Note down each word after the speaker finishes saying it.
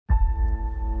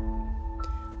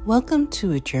Welcome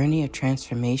to a journey of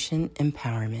transformation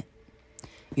empowerment.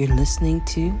 You're listening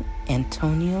to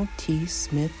Antonio T.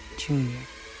 Smith Jr.,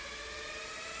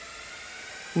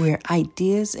 where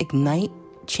ideas ignite,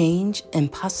 change,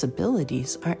 and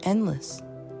possibilities are endless.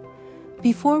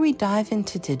 Before we dive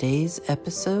into today's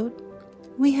episode,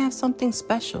 we have something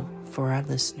special for our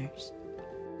listeners.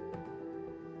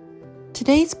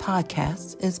 Today's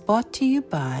podcast is brought to you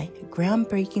by a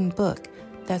groundbreaking book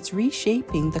that's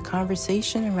reshaping the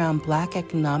conversation around Black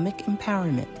economic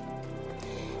empowerment.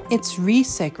 It's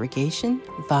Resegregation,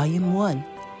 Volume 1,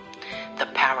 The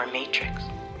Power Matrix,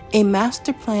 a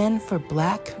master plan for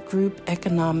Black group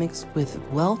economics with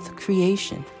wealth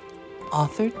creation,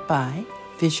 authored by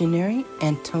visionary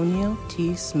Antonio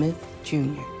T. Smith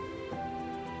Jr.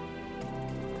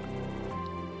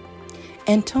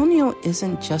 Antonio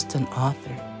isn't just an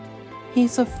author.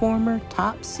 He's a former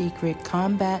top-secret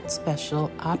combat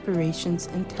special operations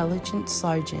intelligence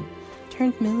sergeant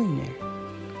turned millionaire.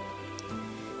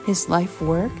 His life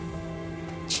work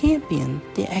championed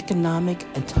the economic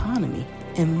autonomy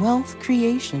and wealth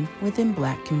creation within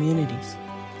Black communities.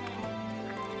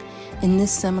 In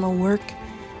this seminal work,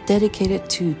 dedicated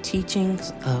to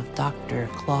teachings of Dr.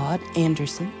 Claude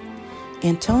Anderson,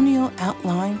 Antonio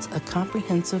outlines a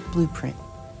comprehensive blueprint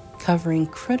covering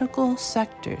critical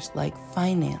sectors like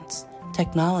finance,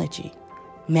 technology,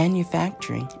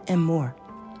 manufacturing, and more.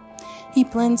 He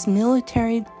blends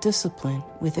military discipline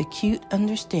with acute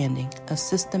understanding of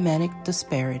systematic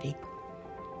disparity.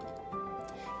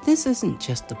 This isn't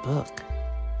just a book.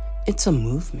 It's a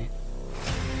movement,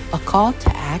 a call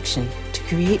to action to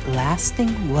create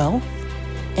lasting wealth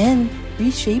and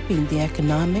reshaping the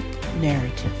economic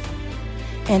narrative.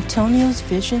 Antonio's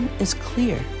vision is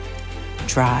clear.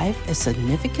 Drive a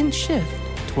significant shift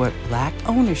toward Black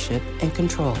ownership and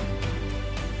control.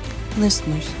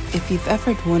 Listeners, if you've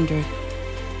ever wondered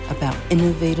about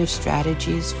innovative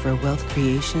strategies for wealth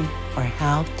creation or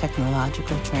how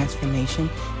technological transformation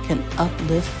can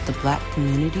uplift the Black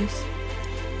communities,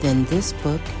 then this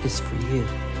book is for you.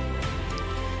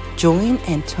 Join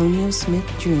Antonio Smith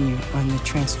Jr. on the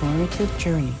transformative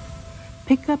journey.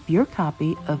 Pick up your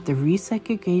copy of the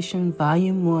Resegregation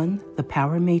Volume 1, The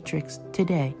Power Matrix,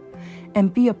 today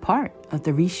and be a part of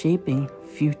the reshaping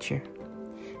future.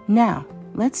 Now,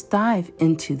 let's dive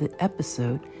into the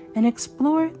episode and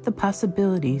explore the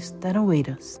possibilities that await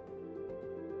us.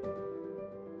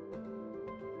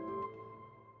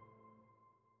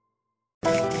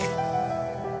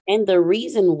 And the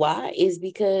reason why is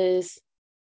because,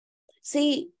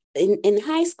 see, in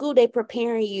high school, they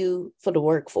preparing you for the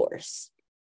workforce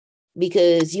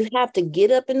because you have to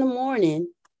get up in the morning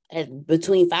at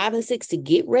between 5 and 6 to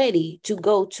get ready to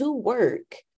go to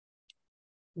work.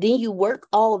 Then you work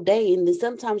all day, and then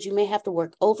sometimes you may have to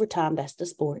work overtime. That's the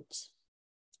sports.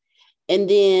 And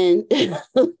then and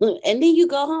then you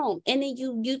go home, and then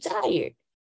you tired.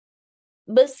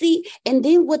 But see, and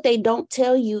then what they don't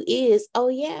tell you is, oh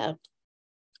yeah,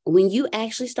 when you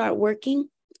actually start working,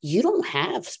 you don't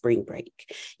have spring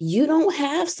break. You don't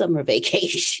have summer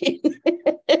vacation.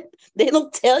 They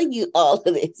don't tell you all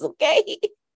of this, okay?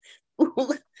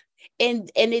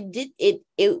 and it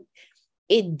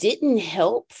didn't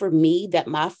help for me that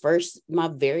my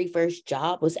very first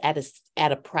job was at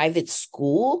a private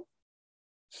school.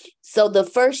 So the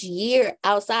first year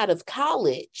outside of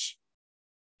college,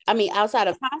 outside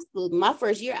of high school, my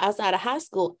first year outside of high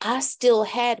school, I still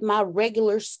had my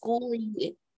regular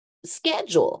schooling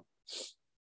schedule.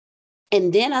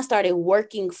 And then I started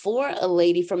working for a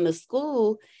lady from the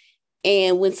school.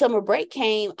 And when summer break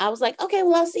came, I was like, okay,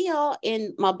 well, I'll see y'all.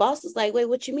 And my boss was like, wait,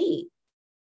 what you mean?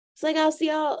 It's like, I'll see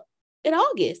y'all in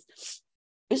August.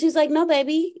 And she's like, no,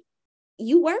 baby,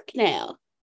 you work now.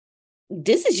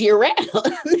 This is year round.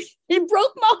 It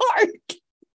broke my heart.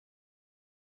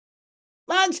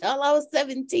 Mind y'all, I was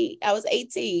 17. I was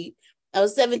 18. I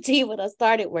was 17 when I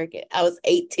started working. I was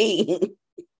 18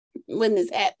 when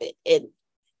this happened. And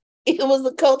it was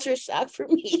a culture shock for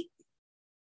me.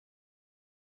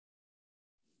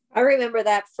 I remember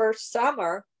that first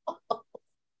summer,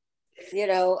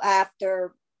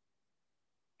 after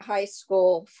high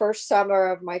school, first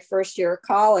summer of my first year of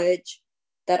college,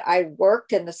 that I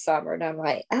worked in the summer. And I'm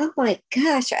like, oh my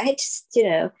gosh, I just,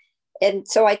 and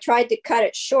so I tried to cut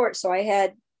it short. So I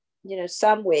had,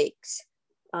 some weeks.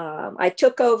 I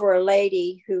took over a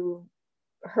lady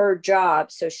her job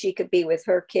so she could be with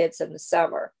her kids in the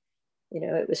summer.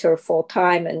 It was her full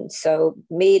time. And so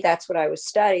that's what I was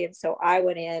studying. So I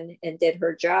went in and did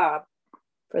her job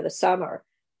for the summer.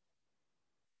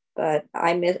 But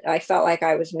I felt like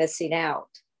I was missing out,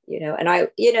 and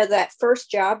that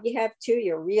first job you have too,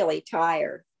 you're really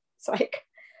tired. It's like,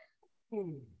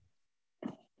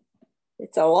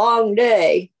 It's a long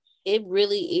day. It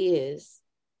really is.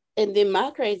 And then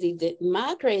my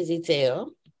crazy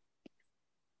tale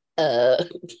uh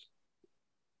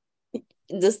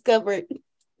discovered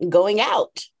going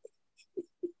out.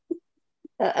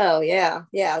 Oh yeah,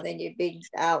 yeah. Then you'd be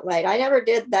out late. I never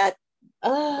did that.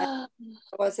 Uh,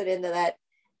 I wasn't into that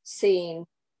scene.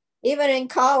 Even in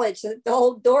college, the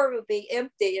whole door would be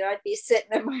empty, and I'd be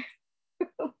sitting in my.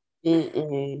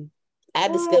 I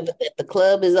discovered that the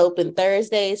club is open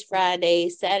Thursdays,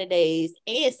 Fridays, Saturdays,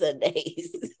 and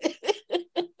Sundays.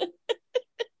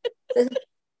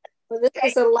 Well, this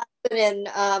is a lesson in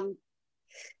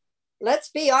let's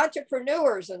be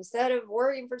entrepreneurs instead of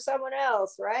worrying for someone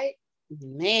else, right?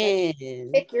 Man,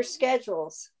 Pick your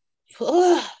schedules.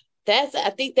 I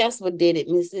think that's what did it,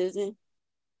 Miss Susan.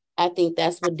 I think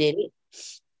that's what did it.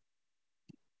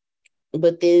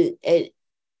 But then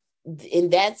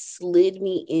and that slid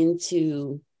me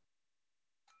into,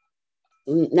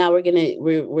 now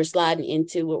we're sliding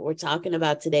into what we're talking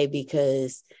about today,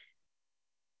 because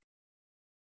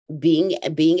being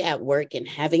at work and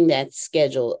having that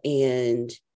schedule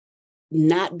and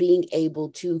not being able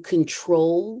to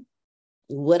control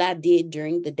what I did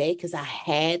during the day, because I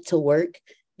had to work,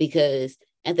 because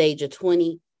at the age of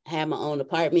 20 I had my own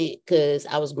apartment because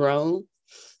I was grown,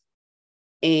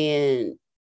 and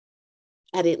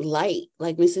I didn't like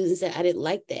Miss Susan said, I didn't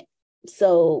like that.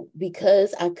 So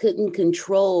because I couldn't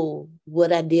control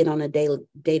what I did on a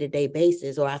day-to-day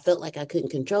basis, or I felt like I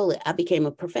couldn't control it, I became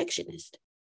a perfectionist.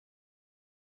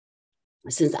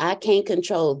 Since I can't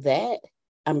control that,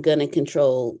 I'm going to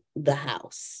control the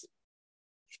house.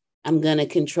 I'm going to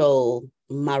control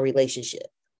my relationship.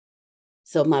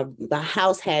 So my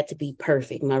house had to be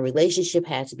perfect. My relationship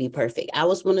had to be perfect. I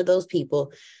was one of those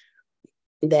people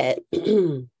that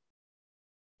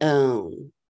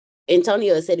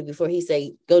Antonio said it before.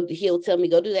 He'll tell me,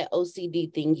 go do that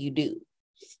OCD thing you do.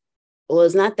 Well,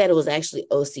 it's not that it was actually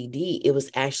OCD. It was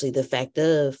actually the fact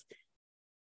of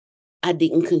I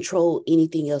didn't control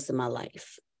anything else in my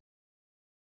life.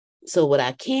 So what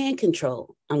I can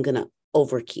control, I'm going to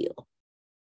overkill.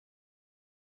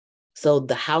 So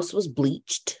the house was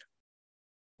bleached.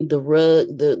 The rug,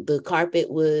 the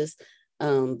carpet was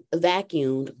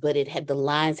vacuumed, but it had, the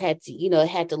lines had to, it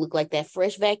had to look like that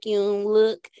fresh vacuum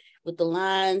look with the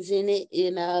lines in it,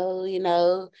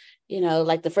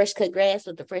 like the fresh cut grass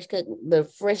with the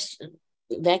fresh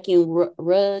vacuum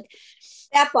rug.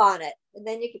 Step on it. And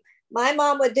then my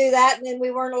mom would do that, and then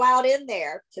we weren't allowed in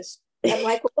there. I'm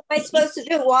like, what am I supposed to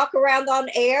do? Walk around on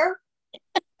air?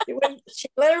 She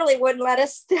literally wouldn't let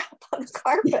us step on the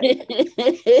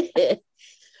carpet.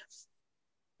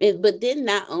 But then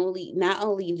not only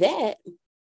that,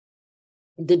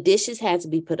 the dishes had to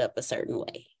be put up a certain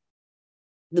way.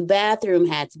 The bathroom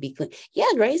had to be clean.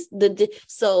 Yeah, Grace.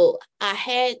 So I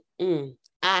had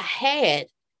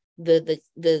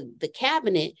the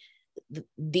cabinet.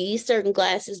 These certain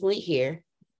glasses went here.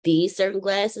 These certain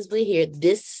glasses went here.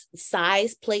 This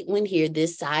size plate went here.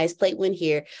 This size plate went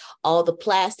here. All the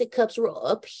plastic cups were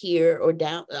up here or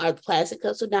down. Our plastic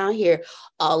cups were down here.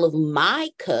 All of my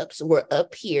cups were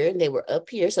up here, and they were up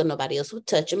here so nobody else would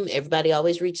touch them. Everybody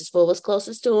always reaches for what's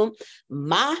closest to them.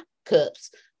 My cups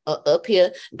are up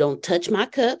here. Don't touch my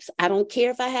cups. I don't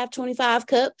care if I have 25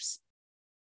 cups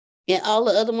and all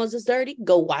the other ones is dirty.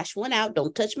 Go wash one out.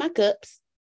 Don't touch my cups.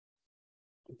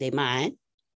 They mine.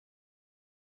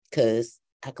 Because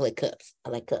I collect cups. I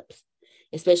like cups,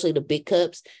 especially the big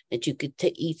cups that you could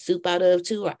eat soup out of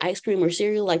too, or ice cream or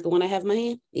cereal, like the one I have in my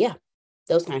hand. Yeah,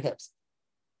 those kind of cups.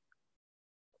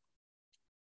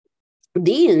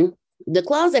 Then the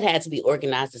closet had to be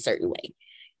organized a certain way.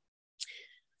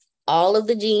 All of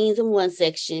the jeans in one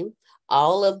section,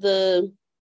 all of the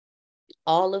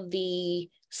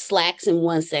slacks in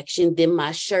one section. Then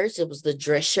my shirts, it was the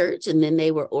dress shirts, and then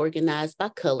they were organized by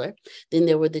color. Then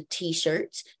there were the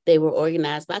t-shirts, they were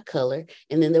organized by color.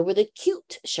 And then there were the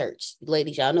cute shirts.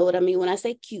 Ladies, y'all know what I mean when I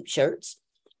say cute shirts.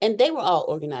 And they were all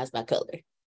organized by color.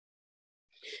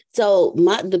 So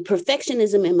the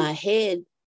perfectionism in my head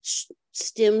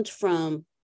stemmed from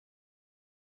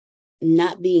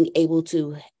not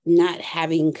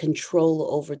having control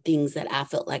over things that I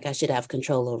felt like I should have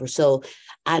control over. So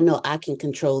I know I can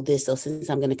control this. So since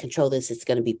I'm going to control this, it's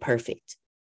going to be perfect.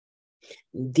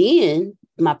 Then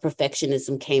my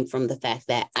perfectionism came from the fact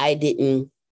that I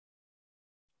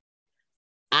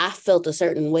felt a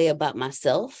certain way about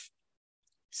myself.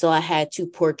 So I had to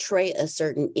portray a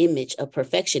certain image of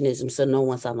perfectionism so no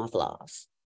one saw my flaws.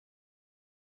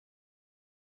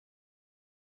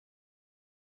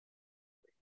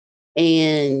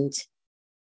 And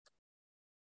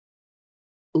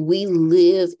we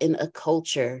live in a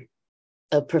culture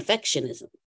of perfectionism,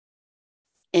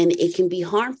 and it can be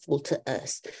harmful to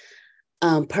us.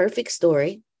 Perfect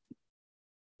story.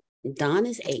 Don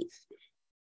is 8.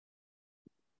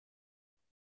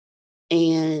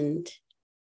 And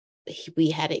we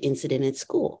had an incident at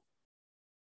school.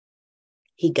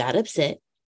 He got upset.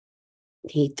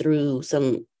 He threw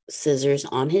some scissors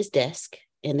on his desk,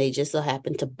 and they just so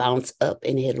happened to bounce up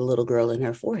and hit a little girl in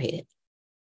her forehead.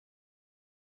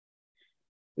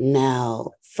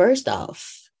 Now, first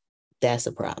off, that's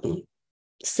a problem.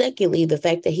 Secondly, the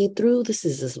fact that he threw the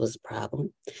scissors was a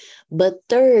problem. But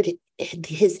third,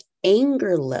 his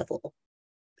anger level.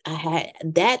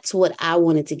 That's what I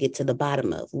wanted to get to the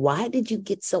bottom of. Why did you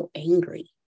get so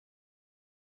angry?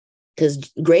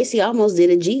 Because Gracie almost did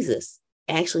a Jesus.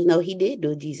 Actually, no, he did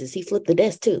do a Jesus. He flipped the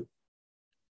desk too.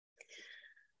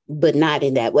 But not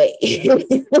in that way.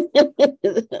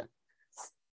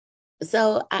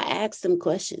 So I asked him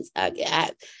questions.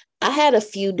 I had a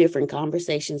few different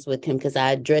conversations with him because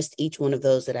I addressed each one of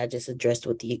those that I just addressed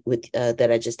that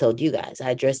I just told you guys.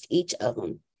 I addressed each of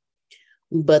them.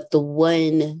 But the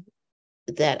one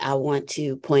that I want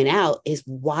to point out is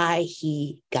why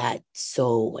he got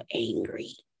so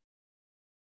angry.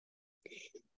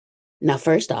 Now,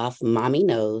 first off, mommy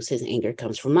knows his anger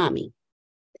comes from mommy.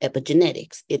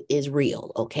 Epigenetics, it is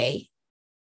real, okay?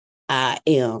 I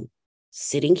am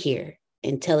sitting here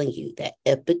and telling you that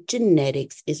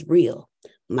epigenetics is real.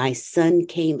 My son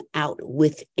came out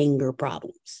with anger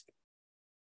problems.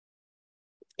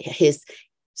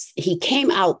 He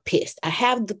came out pissed. I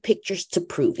have the pictures to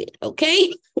prove it,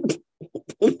 okay?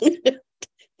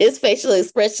 His facial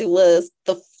expression was,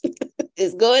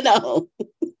 is going on.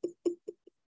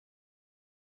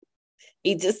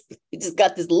 He just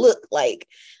got this look like,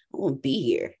 I won't be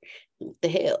here. What the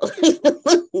hell?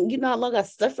 You know how long I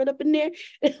suffered up in there?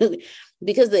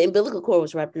 Because the umbilical cord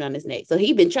was wrapped around his neck. So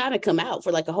he'd been trying to come out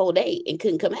for like a whole day and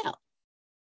couldn't come out.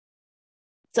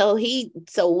 So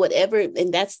whatever,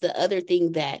 and that's the other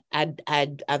thing that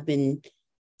I've been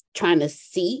trying to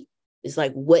see is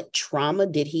like, what trauma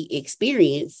did he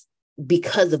experience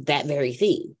because of that very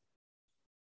thing?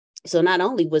 So not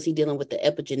only was he dealing with the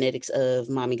epigenetics of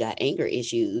mommy got anger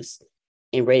issues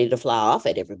and ready to fly off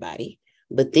at everybody,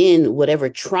 but then whatever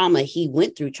trauma he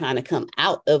went through trying to come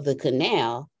out of the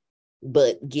canal,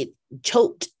 but get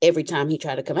choked every time he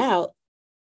tried to come out,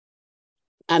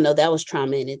 I know that was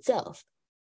trauma in itself.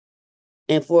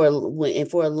 And for a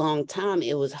long time,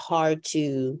 it was hard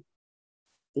to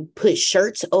put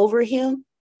shirts over him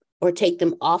or take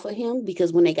them off of him,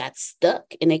 because when they got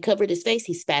stuck and they covered his face,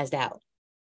 he spazzed out.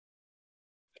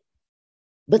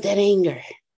 But that anger,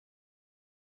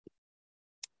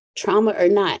 trauma or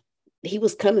not, he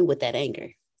was coming with that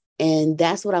anger. And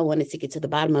that's what I wanted to get to the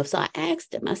bottom of. So I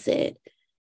asked him, I said,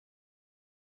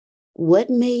 what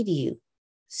made you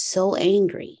so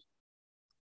angry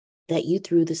that you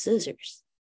threw the scissors?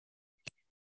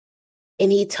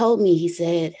 And he told me, he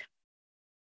said,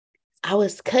 I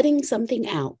was cutting something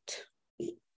out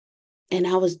and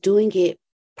I was doing it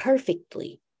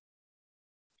perfectly.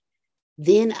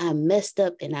 Then I messed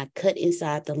up and I cut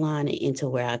inside the line and into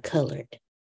where I colored,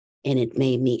 and it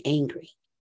made me angry.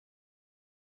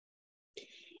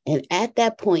 And at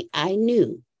that point, I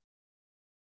knew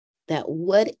that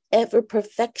whatever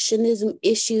perfectionism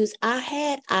issues I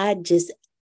had, I just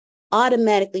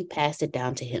automatically passed it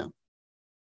down to him.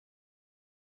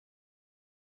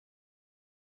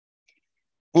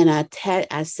 And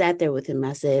I sat there with him.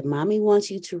 I said, Mommy wants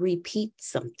you to repeat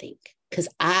something, because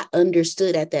I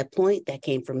understood at that point that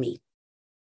came from me.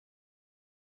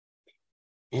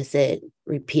 I said,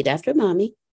 repeat after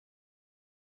Mommy.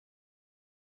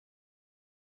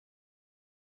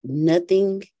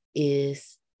 Nothing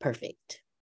is perfect.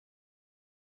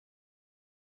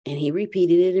 And he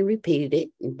repeated it and repeated it,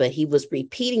 but he was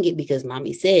repeating it because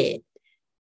Mommy said.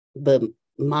 But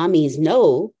mommies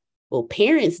know, well,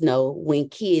 parents know when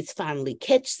kids finally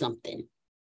catch something.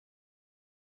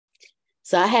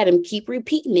 So I had him keep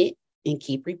repeating it and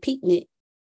keep repeating it.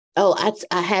 Oh,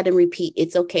 I had him repeat,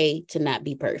 it's okay to not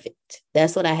be perfect.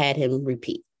 That's what I had him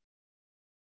repeat.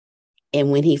 And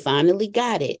when he finally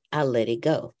got it, I let it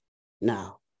go.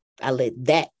 No, I let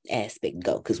that aspect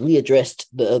go, because we addressed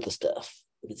the other stuff.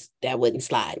 That wasn't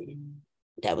sliding.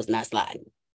 That was not sliding.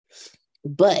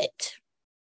 But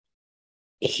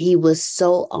he was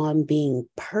so on being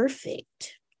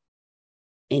perfect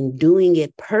and doing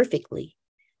it perfectly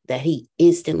that he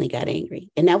instantly got angry.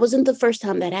 And that wasn't the first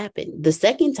time that happened. The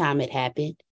second time it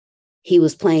happened, he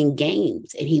was playing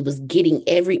games and he was getting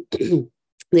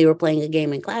they were playing a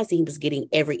game in class and he was getting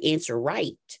every answer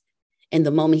right. And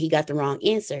the moment he got the wrong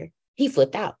answer, He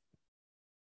flipped out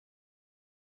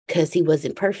because he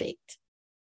wasn't perfect.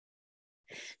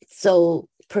 So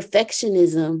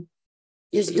perfectionism,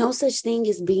 there's no such thing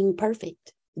as being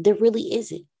perfect. There really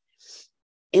isn't.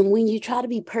 And when you try to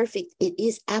be perfect, it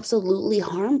is absolutely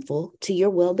harmful to your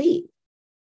well-being.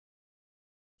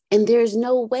 And there's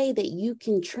no way that you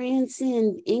can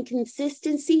transcend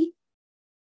inconsistency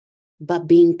by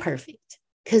being perfect,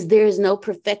 because there is no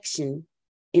perfection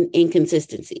in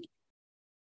inconsistency.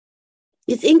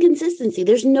 It's inconsistency.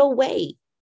 There's no way.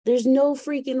 There's no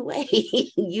freaking way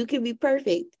you can be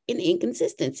perfect in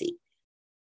inconsistency.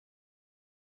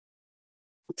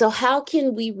 So how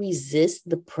can we resist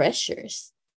the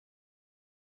pressures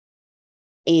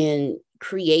and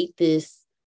create this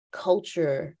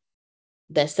culture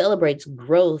that celebrates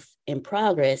growth and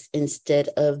progress instead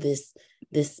of this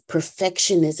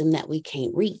perfectionism that we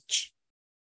can't reach?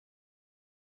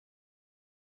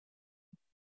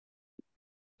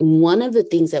 One of the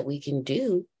things that we can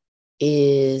do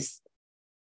is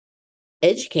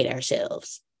educate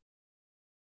ourselves.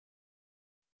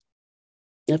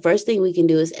 The first thing we can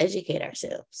do is educate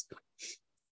ourselves.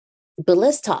 But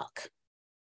let's talk.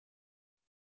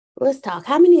 Let's talk.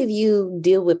 How many of you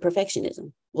deal with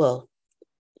perfectionism? Well,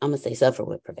 I'm going to say suffer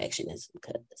with perfectionism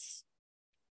because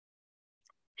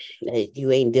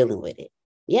you ain't dealing with it.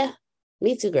 Yeah,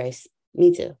 me too, Grace.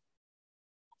 Me too.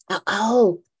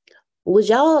 Oh, was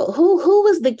y'all, who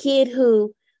was the kid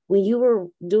who, when you were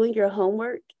doing your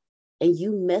homework and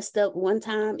you messed up one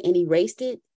time and erased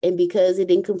it, and because it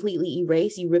didn't completely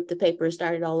erase, you ripped the paper and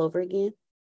started all over again?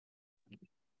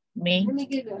 Me.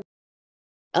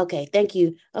 Okay, thank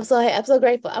you. I'm so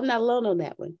grateful. I'm not alone on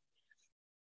that one.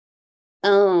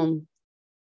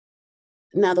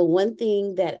 Now the one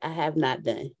thing that I have not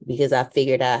done, because I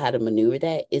figured out how to maneuver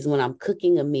that, is when I'm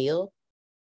cooking a meal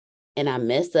and I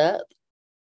mess up,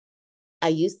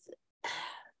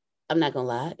 I'm not gonna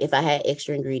lie, if I had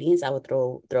extra ingredients, I would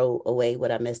throw away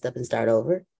what I messed up and start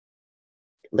over.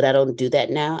 But I don't do that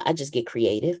now. I just get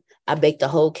creative. I baked a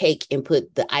whole cake and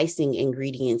put the icing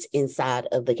ingredients inside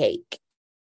of the cake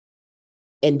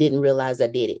and didn't realize I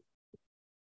did it.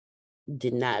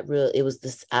 It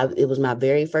was my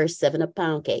very first 7-up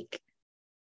pound cake.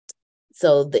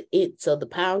 So the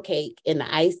pound cake and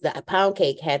the pound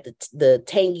cake had the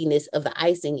tanginess of the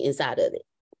icing inside of it.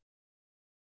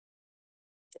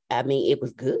 I mean, it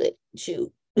was good.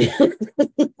 Shoot. It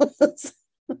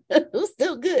was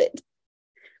still good.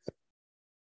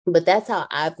 But that's how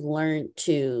I've learned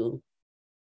to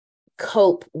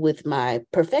cope with my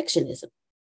perfectionism.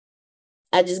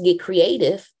 I just get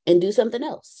creative and do something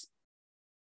else.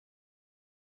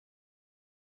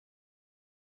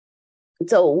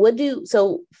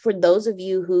 So for those of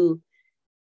you who,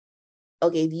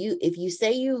 okay, if you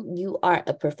say you are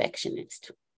a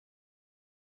perfectionist,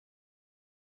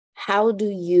 how do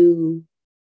you,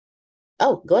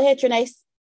 oh, go ahead, Trinace,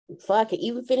 before I can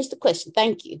even finish the question.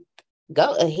 Thank you.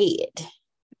 Go ahead.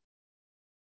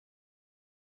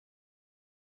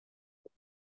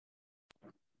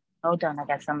 Hold on, I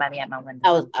got somebody at my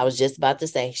window. I was just about to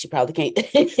say, she probably can't.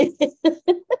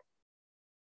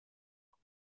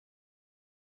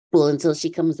 Well, until she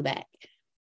comes back.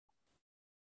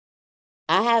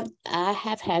 I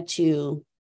have had to,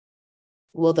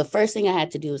 well, the first thing I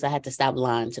had to do is I had to stop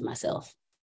lying to myself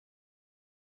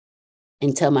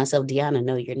and tell myself, Deanna,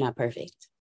 no, you're not perfect.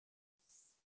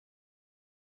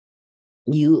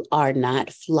 You are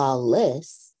not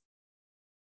flawless.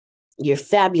 You're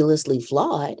fabulously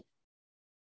flawed.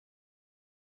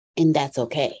 And that's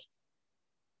okay.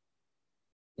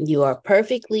 You are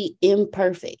perfectly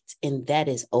imperfect, and that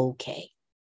is okay.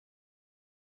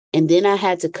 And then I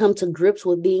had to come to grips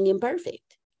with being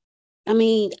imperfect. I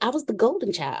mean, I was the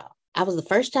golden child. I was the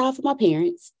first child for my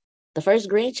parents, the first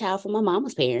grandchild for my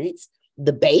mama's parents,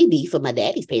 the baby for my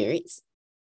daddy's parents.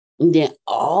 And then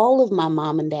all of my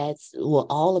mom and dad's, well,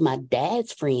 all of my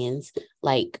dad's friends,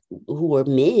 like who were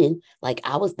men, like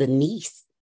I was the niece.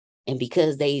 And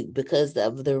because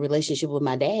of the relationship with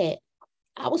my dad,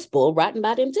 I was spoiled rotten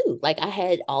by them too. Like I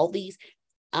had all these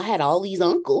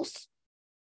uncles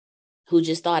who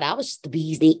just thought I was just the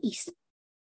bee's knees.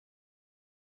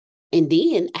 And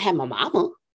then I had my mama.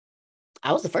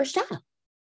 I was the first child.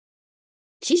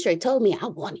 She straight told me I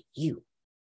wanted you.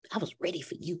 I was ready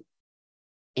for you.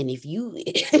 And if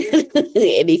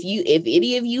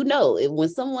any of you know, when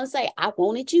someone say I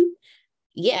wanted you,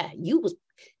 yeah, you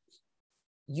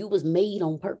was made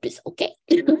on purpose, okay?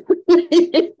 You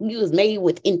was made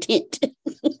with intent.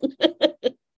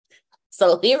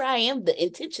 So here I am, the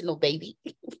intentional baby.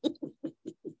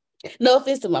 No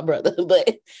offense to my brother,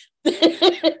 but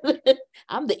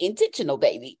I'm the intentional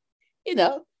baby, you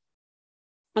know.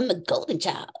 I'm the golden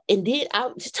child. And then I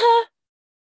just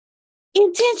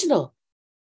intentional.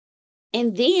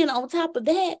 And then on top of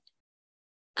that,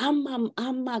 I'm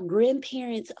my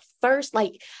grandparents' first.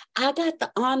 Like, I got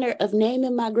the honor of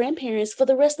naming my grandparents for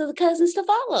the rest of the cousins to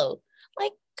follow.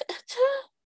 Like,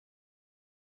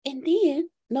 and then,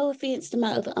 no offense to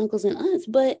my other uncles and aunts,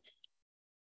 but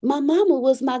my mama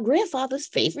was my grandfather's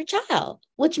favorite child,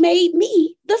 which made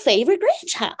me the favorite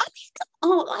grandchild. I mean,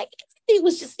 come on, like, it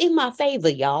was just in my favor,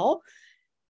 y'all.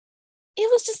 It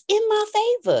was just in my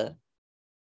favor.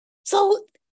 So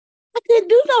I couldn't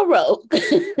do no wrong.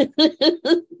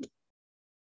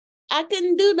 I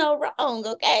couldn't do no wrong,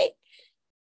 okay?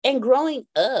 And growing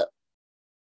up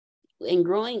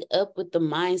with the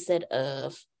mindset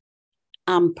of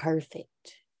I'm perfect.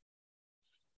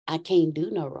 I can't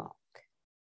do no wrong.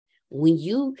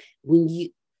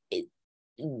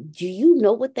 Do you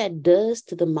know what that does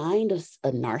to the mind of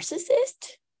a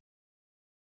narcissist?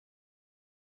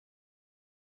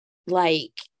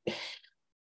 Like,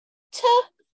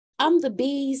 I'm the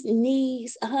bee's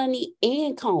knees, honey,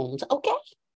 and combs, okay?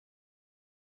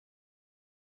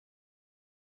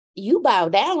 You bow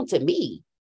down to me.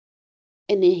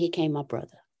 And then here came my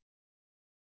brother.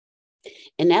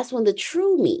 And that's when the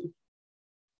true me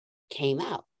came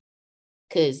out.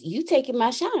 Because you taking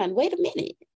my shine. Wait a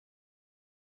minute.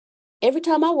 Every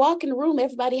time I walk in the room,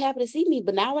 everybody happy to see me.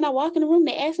 But now when I walk in the room,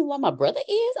 they ask me what my brother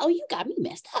is. Oh, you got me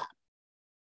messed up.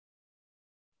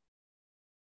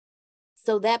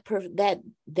 So that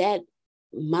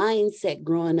mindset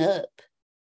growing up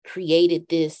created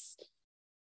this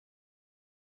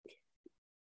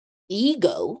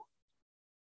ego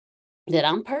that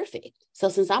I'm perfect. So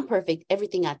since I'm perfect,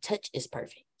 everything I touch is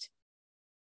perfect.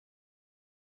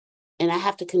 And I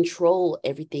have to control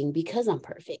everything because I'm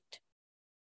perfect.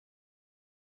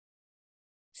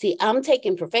 See, I'm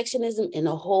taking perfectionism in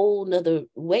a whole nother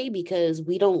way because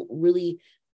we don't really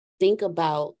think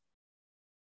about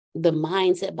the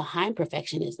mindset behind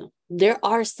perfectionism. There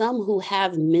are some who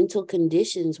have mental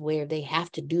conditions where they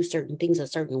have to do certain things a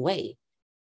certain way.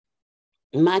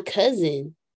 My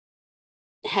cousin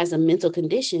has a mental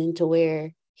condition to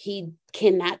where he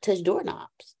cannot touch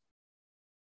doorknobs.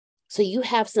 So you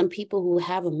have some people who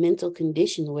have a mental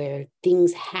condition where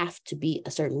things have to be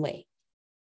a certain way.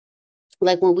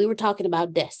 Like when we were talking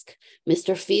about desk,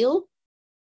 Mr. Phil,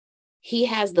 he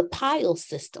has the pile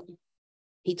system.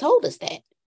 He told us that.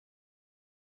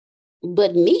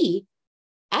 But me,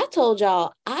 I told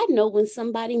y'all, I know when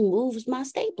somebody moves my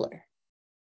stapler.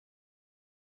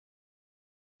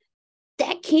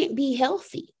 That can't be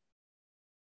healthy.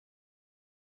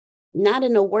 Not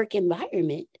in a work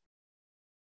environment.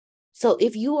 So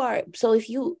if you are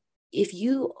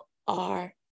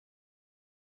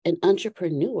an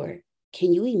entrepreneur,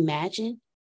 can you imagine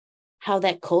how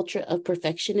that culture of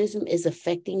perfectionism is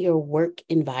affecting your work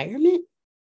environment?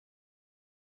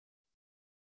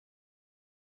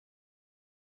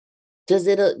 Does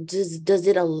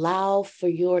it allow for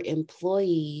your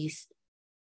employees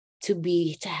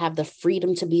to have the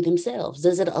freedom to be themselves?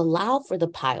 Does it allow for the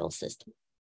pile system?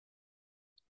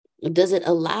 Does it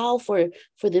allow for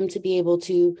them to be able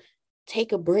to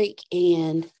take a break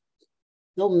and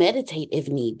go meditate if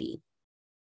need be?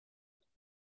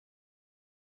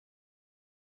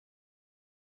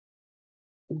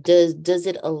 Does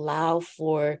it allow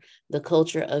for the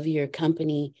culture of your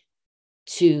company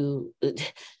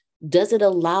does it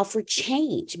allow for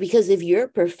change? Because if you're a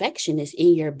perfectionist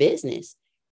in your business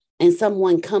and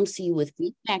someone comes to you with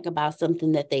feedback about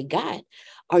something that they got,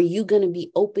 are you going to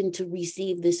be open to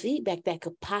receive this feedback that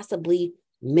could possibly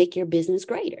make your business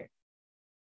greater?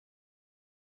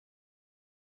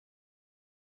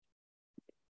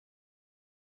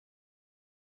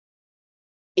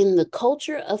 In the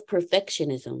culture of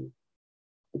perfectionism,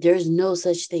 there's no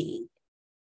such thing.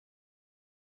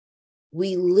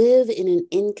 We live in an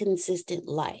inconsistent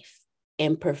life,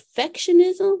 and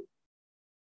perfectionism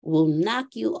will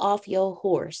knock you off your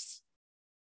horse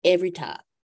every time.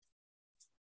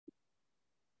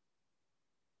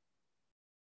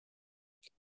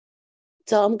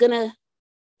 So I'm going to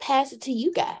pass it to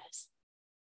you guys.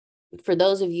 For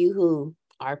those of you who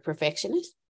are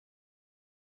perfectionists,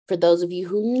 for those of you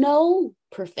who know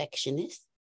perfectionists,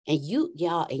 and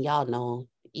y'all know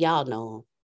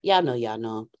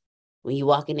them. When you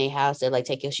walk in their house, they're like,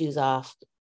 take your shoes off.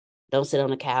 Don't sit on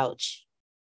the couch.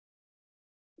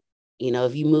 You know,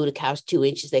 if you move the couch 2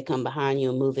 inches, they come behind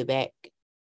you and move it back,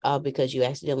 all because you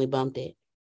accidentally bumped it.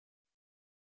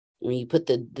 When you put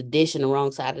the dish in the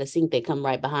wrong side of the sink, they come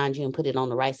right behind you and put it on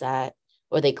the right side,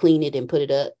 or they clean it and put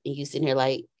it up, and you sitting here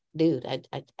like, dude,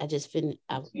 I just finished.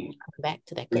 I'll come back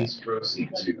to that cup.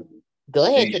 Go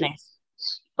ahead, Trinae.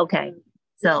 Okay.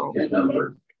 So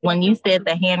when you said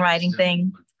the handwriting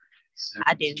thing,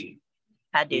 I do.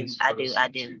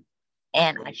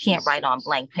 And I can't write on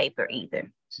blank paper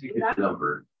either.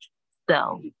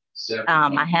 So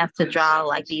I have to draw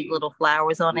like these little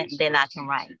flowers on it, and then I can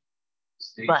write.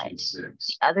 But the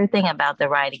other thing about the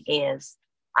writing is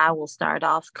I will start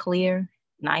off clear,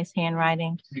 nice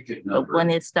handwriting. But when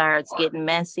it starts getting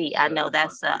messy, I know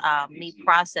that's me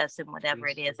processing whatever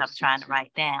it is I'm trying to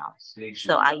write down.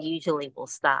 So I usually will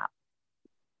stop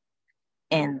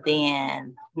and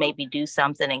then maybe do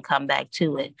something and come back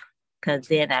to it. Because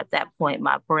then at that point,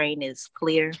 my brain is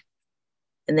clear.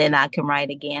 And then I can write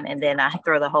again. And then I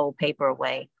throw the whole paper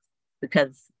away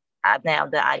because now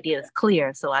the idea is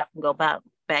clear. So I can go back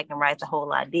and write the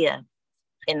whole idea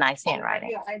in nice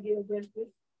handwriting.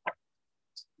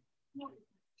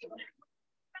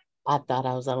 I thought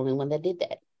I was the only one that did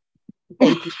that.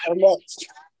 Thank you so much.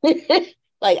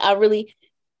 Like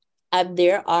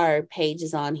there are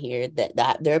pages on here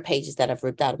that there are pages that I've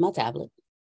ripped out of my tablet.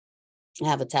 I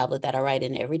have a tablet that I write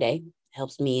in every day.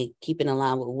 Helps me keep in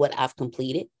line with what I've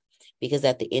completed. Because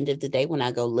at the end of the day, when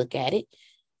I go look at it,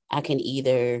 I can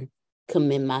either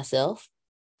commend myself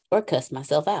or cuss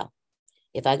myself out.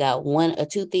 If I got 1 or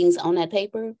 2 things on that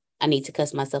paper, I need to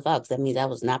cuss myself out because that means I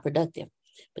was not productive.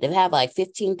 But if I have like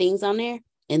 15 things on there,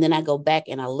 and then I go back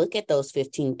and I look at those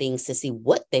 15 things to see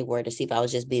what they were, to see if I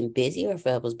was just being busy or if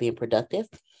I was being productive.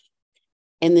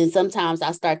 And then sometimes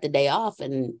I start the day off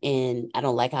and I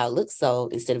don't like how it looks. So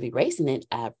instead of erasing it,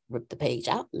 I rip the page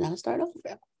out and I start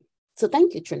over. So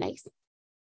thank you, Trinae.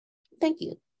 Thank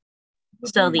you.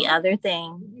 So the other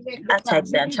thing, I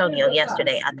texted Antonio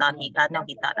yesterday. I know he thought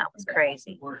I was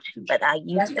crazy, but I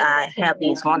have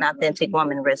these One Authentic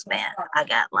Woman wristbands. I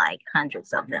got like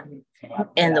hundreds of them.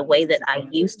 And the way that I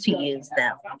used to use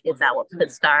them is I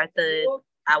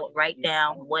would write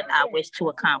down what I wish to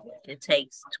accomplish. It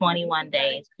takes 21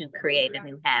 days to create a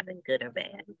new habit, good or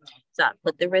bad. So I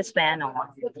put the wristband on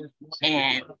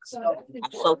and I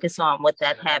focus on what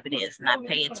that habit is. And I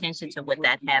pay attention to what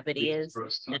that habit is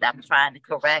that I'm trying to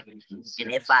correct.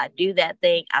 And if I do that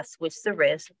thing, I switch the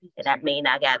wrist. And that means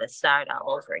I got to start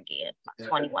all over again.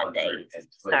 21 days,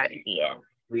 start again.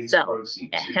 So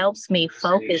it helps me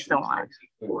focus on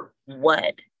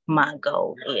what my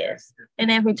goal is.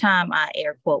 And every time I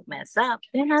air quote mess up,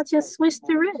 then I just switch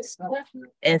the wrist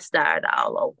and start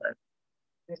all over.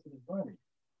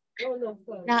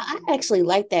 Now, I actually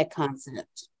like that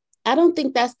concept. I don't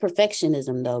think that's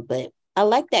perfectionism though, but I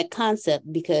like that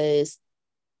concept because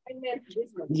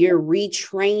you're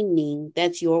retraining.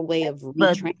 That's your way of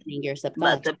retraining your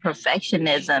subconscious. But the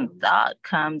perfectionism thought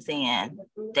comes in,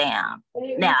 damn,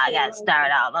 now I got to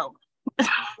start all over.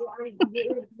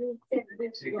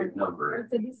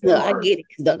 No, I get it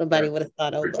because nobody would have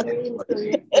thought over.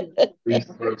 Please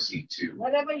proceed to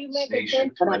whatever you make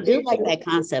station. But I do like that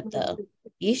concept though.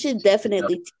 You should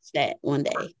definitely teach that one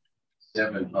day.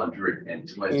 720.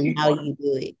 And how you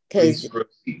do it. Because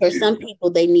for some people,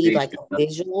 they need like a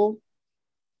visual.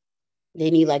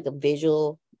 They need like a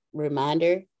visual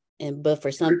reminder. But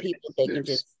for some people, they can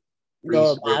just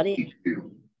go about it.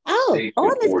 Oh, it's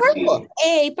purple.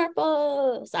 Hey,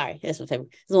 purple. Sorry, that's my favorite.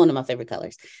 It's one of my favorite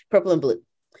colors. Purple and blue.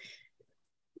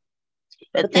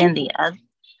 But then the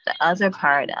other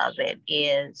part of it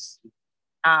is,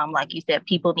 like you said,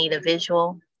 people need a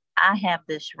visual. I have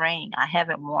this ring. I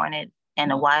haven't worn it in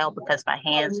a while because my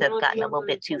hands have gotten a little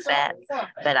bit too fat.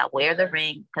 But I wear the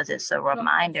ring because it's a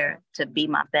reminder to be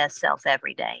my best self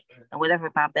every day. And whatever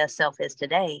my best self is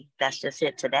today, that's just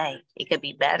it today. It could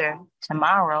be better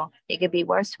tomorrow. It could be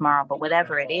worse tomorrow. But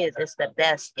whatever it is, it's the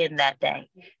best in that day.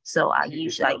 So I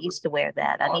used to wear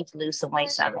that. I need to lose some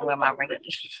weight so I can wear my ring.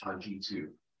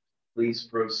 Please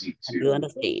proceed to. I do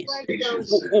understand.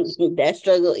 That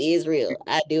struggle is real.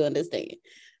 I do understand.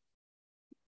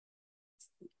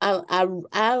 So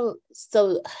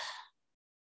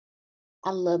I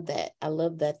love that. I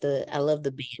love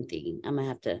the band thing. I'm gonna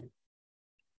have to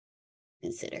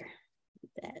consider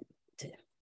that too.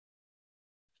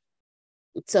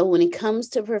 So when it comes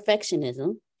to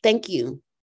perfectionism, thank you,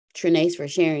 Trinae, for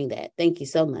sharing that. Thank you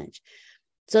so much.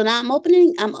 So now I'm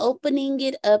opening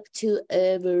it up to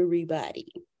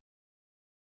everybody.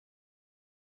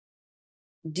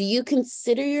 Do you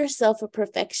consider yourself a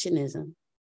perfectionist?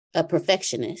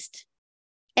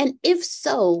 And if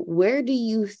so, where do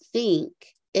you think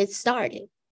it started?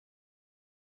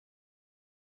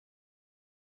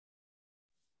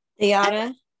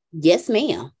 Deanna? Yes,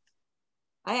 ma'am.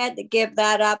 I had to give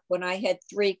that up when I had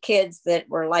 3 kids that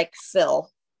were like Phil.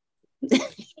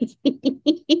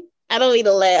 I don't mean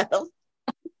to laugh.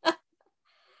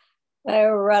 I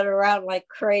run around like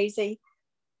crazy.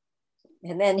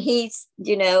 And then he's,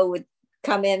 would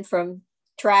come in from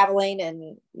traveling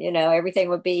and, everything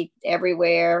would be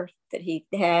everywhere that he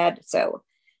had. So,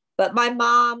 but my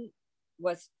mom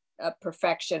was a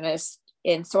perfectionist.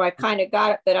 And so I kind of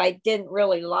got it, but I didn't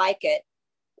really like it.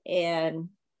 And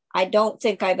I don't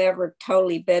think I've ever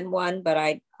totally been one, but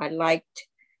I like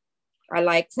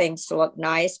things to look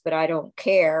nice, but I don't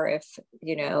care if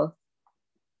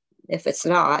it's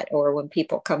not, or when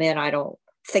people come in, I don't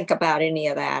think about any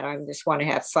of that. I just want to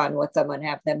have fun with them and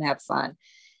have them have fun.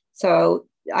 So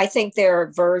I think there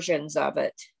are versions of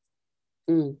it.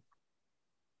 Mm.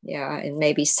 Yeah, and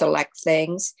maybe select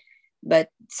things, but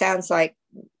sounds like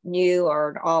you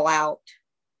are an all-out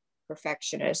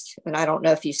perfectionist. And I don't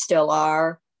know if you still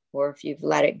are or if you've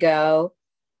let it go.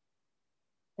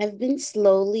 I've been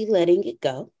slowly letting it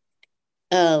go.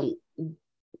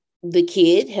 The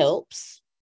kid helps.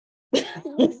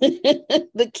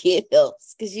 The kid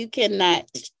helps because you cannot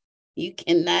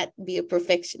be a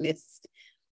perfectionist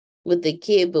with the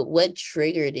kid. But what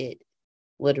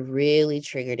really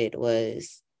triggered it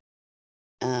was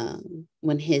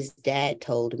when his dad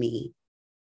told me,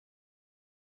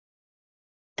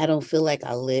 I don't feel like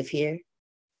I live here.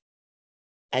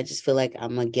 I just feel like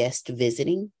I'm a guest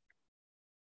visiting.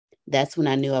 That's when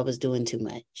I knew I was doing too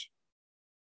much.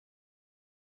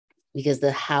 Because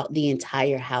the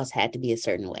entire house had to be a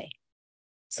certain way.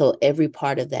 So every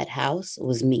part of that house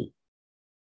was me.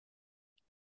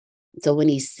 So when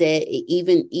he said,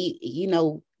 even,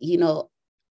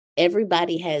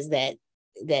 everybody has that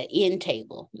end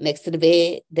table next to the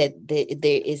bed that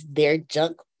there is their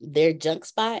junk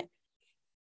spot.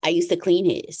 I used to clean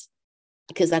his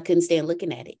because I couldn't stand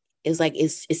looking at it. It was like,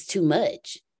 it's too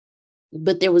much.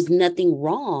 But there was nothing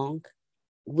wrong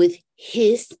with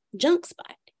his junk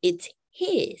spot. It's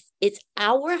his. It's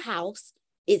our house.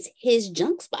 It's his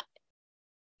junk spot.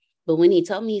 But when he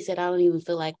told me, he said, I don't even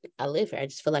feel like I live here. I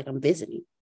just feel like I'm visiting.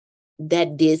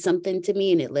 That did something to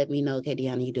me, and it let me know, okay,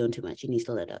 Deanna, you're doing too much. You need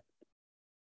to let up.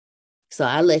 So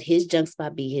I let his junk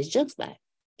spot be his junk spot.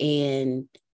 And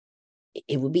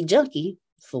it would be junky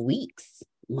for weeks,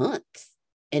 months.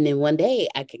 And then one day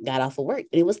I got off of work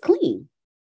and it was clean.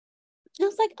 I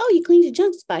was like, oh, you cleaned your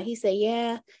junk spot? He said,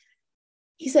 yeah.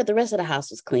 He said the rest of the house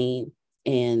was clean.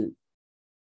 And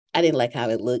I didn't like how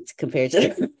it looked compared to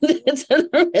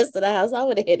the rest of the house. I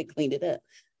would have had to clean it up.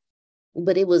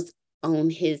 But it was on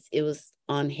his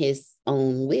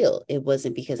own will. It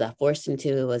wasn't because I forced him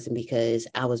to. It wasn't because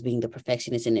I was being the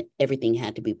perfectionist and everything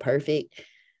had to be perfect.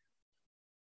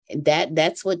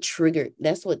 That's what triggered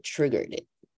it.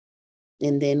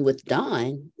 And then with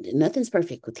Dawn, nothing's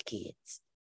perfect with the kids.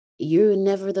 You're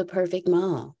never the perfect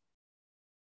mom.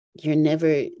 You're never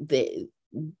the.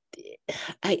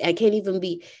 I can't even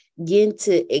begin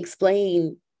to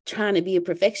explain trying to be a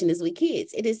perfectionist with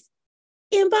kids. It is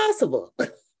impossible.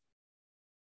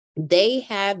 They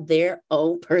have their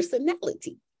own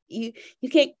personality. You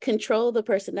can't control the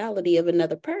personality of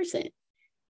another person.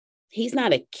 He's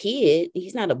not a kid.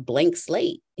 He's not a blank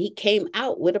slate. He came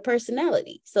out with a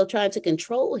personality. So trying to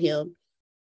control him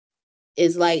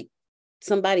is like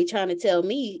somebody trying to tell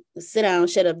me, sit down,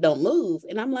 shut up, don't move.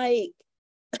 And I'm like,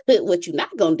 what you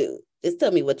not going to do is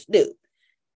tell me what to do.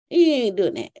 You ain't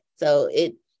doing that. So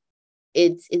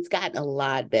it's gotten a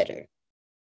lot better.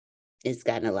 It's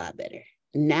gotten a lot better.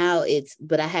 Now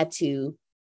but I had to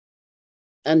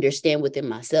understand within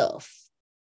myself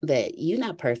that you're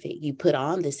not perfect. You put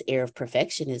on this air of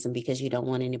perfectionism because you don't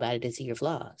want anybody to see your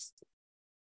flaws.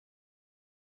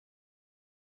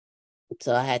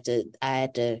 So I had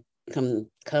to come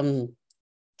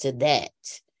to that,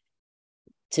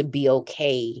 to be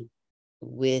okay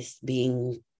with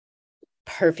being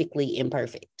perfectly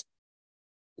imperfect.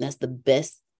 That's the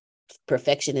best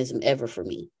perfectionism ever for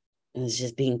me. It's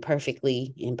just being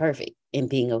perfectly imperfect and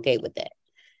being okay with that.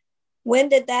 When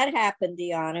did that happen,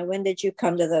 Deanna? When did you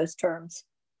come to those terms?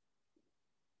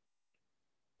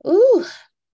 Ooh,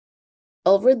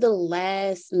 over the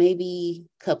last maybe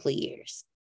couple of years.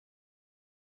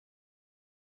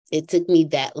 It took me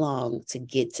that long to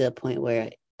get to a point where,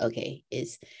 okay,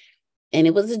 and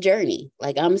it was a journey.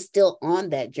 Like I'm still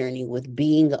on that journey with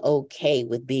being okay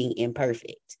with being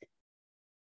imperfect.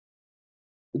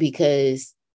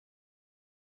 Because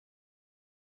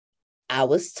I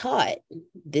was taught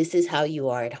this is how you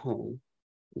are at home.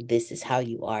 This is how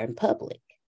you are in public.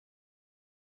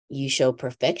 You show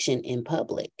perfection in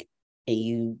public and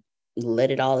you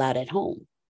let it all out at home.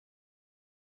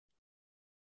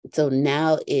 So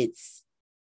now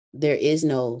there is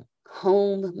no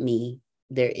home me.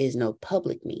 There is no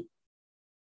public me.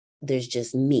 There's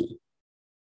just me.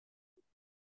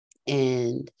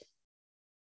 And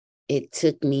it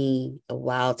took me a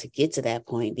while to get to that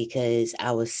point because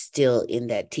I was still in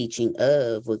that teaching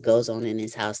of what goes on in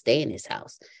his house, stay in his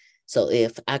house. So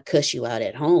if I cuss you out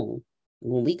at home,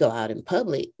 when we go out in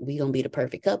public, we're going to be the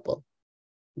perfect couple.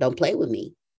 Don't play with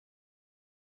me.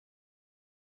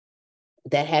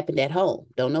 That happened at home.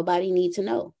 Don't nobody need to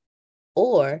know.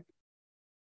 Or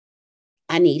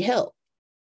I need help,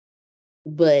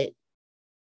 but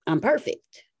I'm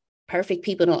perfect. Perfect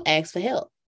people don't ask for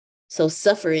help. So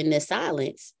suffer in this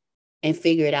silence and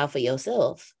figure it out for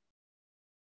yourself.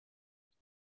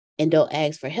 And don't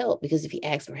ask for help, because if you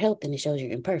ask for help, then it shows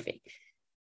you're imperfect.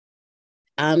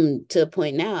 I'm to a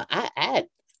point now, I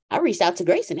reached out to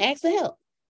Grace and asked for help.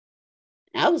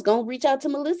 I was going to reach out to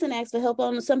Melissa and ask for help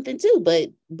on something too. But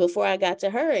before I got to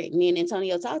her, me and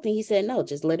Antonio talked and he said, no,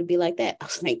 just let it be like that. I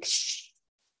was like, shh,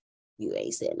 you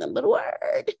ain't said nothing but a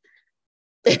word.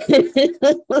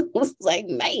 I was like,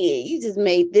 man, you just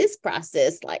made this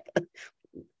process like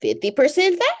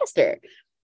 50% faster.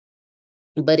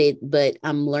 But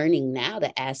I'm learning now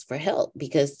to ask for help,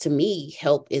 because to me,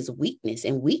 help is weakness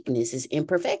and weakness is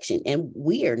imperfection. And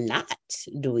we are not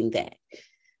doing that.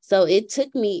 So it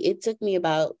took me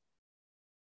about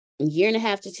a year and a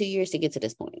half to 2 years to get to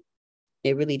this point.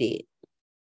 It really did.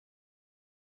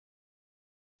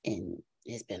 And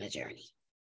it's been a journey.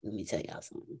 Let me tell y'all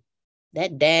something.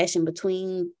 That dash in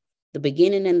between the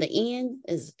beginning and the end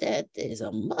is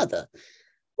a mother.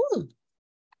 Woo.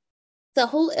 So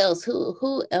who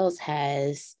else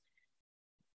has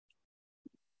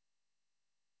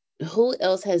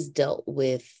dealt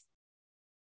with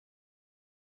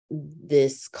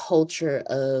this culture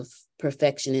of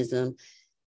perfectionism,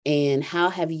 and how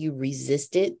have you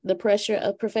resisted the pressure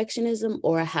of perfectionism,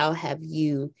 or how have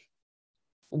you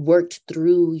worked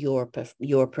through your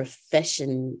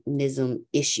perfectionism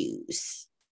issues?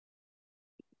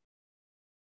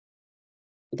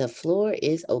 The floor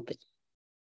is open.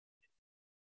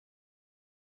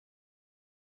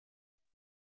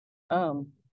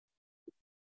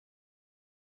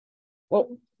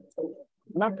 Well,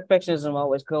 my perfectionism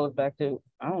always goes back to,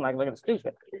 I don't like looking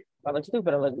stupid. If I look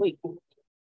stupid, I look weak.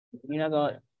 You're not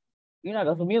gonna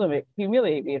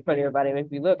humiliate me in front of everybody if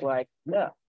you look like, no,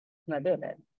 I'm not doing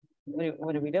that.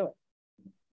 What are we doing?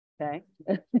 Okay.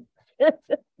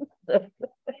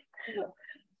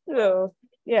 So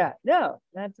yeah, no,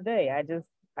 not today. I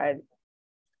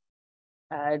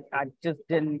just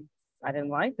didn't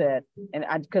like that, and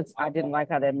because I didn't like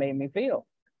how that made me feel,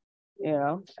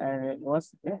 and it was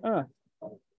it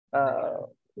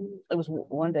was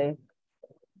one day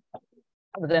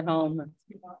I was at home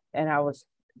and I was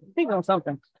thinking on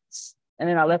something, and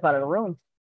then I left out of the room,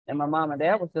 and my mom and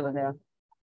dad were still in there,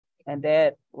 and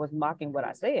dad was mocking what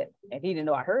I said, and he didn't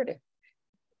know I heard it,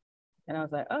 and I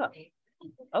was like, oh,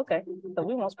 okay, so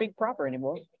we won't speak proper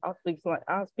anymore. I'll speak like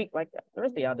the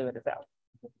rest of y'all do at this house,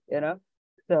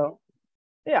 So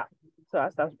yeah, so I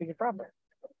stopped speaking proper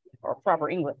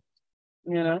English,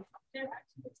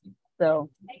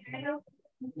 So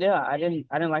yeah, I didn't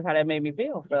like how that made me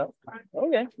feel. So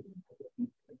okay,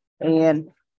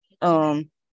 and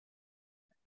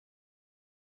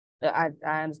I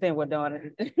understand where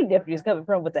Dawn nephew is coming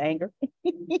from with the anger.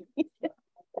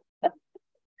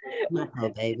 My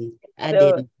poor baby. I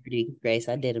did him dirty, Grace.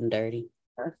 I did him dirty.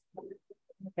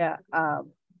 Yeah.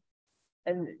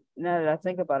 And now that I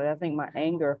think about it, I think my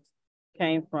anger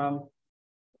came from,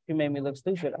 she made me look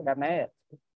stupid. I got mad.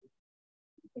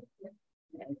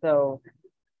 And so,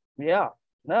 yeah,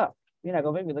 no, you're not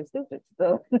gonna make me look stupid.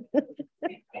 So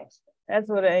that's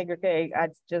where the anger came. I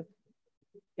just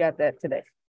got that today.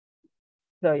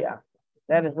 So yeah,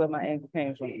 that is where my anger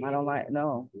came from. I don't like,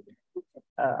 no.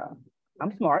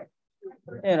 I'm smart,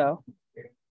 I'm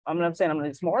not saying I'm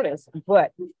the smartest,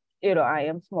 but I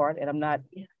am smart and I'm not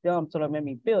dumb, so don't make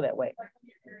me feel that way.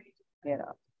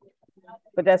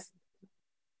 But that's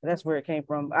where it came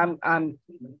from. I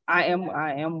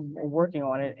am working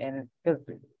on it, and because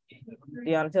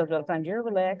Deanna tells me all the time, you're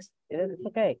relaxed. It's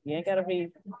okay. You ain't gotta be.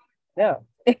 No,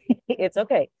 it's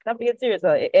okay. Stop being serious.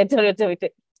 Antonio told me,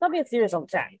 stop being serious all the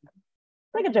time.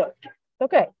 Like a joke. It's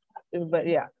okay. But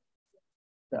yeah.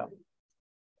 So.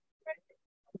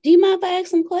 Do you mind if I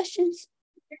ask some questions?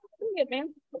 Yeah,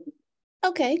 man.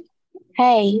 Okay.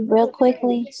 Hey, real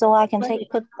quickly, so I can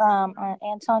put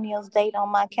Antonio's date on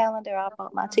my calendar. I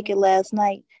bought my ticket last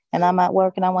night, and I'm at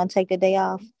work, and I want to take the day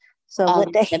off. So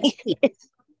what day?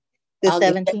 The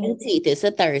 17th. It's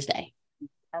a Thursday.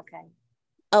 Okay.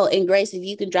 Oh, and Grace, if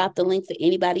you can drop the link for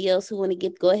anybody else who want to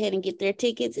go ahead and get their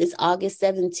tickets, it's August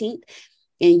 17th,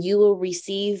 and you will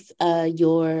receive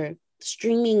your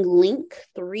streaming link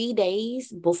 3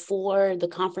 days before the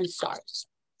conference starts.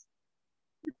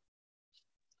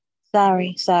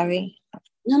 Sorry.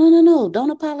 No.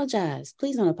 Don't apologize.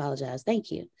 Please don't apologize.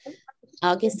 Thank you.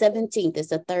 August 17th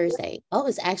is a Thursday. Oh,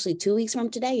 it's actually 2 weeks from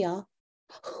today, y'all.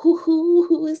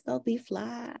 Who is gonna be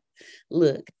fly?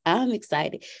 Look, I'm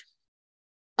excited.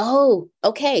 Oh,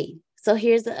 okay. So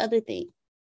here's the other thing.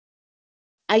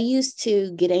 I used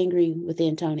to get angry with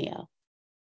Antonio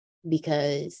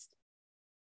because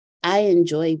I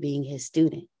enjoy being his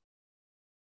student.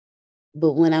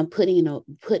 But when I'm put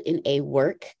in a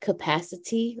work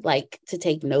capacity, like to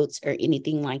take notes or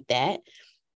anything like that,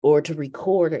 or to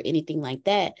record or anything like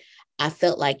that, I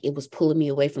felt like it was pulling me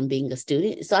away from being a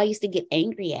student. So I used to get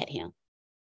angry at him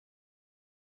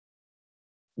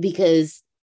because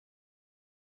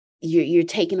you're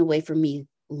taking away from me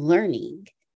learning.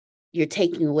 You're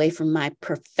taking away from my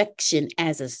perfection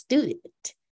as a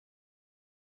student.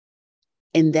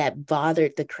 And that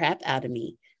bothered the crap out of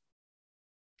me.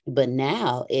 But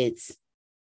now it's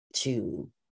to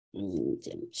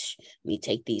me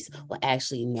take these. Well,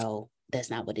 actually, no, that's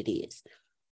not what it is.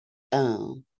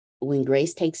 When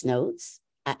Grace takes notes,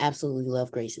 I absolutely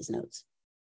love Grace's notes.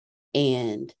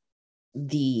 And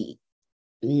the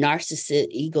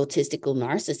egotistical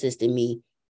narcissist in me,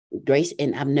 Grace,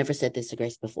 and I've never said this to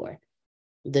Grace before,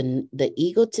 the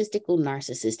egotistical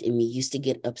narcissist in me used to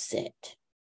get upset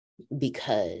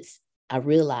because I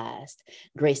realized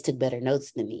Grace took better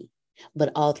notes than me.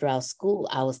 But all throughout school,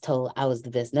 I was told I was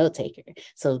the best note taker.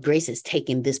 So Grace is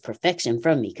taking this perfection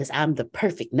from me because I'm the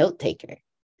perfect note taker.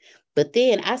 But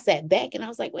then I sat back and I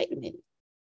was like, wait a minute.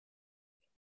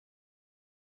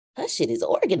 Her shit is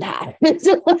organized. It's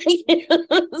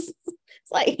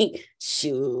like,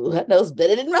 shoot, her notes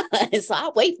better than mine. So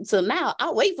I wait until now.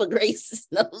 I wait for Grace's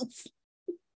notes.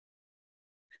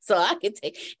 So I can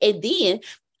take, and then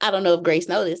I don't know if Grace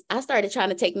noticed, I started trying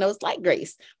to take notes like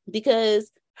Grace because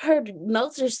her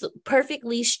notes are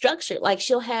perfectly structured. Like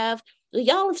she'll have,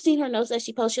 y'all have seen her notes that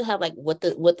she posts. She'll have like what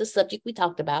the subject we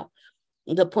talked about,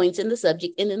 the points in the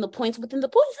subject, and then the points within the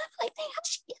points. I'm like, dang, how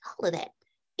did she get all of that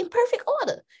in perfect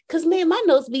order? Because man, my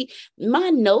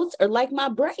notes are like my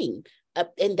brain.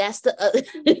 And that's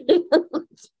the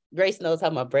Grace knows how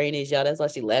my brain is, y'all. That's why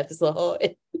she laughing so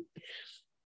hard.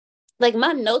 Like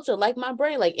my notes are like my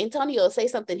brain. Like Antonio will say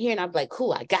something here and I'm like,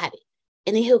 cool, I got it.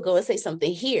 And then he'll go and say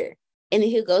something here. And then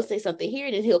he'll go say something here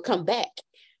and then he'll come back.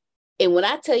 And when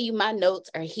I tell you my notes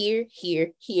are here,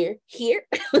 here, here, here,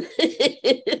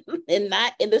 and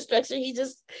not in the structure,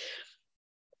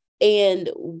 and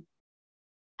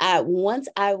once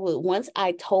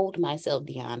I told myself,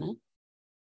 Deanna,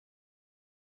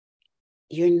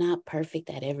 you're not perfect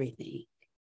at everything.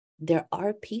 There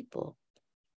are people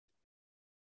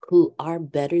who are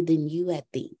better than you at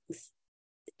things,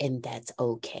 and that's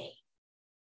okay.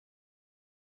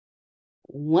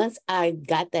 Once I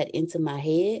got that into my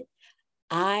head,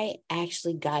 I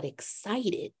actually got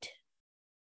excited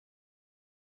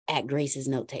at Grace's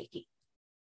note-taking.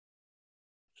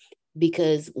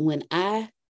 Because when I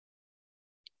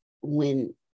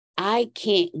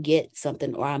can't get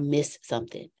something or I miss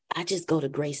something, I just go to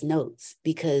Grace notes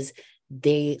because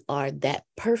they are that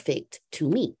perfect to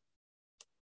me.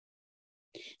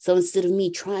 So instead of me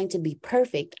trying to be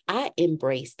perfect, I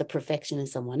embrace the perfection in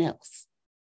someone else.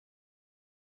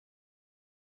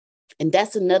 And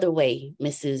that's another way,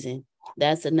 Miss Susan,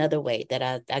 that's another way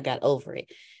that I got over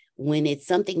it. When it's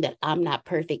something that I'm not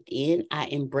perfect in, I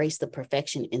embrace the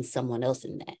perfection in someone else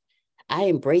in that. I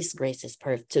embrace Grace's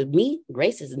to me,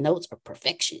 Grace's notes are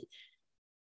perfection.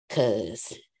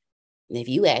 Because if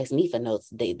you ask me for notes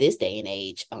this day and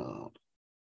age,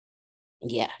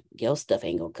 yeah, your stuff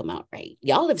ain't gonna come out right.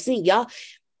 Y'all have seen,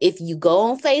 if you go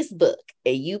on Facebook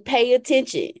and you pay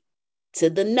attention to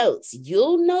the notes,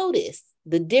 you'll notice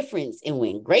the difference in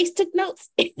when Grace took notes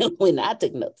and when I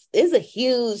took notes. There's a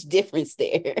huge difference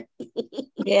there.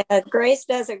 Yeah, Grace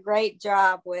does a great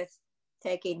job with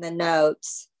taking the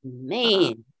notes.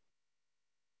 Man,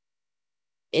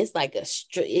 it's like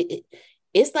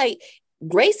it's like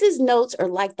Grace's notes are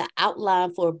like the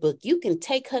outline for a book. You can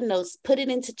take her notes, put it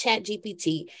into Chat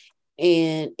GPT,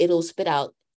 and it'll spit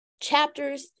out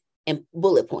chapters and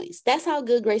bullet points. That's how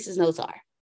good Grace's notes are.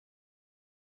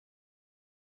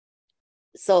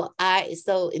 So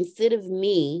instead of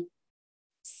me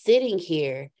sitting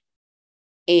here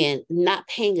and not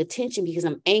paying attention because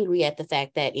I'm angry at the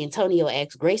fact that Antonio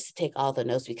asked Grace to take all the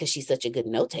notes because she's such a good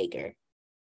note taker,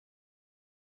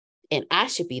 and I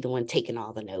should be the one taking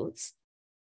all the notes,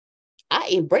 I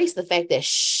embrace the fact that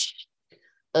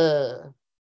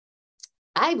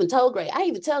I even tell Grace,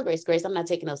 I'm not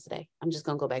taking notes today. I'm just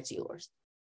gonna go back to yours.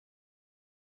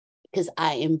 because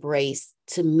I embrace,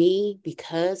 to me,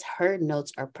 because her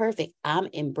notes are perfect, I'm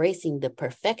embracing the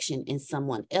perfection in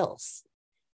someone else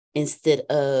instead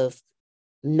of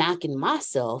knocking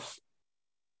myself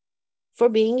for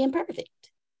being imperfect.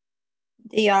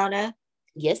 Deanna,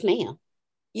 Yes, ma'am.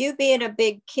 you being a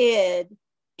big kid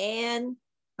and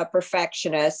a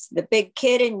perfectionist, the big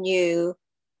kid in you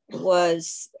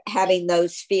was having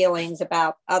those feelings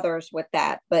about others with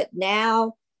that. But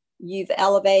now you've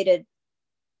elevated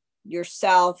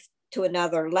yourself to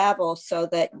another level so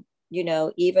that, you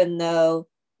know, even though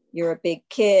you're a big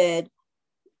kid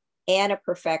and a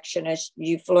perfectionist,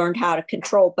 you've learned how to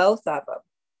control both of them.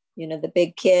 You know, the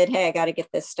big kid, hey, I got to get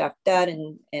this stuff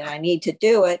done and I need to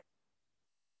do it.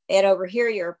 And over here,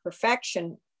 you're a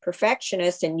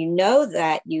perfectionist and you know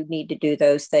that you need to do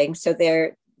those things. So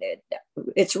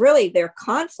it's really, they're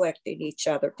conflicting each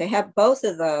other. To have both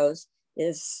of those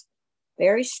is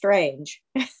very strange.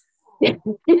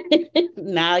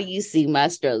 Now you see my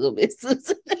struggle, Miss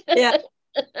Susan. Yeah.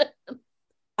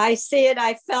 I see it.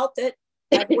 I felt it.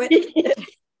 I've witnessed it.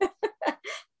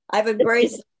 I've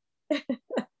embraced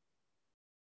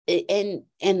it.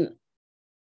 And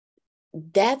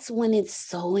that's when it's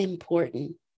so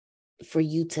important for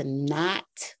you to not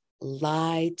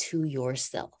lie to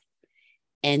yourself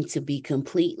and to be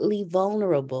completely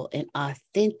vulnerable and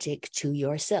authentic to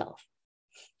yourself.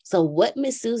 So what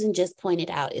Miss Susan just pointed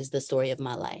out is the story of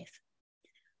my life.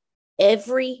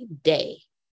 Every day,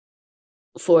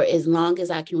 for as long as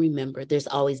I can remember, there's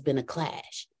always been a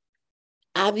clash.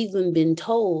 I've even been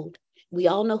told, we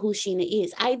all know who Sheena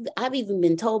is. I've even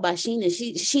been told by Sheena,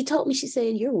 she told me, she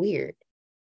said, you're weird.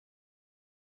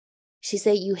 She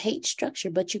said, you hate structure,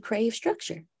 but you crave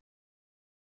structure.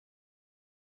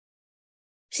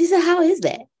 She said, how is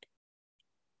that?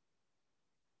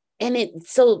 And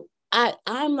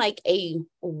I'm like a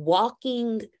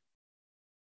walking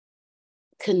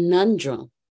conundrum.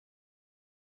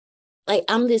 Like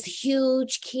I'm this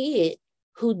huge kid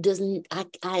who doesn't,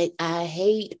 I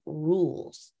hate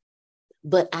rules,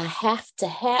 but I have to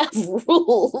have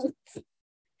rules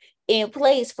in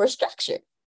place for structure.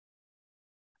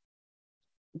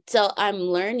 So I'm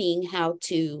learning how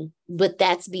to, but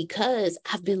that's because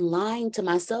I've been lying to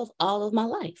myself all of my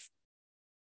life.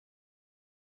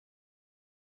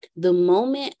 The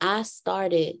moment I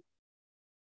started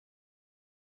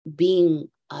being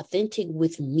authentic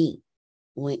with me,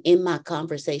 when in my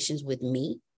conversations with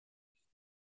me,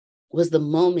 was the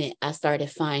moment I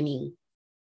started finding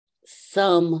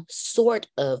some sort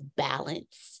of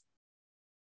balance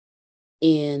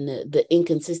in the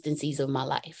inconsistencies of my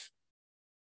life.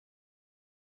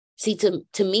 See,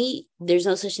 to me, there's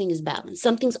no such thing as balance.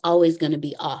 Something's always going to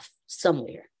be off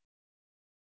somewhere.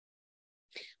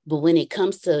 But when it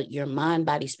comes to your mind,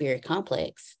 body, spirit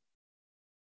complex,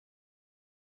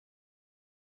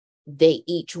 they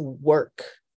each work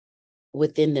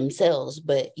within themselves,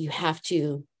 but you have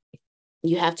to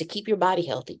keep your body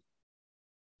healthy.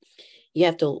 You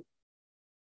have to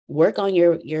work on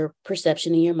your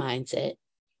perception and your mindset,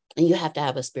 and you have to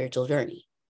have a spiritual journey.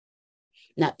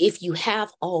 Now, if you have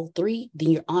all three,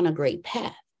 then you're on a great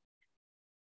path.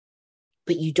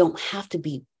 But you don't have to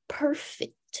be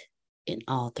perfect in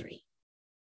all three.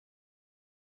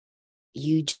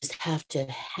 You just have to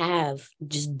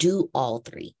just do all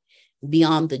three, be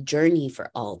on the journey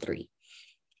for all three.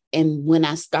 And when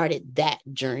I started that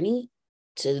journey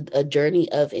to a journey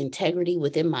of integrity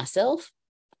within myself,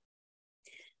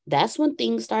 that's when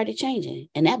things started changing.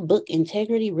 And that book,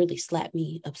 Integrity, really slapped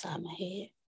me upside my head.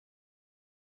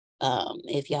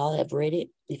 If y'all have read it,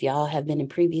 if y'all have been in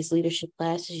previous leadership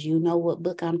classes, you know what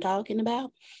book I'm talking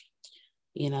about.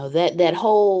 You know, that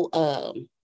whole,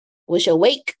 what's your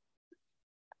wake?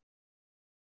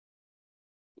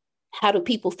 How do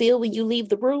people feel when you leave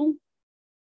the room?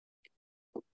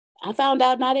 I found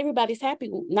out not everybody's happy.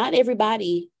 Not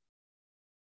everybody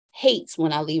hates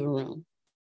when I leave a room.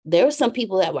 There were some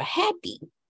people that were happy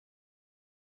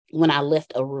when I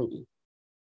left a room.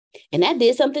 And that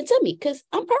did something to me because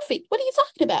I'm perfect. What are you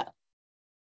talking about?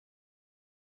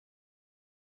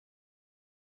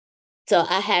 So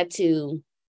I had to,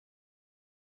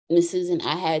 Miss Susan,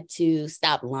 I had to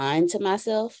stop lying to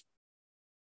myself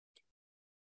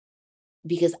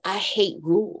because I hate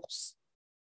rules.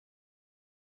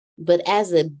 But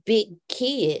as a big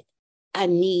kid, I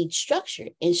need structure,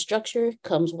 and structure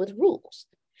comes with rules.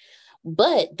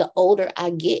 But the older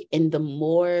I get and the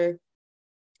more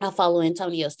I follow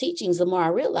Antonio's teachings, the more I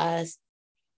realize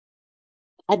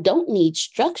I don't need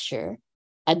structure.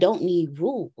 I don't need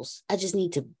rules. I just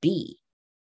need to be.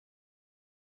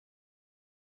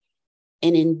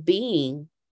 And in being,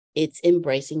 it's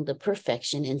embracing the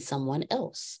perfection in someone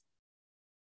else.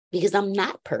 because I'm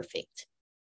not perfect.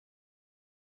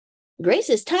 Grace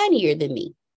is tinier than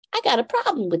me. I got a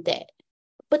problem with that,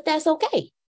 but that's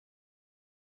okay.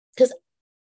 Because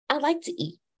I like to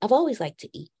eat. I've always liked to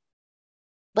eat,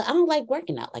 but I don't like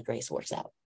working out like Grace works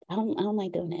out. I don't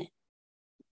like doing that.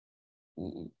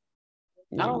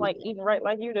 I don't like eating right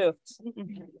like you do.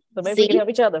 So maybe See? we can help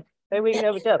each other. Maybe we can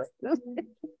help each other.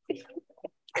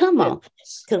 Come on.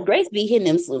 Because Grace be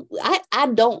hitting them. I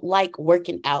don't like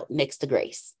working out next to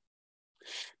Grace.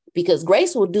 Because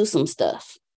Grace will do some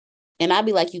stuff. And I'll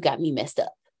be like, you got me messed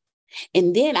up.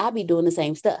 And then I'll be doing the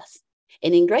same stuff.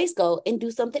 And then Grace go and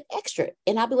do something extra.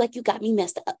 And I'll be like, you got me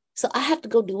messed up. So I have to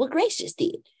go do what Grace just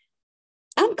did.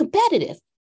 I'm competitive.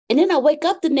 And then I wake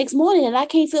up the next morning and I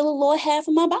can't feel the lower half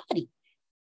of my body.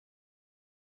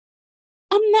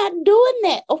 I'm not doing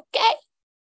that, okay?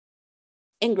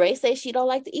 And Grace says she don't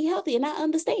like to eat healthy, and I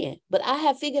understand. But I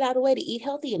have figured out a way to eat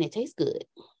healthy, and it tastes good.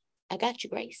 I got you,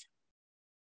 Grace.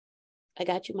 I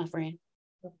got you, my friend.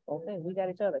 Okay, we got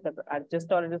each other. Because I just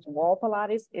started this wall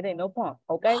Pilates. It ain't no pump,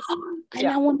 okay? And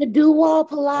I want to do wall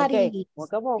Pilates. Okay, well,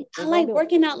 come on. I like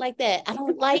working out like that. I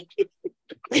don't like...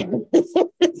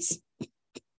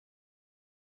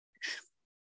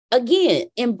 Again,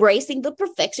 embracing the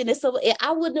perfectionist. So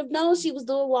I wouldn't have known she was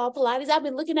doing wall Pilates. I've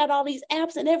been looking at all these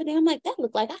apps and everything. I'm like, that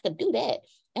looked like I could do that.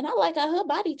 And I like how her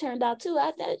body turned out too.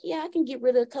 I thought, yeah, I can get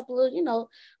rid of a couple of, little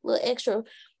extra.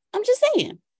 I'm just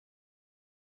saying.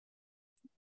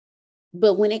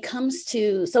 But when it comes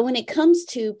to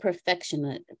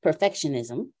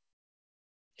perfectionism,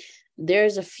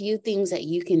 there's a few things that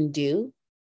you can do.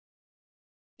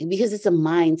 Because it's a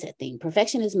mindset thing.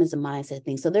 Perfectionism is a mindset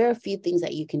thing. So there are a few things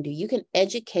that you can do. You can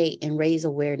educate and raise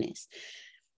awareness.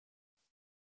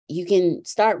 You can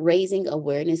start raising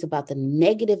awareness about the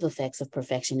negative effects of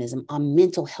perfectionism on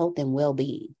mental health and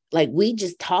well-being. Like we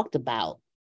just talked about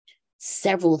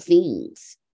several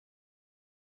things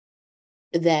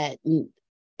that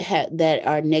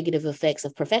are negative effects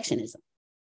of perfectionism.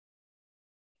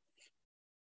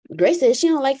 Grace says she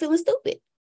don't like feeling stupid.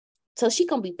 So she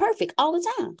gonna be perfect all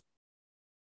the time.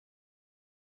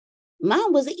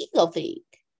 Mine was an ego thing.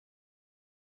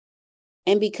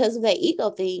 And because of that ego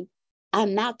thing, I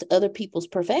knocked other people's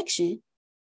perfection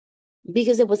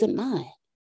because it wasn't mine.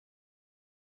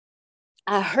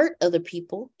 I hurt other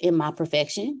people in my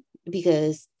perfection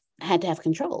because I had to have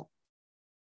control.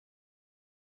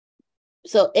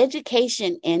 So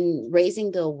education and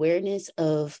raising the awareness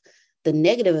of the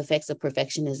negative effects of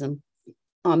perfectionism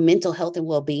on mental health and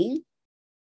well-being,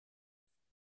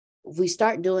 if we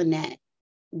start doing that,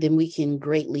 then we can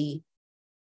greatly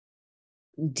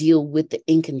deal with the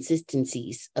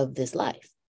inconsistencies of this life.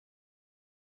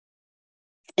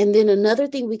 And then another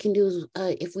thing we can do is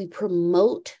if we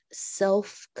promote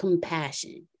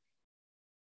self-compassion,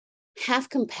 have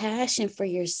compassion for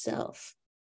yourself.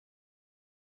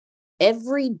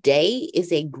 Every day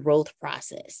is a growth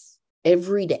process.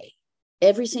 Every day.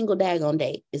 Every single daggone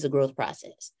day is a growth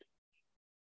process.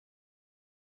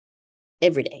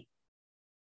 Every day.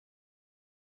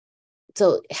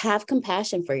 So have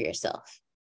compassion for yourself.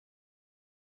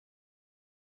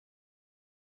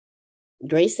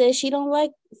 Grace says she don't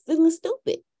like feeling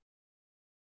stupid.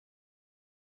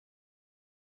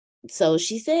 So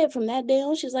she said from that day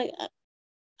on, she's like,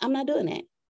 I'm not doing that.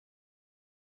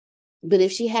 But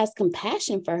if she has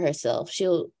compassion for herself,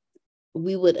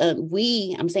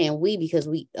 I'm saying we because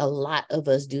a lot of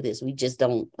us do this. We just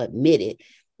don't admit it.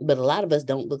 But a lot of us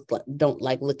don't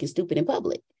like looking stupid in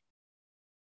public.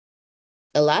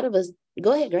 A lot of us,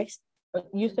 go ahead, Grace.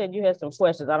 You said you had some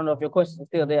questions. I don't know if your questions are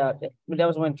still there. But that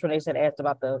was when Trinae said asked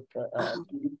about the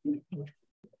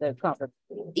conference.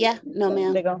 Yeah, no,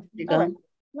 ma'am. They're gone. They're gone. Right.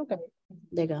 Okay.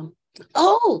 They're gone.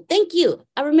 Oh, thank you.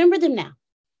 I remember them now.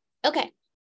 Okay.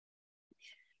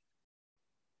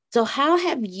 So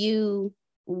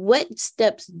what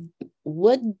steps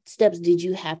did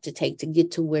you have to take to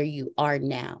get to where you are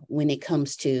now when it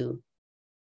comes to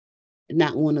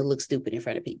not want to look stupid in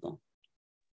front of people?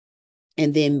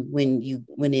 And then when you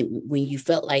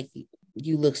felt like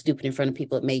you look stupid in front of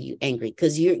people, it made you angry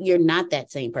because you're not that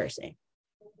same person.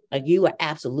 Like you are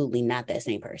absolutely not that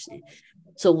same person.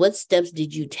 So what steps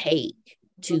did you take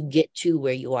to get to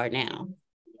where you are now?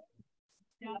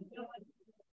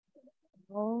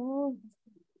 Oh,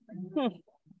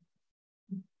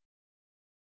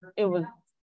 it was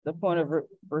the point of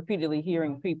repeatedly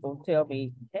hearing people tell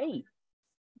me, hey,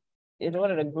 in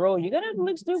order to grow, you gotta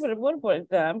look stupid at one point in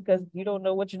time because you don't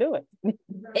know what you're doing.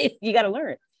 You gotta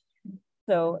learn.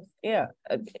 So yeah,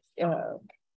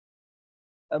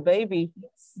 a baby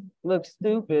looks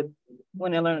stupid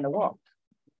when they're learning to walk,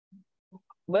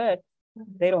 but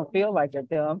They don't feel like they're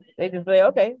dumb. They just say,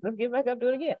 okay, let's get back up, do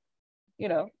it again, you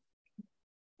know,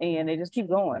 and they just keep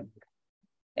going.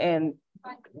 And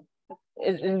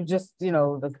it's just, you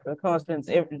know, the constant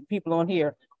people on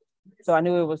here. So I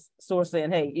knew it was Source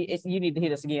saying, hey, you need to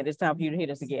hit us again. It's time for you to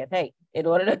hit us again. Hey, in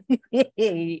order to, you're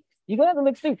going to have to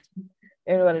look stupid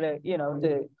in order to, you know,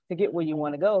 to get where you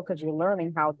want to go, because you're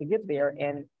learning how to get there.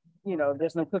 And, you know,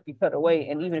 there's no cookie cut away.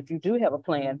 And even if you do have a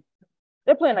plan,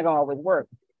 their plan not going to always work.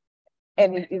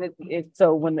 And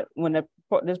so when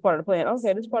this part of the plan,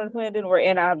 okay, this part of the plan didn't work.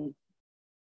 And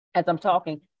as I'm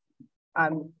talking,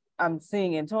 I'm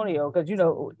seeing Antonio, because, you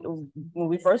know, when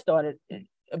we first started,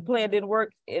 a plan didn't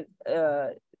work. This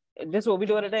is what we're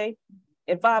doing today.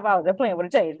 In 5 hours, that plan would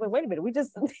have changed. Wait a minute, we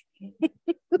just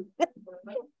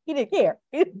he didn't care.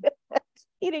 He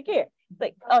didn't care. It's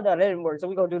like, oh no, that didn't work. So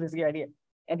we're gonna do this again here.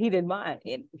 And he didn't mind.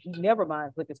 And he never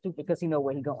minds looking stupid because he know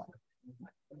where he's going.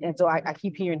 And so I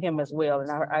keep hearing him as well.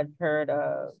 And I heard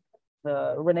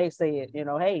Renee say it, you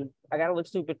know, hey, I gotta look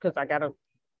stupid because I gotta,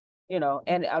 you know,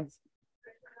 and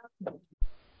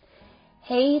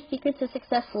Hey, Secrets of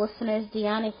Success listeners,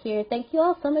 Deanna here. Thank you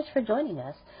all so much for joining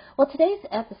us. Well, today's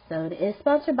episode is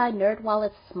sponsored by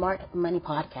NerdWallet's Smart Money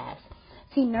Podcast.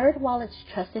 See, NerdWallet's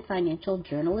trusted financial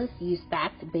journalists use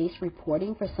fact-based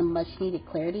reporting for some much-needed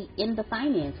clarity in the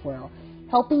finance world,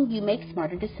 helping you make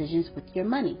smarter decisions with your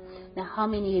money. Now, how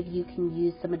many of you can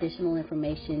use some additional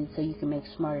information so you can make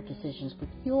smarter decisions with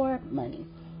your money?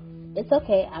 It's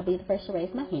okay. I'll be the first to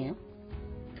raise my hand.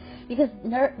 Because the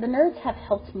nerds have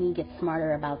helped me get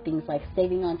smarter about things like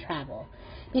saving on travel.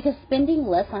 Because spending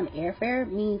less on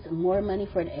airfare means more money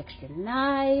for an extra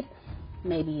night,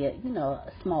 maybe a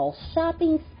small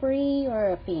shopping spree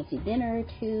or a fancy dinner or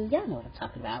two. Y'all know what I'm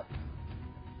talking about.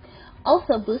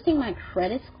 Also, boosting my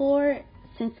credit score,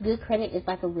 since good credit is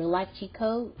like a real life cheat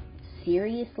code.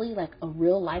 Seriously, like a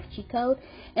real life cheat code.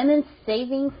 And then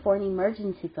saving for an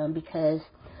emergency fund, because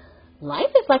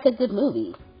life is like a good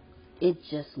movie. It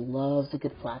just loves a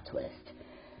good plot twist.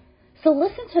 So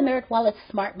listen to NerdWallet's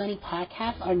Smart Money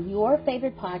Podcast on your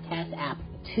favorite podcast app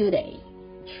today.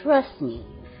 Trust me,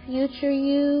 future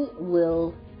you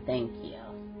will thank you.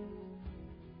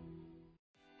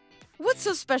 What's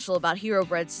so special about Hero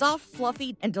Bread's soft,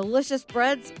 fluffy, and delicious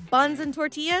breads, buns, and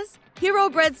tortillas?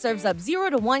 Hero Bread serves up 0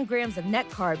 to 1 grams of net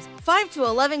carbs, 5 to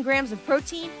 11 grams of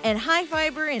protein, and high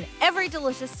fiber in every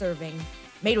delicious serving.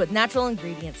 Made with natural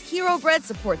ingredients, Hero Bread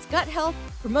supports gut health,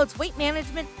 promotes weight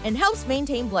management, and helps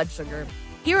maintain blood sugar.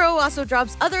 Hero also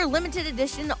drops other limited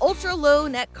edition ultra-low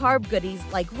net carb goodies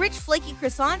like rich flaky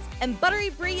croissants and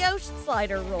buttery brioche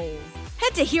slider rolls.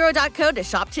 Head to hero.co to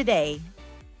shop today.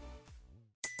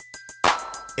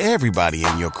 Everybody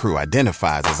in your crew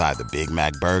identifies as either Big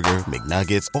Mac Burger,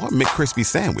 McNuggets, or McCrispy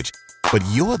Sandwich. But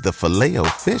you're the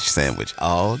Filet-O-Fish Sandwich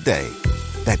all day.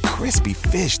 That crispy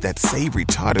fish, that savory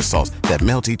tartar sauce, that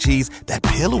melty cheese, that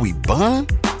pillowy bun.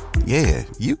 Yeah,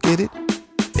 you get it.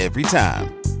 Every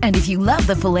time. And if you love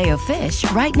the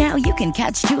Filet-O-Fish, right now you can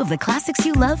catch 2 of the classics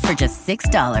you love for just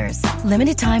 $6.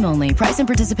 Limited time only. Price and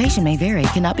participation may vary.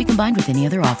 Cannot be combined with any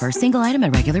other offer. Single item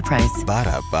at regular price.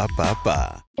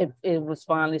 Ba-da-ba-ba-ba. It was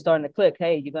finally starting to click.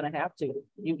 Hey, you're going to have to.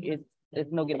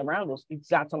 It's no getting around this. You've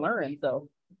got to learn. So,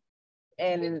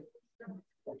 and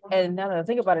now that I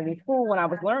think about it, in school when I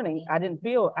was learning, I didn't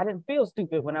feel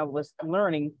stupid when I was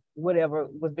learning whatever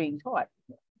was being taught.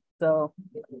 So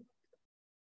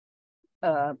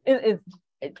it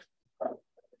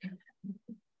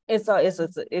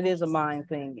is a mind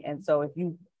thing. And so if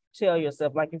you tell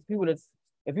yourself, like if you were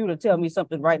to tell me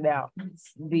something right now, and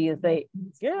say,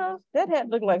 yeah, that hat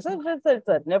looked like such and such,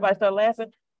 and everybody start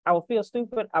laughing, I would feel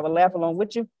stupid. I would laugh along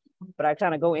with you, but I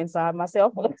kind of go inside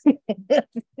myself.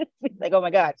 Like, oh my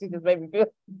God, she just made me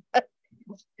feel,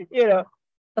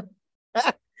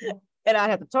 and I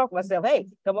have to talk myself. Hey,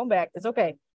 come on back. It's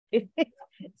okay.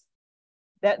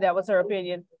 That was her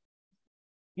opinion.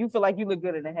 You feel like you look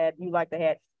good in the hat. You like the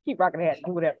hat. Keep rocking the hat.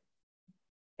 Do whatever.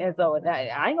 And so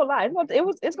I ain't gonna lie.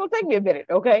 It's gonna take me a minute.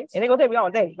 Okay, it ain't gonna take me all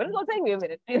day, but it's gonna take me a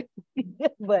minute.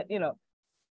 But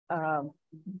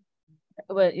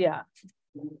but yeah,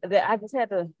 I just had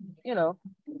to,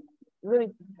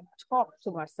 really talk to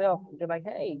myself and be like,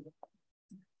 hey,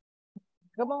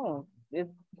 come on. You're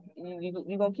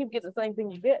gonna keep getting the same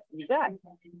thing you got.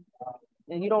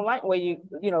 And you don't like where you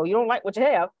don't like what you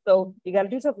have, so you gotta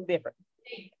do something different.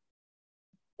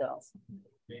 So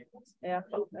yeah,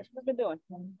 that's what I've been doing.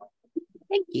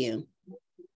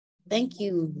 Thank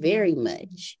you very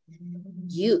much.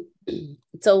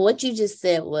 So what you just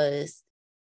said was,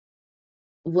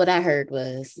 what I heard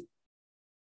was,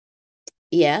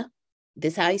 yeah,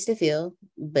 this is how I used to feel,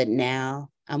 but now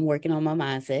I'm working on my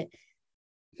mindset.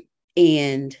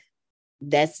 And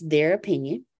that's their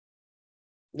opinion.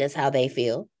 That's how they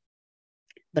feel.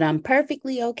 But I'm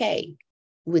perfectly okay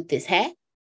with this hat,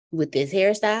 with this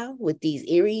hairstyle, with these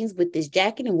earrings, with this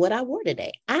jacket, and what I wore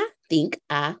today. I think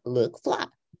I look fly.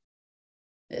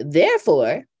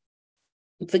 Therefore,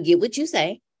 forget what you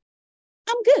say.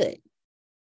 I'm good.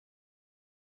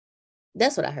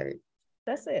 That's what I heard.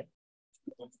 That's it.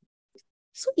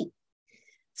 Sweet.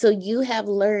 So you have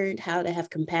learned how to have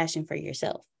compassion for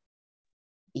yourself.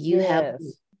 You have.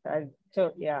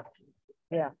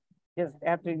 Yeah. Just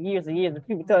after years and years of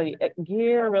people tell you,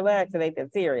 "Gear, relax, it ain't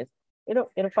that serious." It'll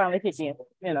finally kick in.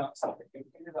 That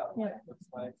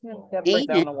break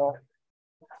down the wall.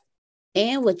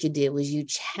 And what you did was you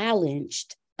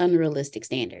challenged unrealistic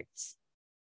standards.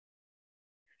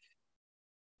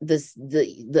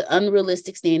 The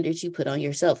unrealistic standards you put on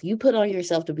yourself. You put on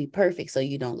yourself to be perfect so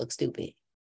you don't look stupid.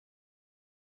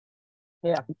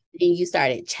 Yeah. And you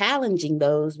started challenging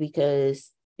those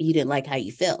because you didn't like how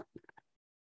you felt.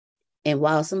 And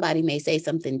while somebody may say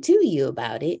something to you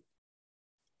about it,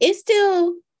 it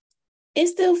still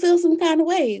feels some kind of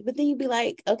way. But then you'd be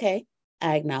like, okay,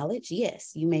 I acknowledge,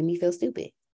 yes, you made me feel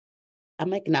stupid.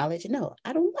 I'm acknowledging, no,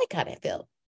 I don't like how that felt.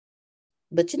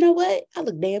 But you know what? I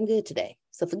look damn good today.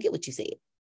 So forget what you said.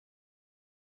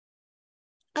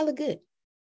 I look good.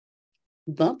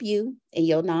 Bump you and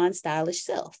your non-stylish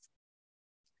self.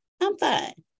 I'm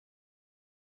fine.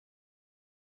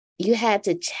 You had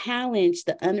to challenge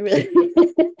the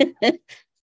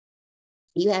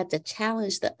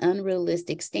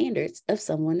unrealistic standards of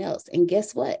someone else. And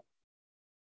guess what?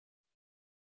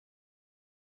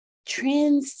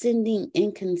 Transcending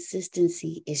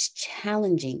inconsistency is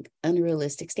challenging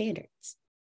unrealistic standards.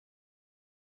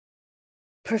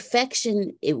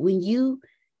 Perfection, when you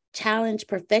challenge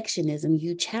perfectionism,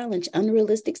 you challenge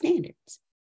unrealistic standards.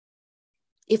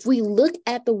 If we look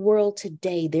at the world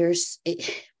today, there's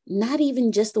not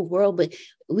even just the world, but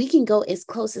we can go as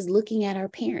close as looking at our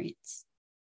parents.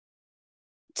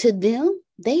 To them,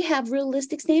 they have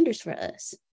realistic standards for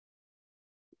us.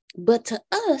 But to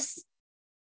us,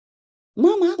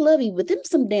 Mama, I love you, but them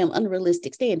some damn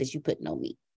unrealistic standards you putting on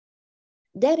me.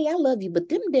 Daddy, I love you, but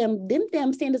them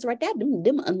damn standards right there,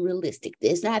 them unrealistic.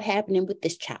 It's not happening with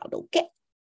this child, okay?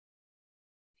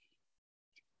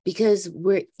 Because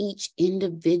we're each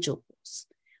individuals.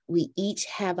 We each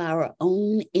have our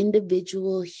own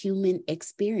individual human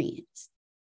experience.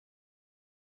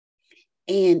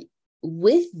 And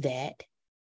with that,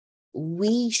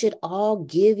 we should all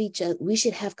we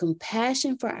should have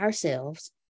compassion for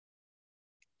ourselves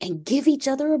and give each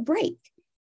other a break.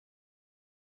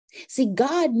 See,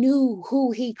 God knew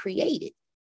who he created.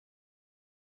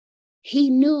 He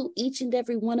knew each and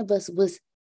every one of us was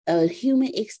a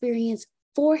human experience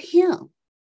for him.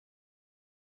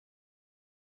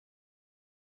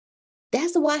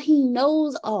 That's why he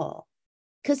knows all,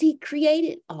 because he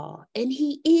created all and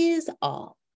he is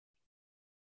all.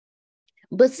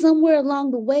 But somewhere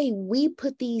along the way, we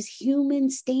put these human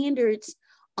standards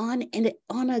on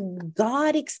a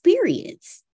God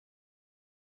experience.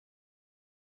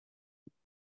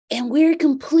 And we're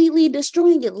completely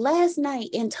destroying it. Last night,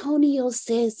 Antonio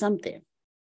said something,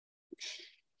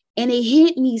 and it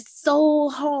hit me so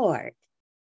hard.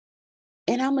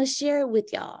 And I'm going to share it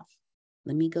with y'all.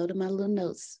 Let me go to my little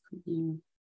notes.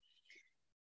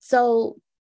 So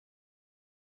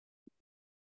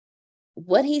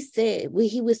what he said,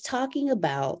 he was talking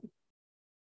about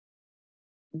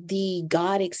the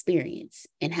God experience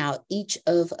and how each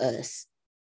of us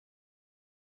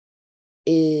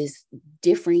is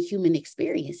different human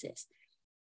experiences.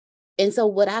 And so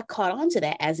what I caught on to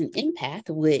that as an empath,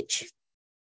 which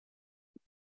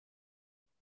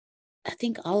I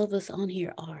think all of us on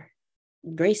here are.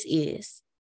 Grace is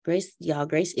an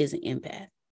empath.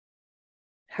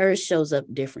 Hers shows up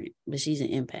different, but she's an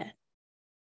empath.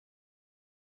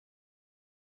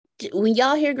 When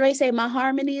y'all hear Grace say my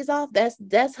harmony is off,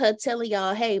 that's her telling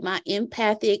y'all, hey, my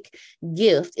empathic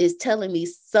gift is telling me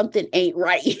something ain't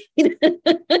right.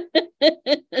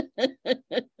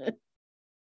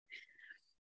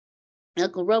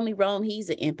 Uncle Romy Rome, he's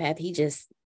an empath. He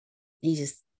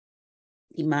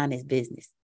mind his business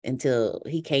until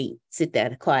he can't sit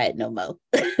there quiet no more.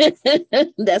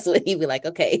 That's what he be like,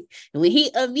 okay. And when he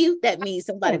unmute, that means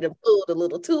somebody done pulled a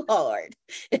little too hard.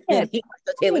 And he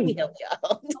like, okay, let me help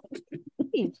y'all.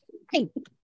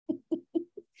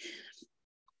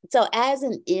 So as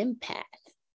an empath,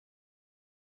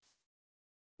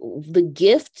 the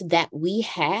gift that we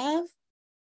have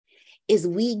is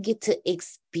we get to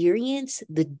experience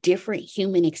the different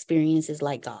human experiences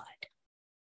like God.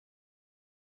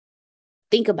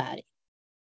 Think about it.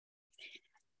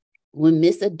 When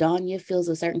Miss Adonia feels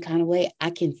a certain kind of way, I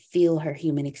can feel her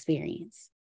human experience.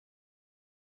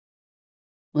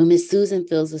 When Miss Susan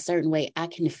feels a certain way, I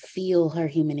can feel her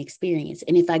human experience.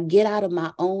 And if I get out of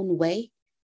my own way,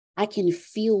 I can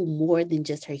feel more than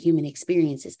just her human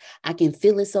experiences. I can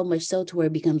feel it so much so to where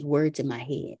it becomes words in my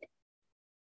head.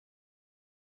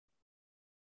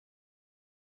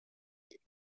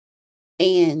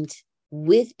 And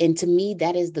to me,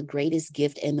 that is the greatest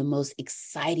gift and the most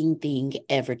exciting thing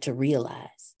ever to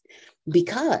realize,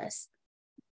 because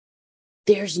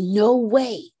there's no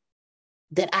way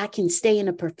that I can stay in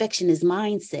a perfectionist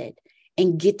mindset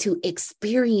and get to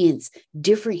experience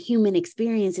different human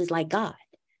experiences like God.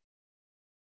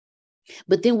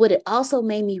 But then what it also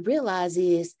made me realize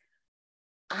is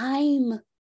I'm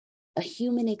a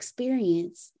human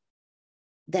experience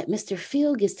that Mr.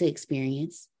 Phil gets to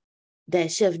experience,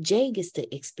 that Chef Jay gets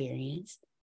to experience,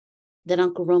 that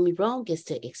Uncle Romy Rome gets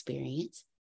to experience.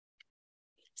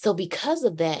 So because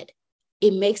of that,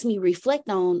 it makes me reflect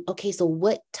on, okay, so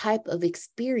what type of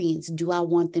experience do I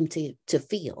want them to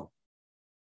feel?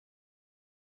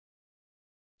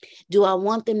 Do I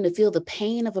want them to feel the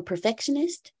pain of a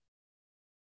perfectionist?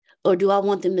 Or do I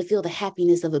want them to feel the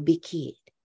happiness of a big kid?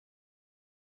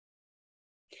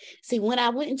 See, when I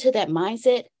went into that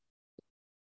mindset,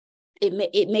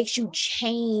 it makes you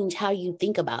change how you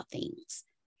think about things.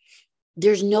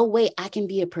 There's no way I can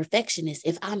be a perfectionist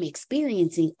if I'm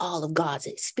experiencing all of God's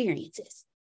experiences,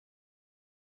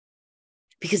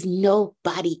 because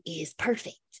nobody is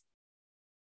perfect,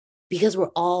 because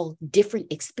we're all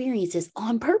different experiences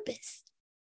on purpose.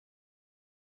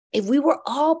 If we were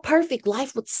all perfect,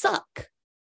 life would suck.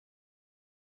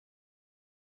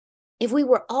 If we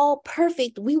were all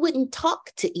perfect, we wouldn't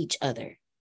talk to each other.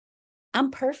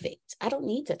 I'm perfect. I don't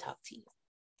need to talk to you.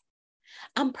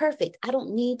 I'm perfect. I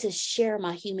don't need to share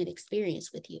my human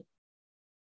experience with you.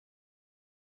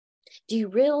 Do you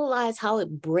realize how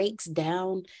it breaks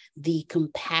down the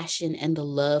compassion and the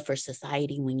love for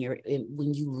society when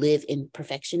you live in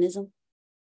perfectionism?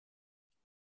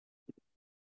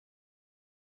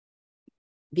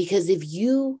 Because if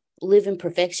you live in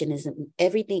perfectionism,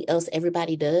 everything else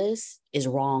everybody does is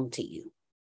wrong to you.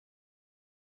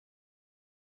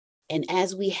 And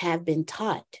as we have been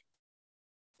taught,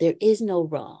 there is no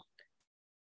wrong.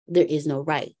 There is no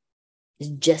right.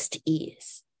 It just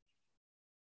is.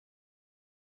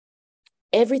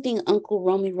 Everything Uncle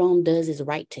Romy Rome does is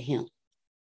right to him.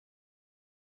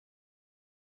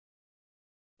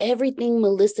 Everything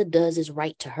Melissa does is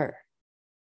right to her.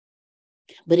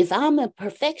 But if I'm a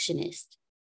perfectionist,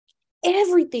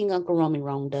 everything Uncle Romy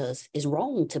Rome does is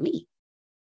wrong to me.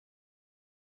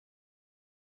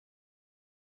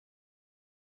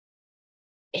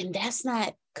 And that's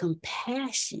not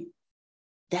compassion.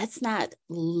 That's not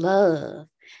love.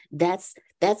 That's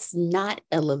not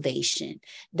elevation.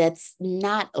 That's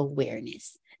not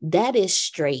awareness. That is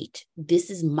straight. This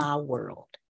is my world.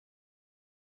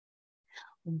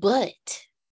 But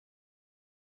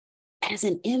as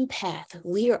an empath,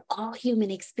 we are all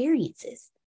human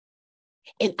experiences.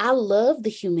 And I love the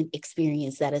human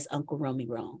experience that is Uncle Romy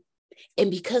Rome.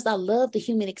 And because I love the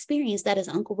human experience that is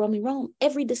Uncle Romy Rome,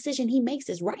 every decision he makes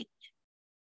is right.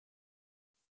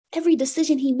 Every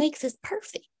decision he makes is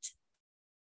perfect.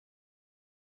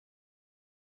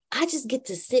 I just get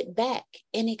to sit back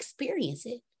and experience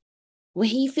it. When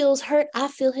he feels hurt, I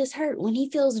feel his hurt. When he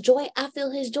feels joy, I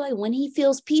feel his joy. When he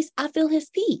feels peace, I feel his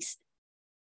peace.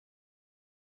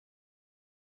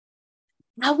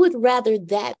 I would rather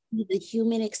that be the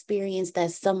human experience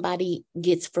that somebody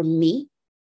gets from me,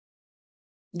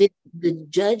 the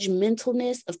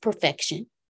judgmentalness of perfection,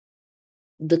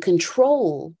 the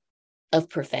control of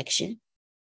perfection.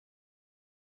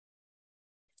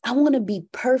 I want to be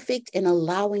perfect in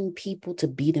allowing people to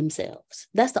be themselves.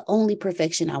 That's the only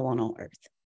perfection I want on earth.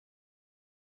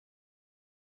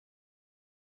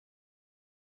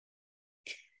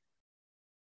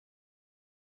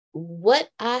 What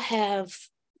I have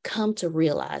come to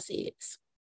realize is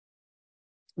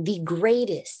the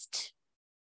greatest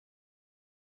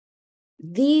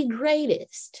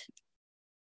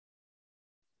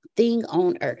thing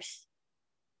on earth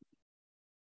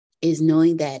is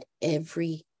knowing that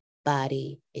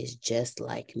everybody is just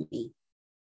like me.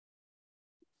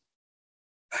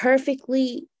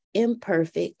 Perfectly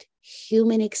imperfect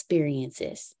human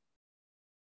experiences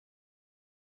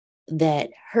that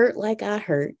hurt like I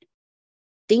hurt,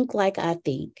 think like I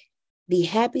think, be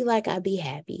happy like I be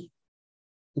happy,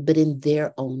 but in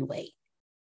their own way.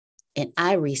 And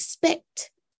I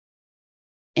respect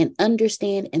and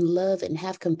understand and love and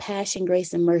have compassion,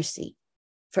 grace, and mercy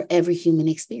for every human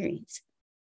experience.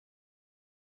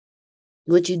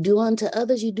 What you do unto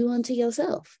others, you do unto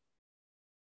yourself.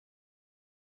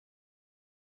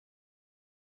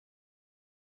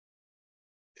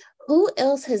 Who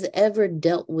else has ever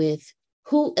dealt with,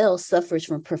 who else suffers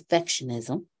from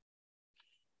perfectionism,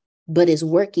 but is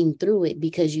working through it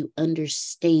because you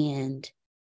understand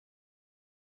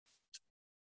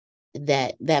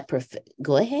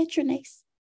go ahead, Trinace.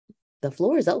 The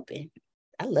floor is open.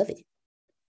 I love it.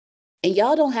 And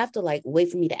y'all don't have to like wait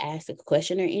for me to ask a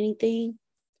question or anything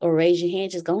or raise your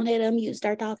hand. Just go ahead and unmute and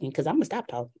start talking because I'm gonna stop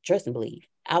talking. Trust and believe.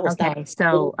 I will stop. Okay,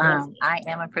 so I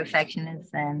am a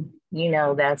perfectionist, and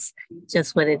that's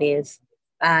just what it is.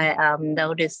 I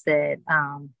noticed that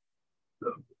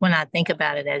when I think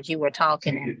about it, as you were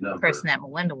talking, and the person at my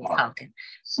window was talking,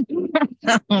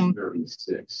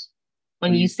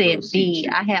 when you said be,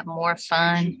 I had more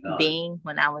fun being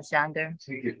when I was younger.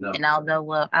 And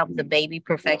although I was a baby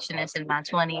perfectionist in my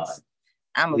 20s,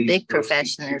 I'm a big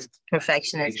perfectionist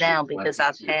now because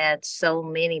I've had so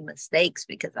many mistakes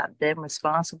because I've been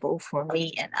responsible for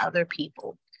me and other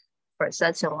people for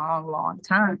such a long, long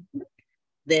time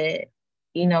that,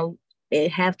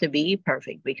 it have to be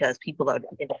perfect because people are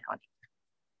dependent on it.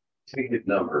 Ticket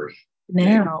number.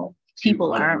 Now,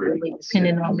 people aren't really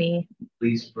dependent on me.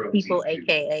 People,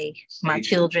 AKA my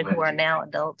children who are now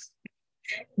adults,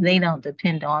 they don't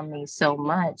depend on me so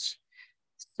much.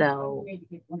 So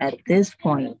at this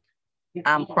point,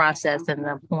 I'm processing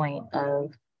the point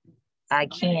of I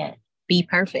can't be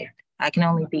perfect. I can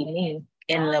only be me.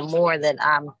 And the more that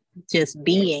I'm just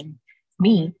being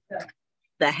me,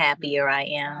 the happier I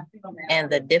am and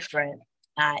the different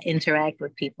I interact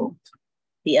with people.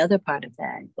 The other part of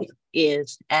that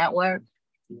is at work,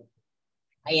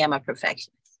 I am a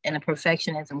perfectionist. And the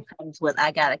perfectionism comes with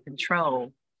I got to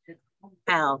control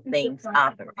how things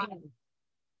operate.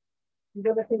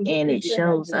 And it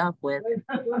shows up with,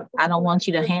 I don't want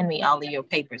you to hand me all of your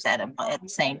papers at the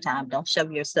same time. Don't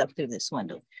shove your stuff through this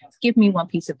window. Give me one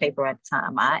piece of paper at a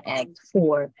time. I act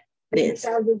for this,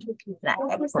 not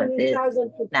act for this,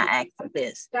 not act for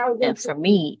this. And for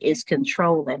me, it's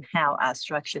controlling how I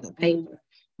structure the paper.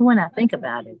 When I think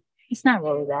about it, it's not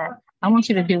really that. I want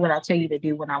you to do what I tell you to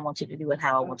do when I want you to do it,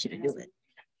 how I want you to do it.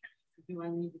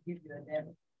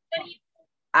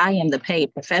 I am the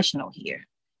paid professional here.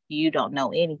 You don't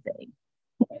know anything.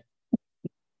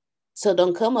 So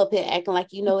don't come up here acting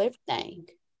like you know everything.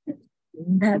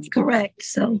 That's correct.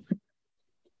 So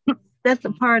that's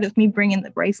a part of me bringing the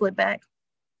bracelet back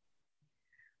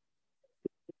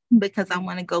because I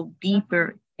want to go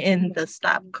deeper in the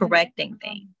stop correcting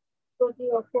thing.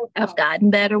 I've gotten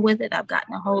better with it. I've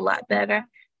gotten a whole lot better.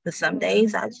 But some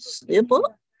days I just slip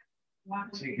up.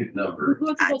 Ticket number.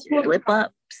 I just slip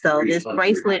up. So this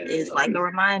bracelet is like a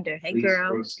reminder. Hey,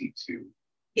 girl,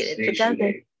 get it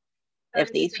together.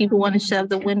 If these people want to shove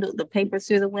the papers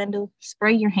through the window,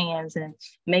 spray your hands and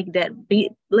let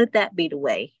that be the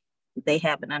way they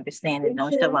have an understanding.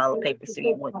 Don't shove all the papers through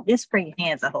your window. Just spray your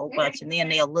hands a whole bunch and then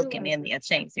they'll look and then they'll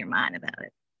change their mind about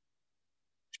it.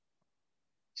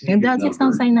 And just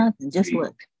don't say nothing. Just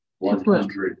look.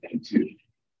 102.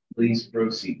 Please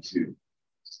proceed to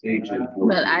stage.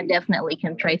 But I definitely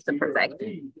can trace the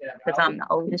perfection because I'm the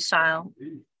oldest child.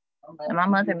 And my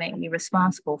mother made me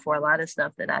responsible for a lot of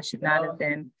stuff that I should not have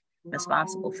been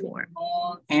responsible for.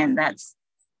 And that's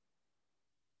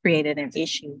created an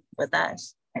issue with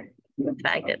us. The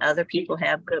fact that other people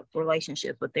have good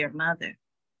relationships with their mother,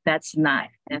 that's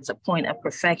a point of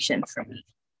perfection for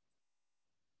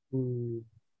me.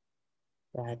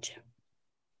 Gotcha.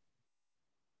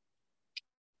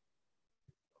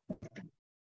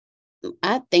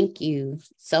 I thank you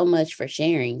so much for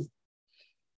sharing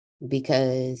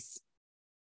because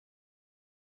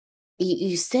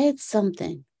you said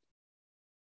something.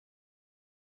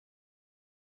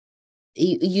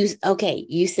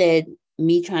 You said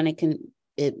me trying to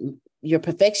your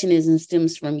perfectionism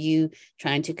stems from you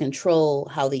trying to control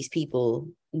how these people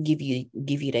give you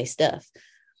their stuff.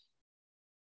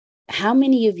 How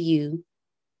many of you,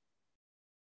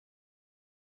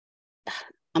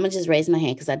 I'm gonna just raise my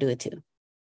hand because I do it too.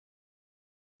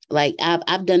 Like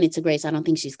I've done it to Grace. I don't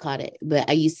think she's caught it, but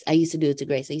I used to do it to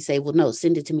Grace. So you say, well, no,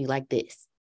 send it to me like this.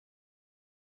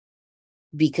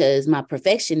 Because my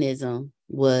perfectionism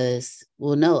was,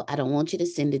 well, no, I don't want you to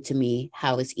send it to me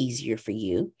how it's easier for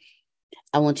you.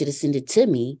 I want you to send it to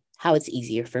me how it's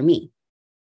easier for me.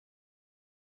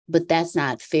 But that's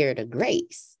not fair to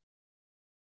Grace.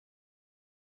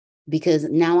 Because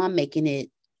now I'm making it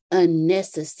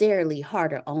unnecessarily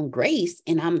harder on Grace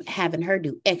and I'm having her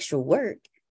do extra work,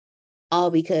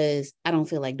 all because I don't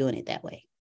feel like doing it that way.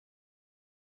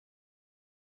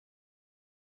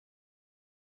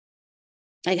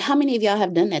 Like, how many of y'all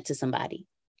have done that to somebody?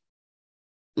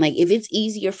 Like, if it's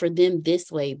easier for them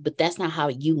this way, but that's not how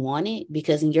you want it,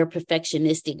 because in your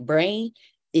perfectionistic brain,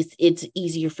 it's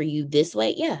easier for you this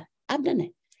way. Yeah, I've done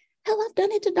it. Hell, I've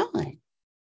done it to Dawn.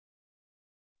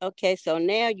 Okay, so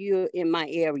now you're in my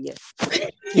area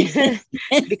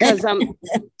because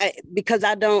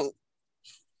I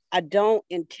don't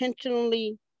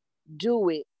intentionally do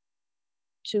it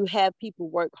to have people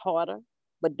work harder,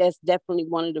 but that's definitely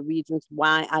one of the reasons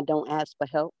why I don't ask for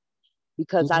help,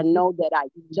 because I know that I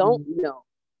don't know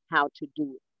how to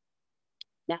do it.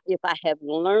 Now, if I have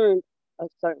learned a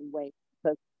certain way,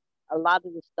 because a lot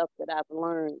of the stuff that I've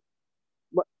learned,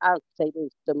 I'll say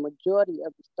this, the majority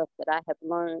of the stuff that I have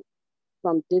learned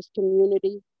from this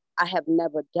community, I have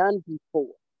never done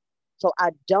before. So I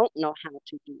don't know how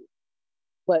to do it.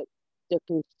 But the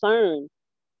concern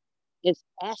is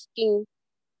asking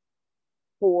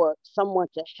for someone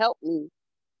to help me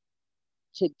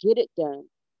to get it done,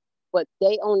 but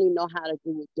they only know how to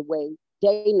do it the way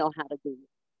they know how to do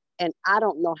it. And I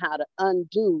don't know how to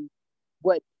undo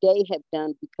what they have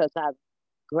done because I've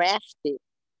grasped it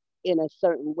in a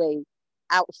certain way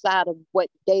outside of what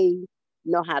they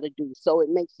know how to do. So it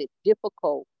makes it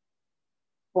difficult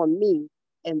for me,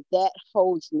 and that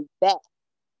holds me back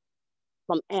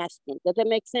from asking. Does that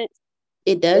make sense?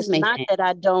 It does make sense. It's not that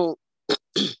I don't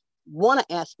want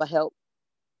to ask for help.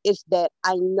 It's that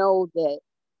I know that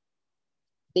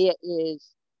there is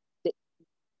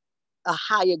a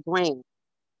higher ground.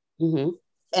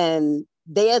 And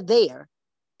they're there,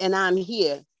 and I'm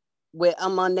here, where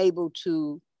I'm unable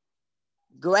to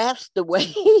grasp the way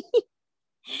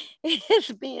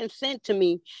it's being sent to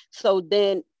me. So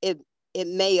then it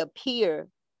may appear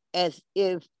as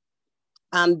if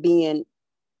I'm being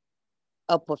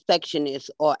a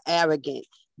perfectionist or arrogant,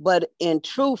 but in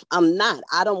truth, I'm not.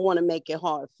 I don't want to make it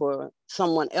hard for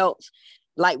someone else.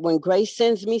 Like when Grace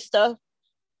sends me stuff,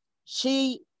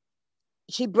 she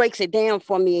breaks it down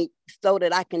for me so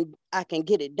that I can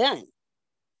get it done.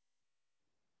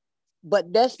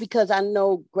 But that's because I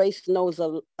know Grace knows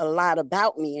a lot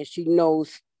about me, and she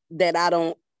knows that I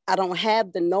don't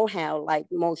have the know-how like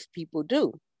most people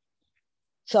do.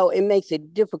 So it makes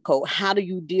it difficult. How do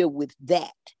you deal with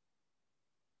that?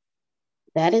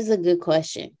 That is a good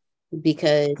question,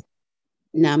 because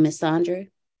now, Miss Sandra,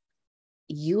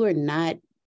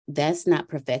 that's not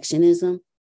perfectionism.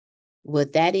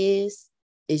 What that is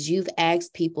you've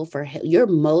asked people for help. Your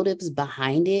motives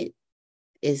behind it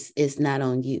is not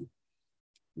on you,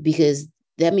 because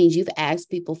that means you've asked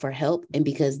people for help, and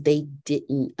because they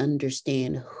didn't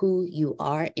understand who you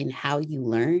are and how you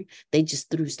learn, they just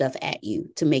threw stuff at you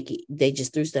to make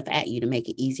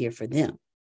it easier for them.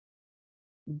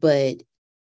 But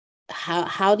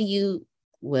how do you,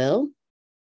 well,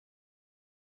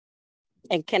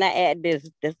 and can I add this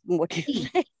what you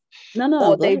say?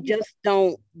 No, or they just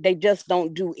don't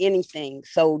do anything.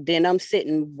 So then I'm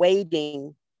sitting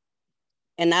waiting,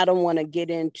 and I don't want to get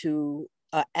into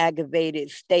an aggravated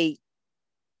state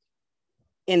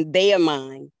in their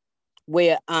mind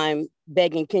where I'm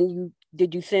begging,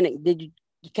 did you send it?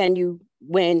 Can you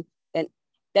when? And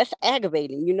that's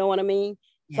aggravating, you know what I mean?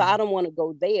 Yeah. So I don't want to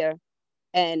go there.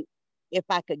 And if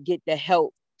I could get the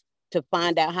help to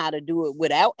find out how to do it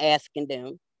without asking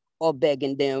them or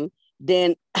begging them,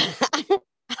 then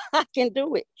I can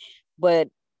do it. But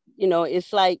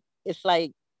it's like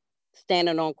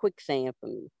standing on quicksand for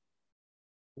me.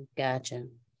 Gotcha.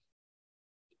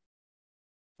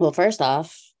 Well, first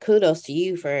off, kudos to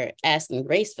you for asking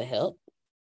Grace for help,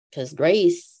 because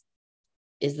Grace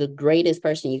is the greatest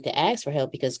person you could ask for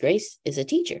help, because Grace is a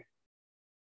teacher.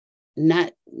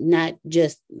 Not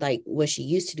just like what she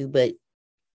used to do, but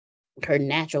her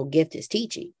natural gift is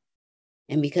teaching.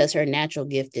 And because her natural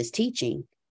gift is teaching,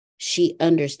 she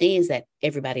understands that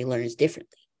everybody learns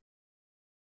differently.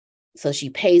 So she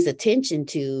pays attention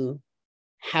to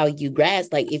how you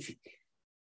grasp. Like, if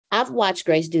I've watched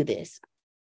Grace do this,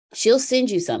 she'll send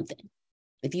you something.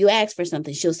 If you ask for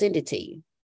something, she'll send it to you.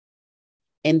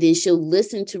 And then she'll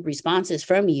listen to responses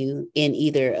from you in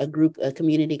either a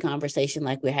community conversation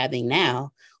like we're having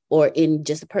now, or in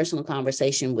just a personal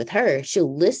conversation with her.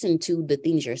 She'll listen to the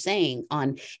things you're saying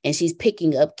and she's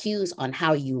picking up cues on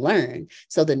how you learn.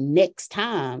 So the next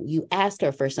time you ask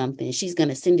her for something, she's going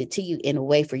to send it to you in a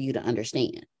way for you to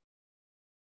understand.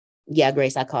 Yeah,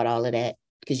 Grace, I caught all of that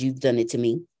because you've done it to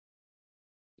me.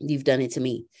 You've done it to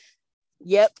me.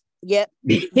 Yep.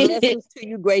 Blessings to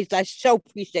you, Grace. I so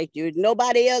appreciate you.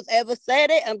 Nobody else ever said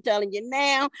it. I'm telling you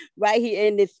now, right here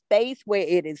in this space where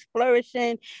it is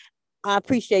flourishing. I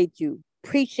appreciate you.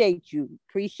 Appreciate you.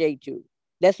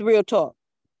 That's real talk.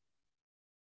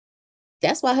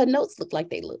 That's why her notes look like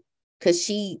they look, because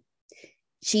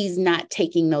she's not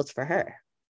taking notes for her.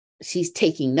 She's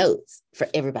taking notes for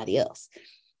everybody else.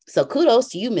 So kudos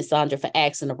to you, Miss Sandra, for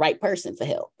asking the right person for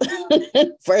help.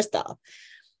 First off.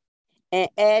 And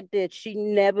add that she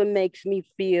never makes me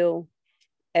feel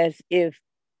as if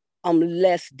I'm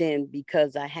less than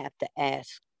because I have to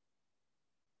ask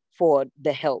for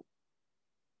the help.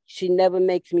 She never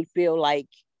makes me feel like,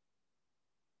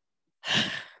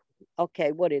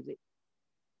 okay, what is it?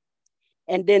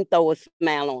 And then throw a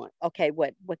smile on. Okay,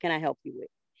 what can I help you with?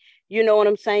 You know what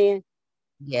I'm saying?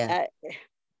 Yeah.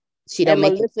 She don't and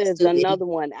make Melissa is another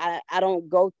one. I don't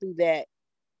go through that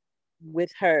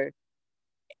with her.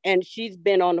 And she's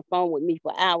been on the phone with me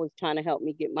for hours trying to help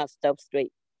me get my stuff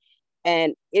straight.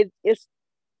 And it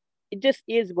just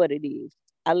is what it is.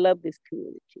 I love this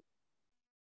community.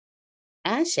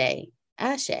 Ashe.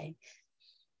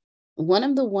 One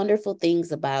of the wonderful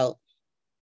things about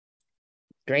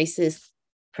Grace's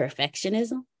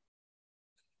perfectionism,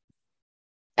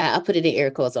 I'll put it in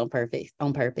air quotes on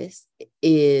purpose,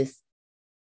 is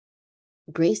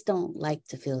Grace don't like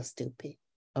to feel stupid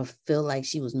or feel like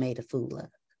she was made a fool of.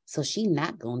 So she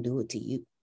not gonna do it to you,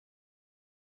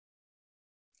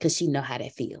 because she know how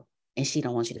that feel, and she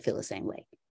don't want you to feel the same way.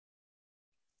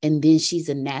 And then she's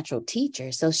a natural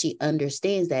teacher, so she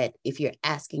understands that if you're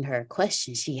asking her a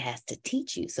question, she has to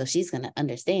teach you. So she's going to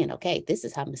understand, okay, this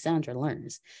is how Miss Sandra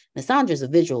learns. Miss Sandra's a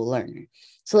visual learner.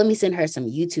 So let me send her some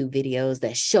YouTube videos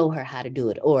that show her how to do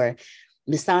it. Or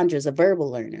Miss Sandra's a verbal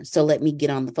learner, so let me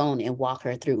get on the phone and walk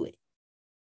her through it.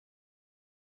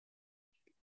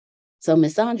 So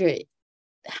Miss Sandra,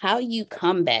 how you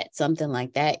combat something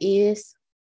like that is,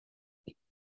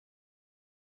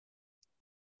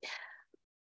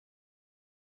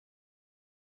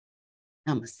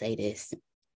 I'm going to say this.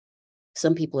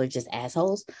 Some people are just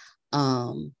assholes.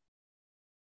 And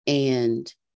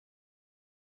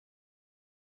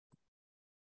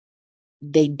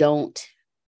they don't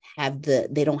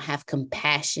have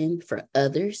compassion for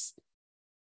others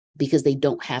because they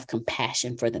don't have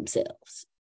compassion for themselves.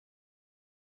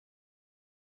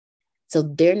 So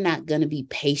they're not going to be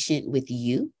patient with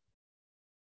you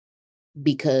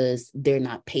because they're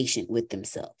not patient with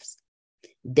themselves.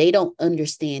 They don't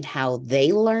understand how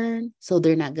they learn, so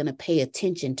they're not going to pay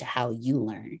attention to how you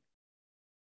learn.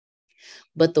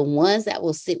 But the ones that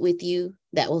will sit with you,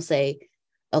 that will say,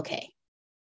 okay,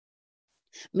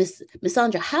 Miss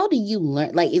Sandra, how do you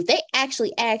learn? Like, if they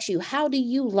actually ask you, how do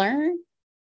you learn?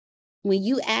 When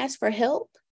you ask for help,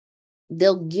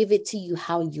 they'll give it to you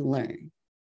how you learn.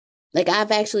 Like,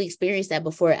 I've actually experienced that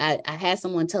before. I had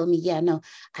someone telling me, yeah, no,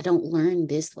 I don't learn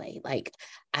this way. Like,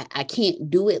 I can't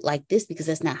do it like this because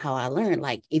that's not how I learn.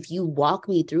 Like, if you walk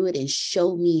me through it and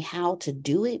show me how to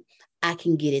do it, I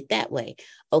can get it that way.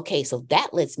 Okay, so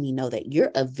that lets me know that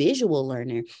you're a visual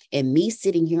learner, and me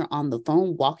sitting here on the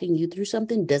phone walking you through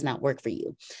something does not work for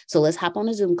you. So let's hop on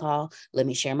a Zoom call. Let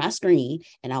me share my screen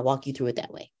and I'll walk you through it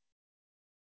that way.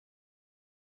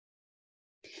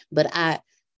 But I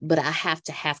have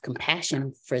to have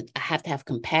compassion for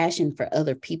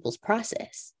other people's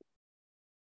process.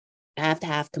 I have to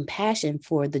have compassion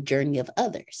for the journey of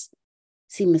others.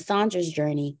 See, Miss Sandra's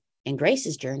journey and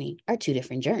Grace's journey are two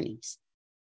different journeys.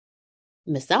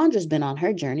 Miss Sandra's been on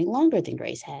her journey longer than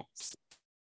Grace has.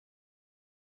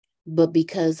 But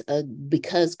because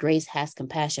Grace has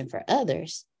compassion for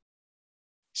others,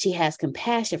 she has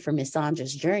compassion for Miss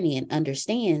Sandra's journey and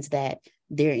understands that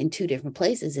they're in two different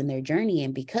places in their journey.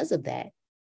 And because of that,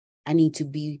 I need to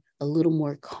be a little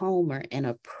more calmer and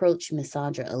approach Miss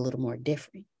Sandra a little more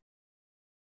different.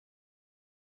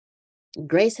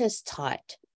 Grace has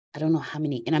taught, I don't know how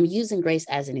many, and I'm using Grace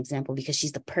as an example because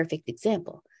she's the perfect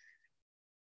example.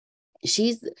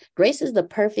 Grace is the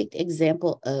perfect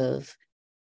example of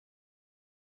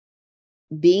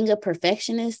being a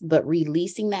perfectionist, but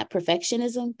releasing that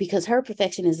perfectionism, because her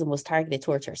perfectionism was targeted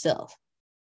towards herself.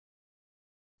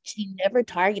 She never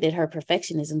targeted her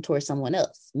perfectionism towards someone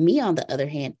else. Me, on the other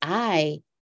hand, I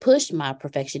pushed my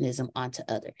perfectionism onto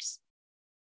others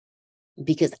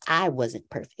because I wasn't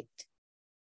perfect.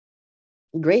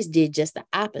 Grace did just the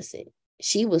opposite.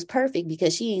 She was perfect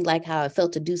because she didn't like how it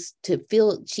felt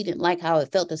she didn't like how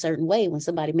it felt a certain way when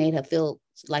somebody made her feel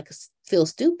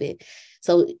stupid.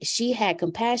 So she had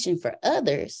compassion for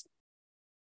others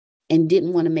and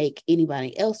didn't want to make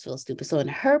anybody else feel stupid. So in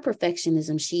her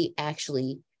perfectionism, she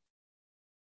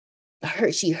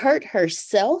hurt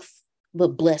herself,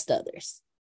 but blessed others,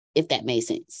 if that made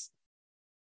sense.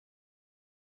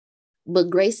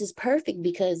 But Grace is perfect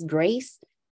because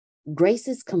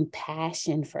Grace's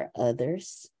compassion for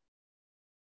others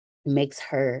makes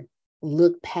her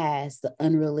look past the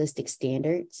unrealistic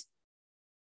standards.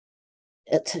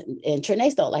 And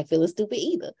Trinace don't like feeling stupid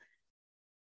either.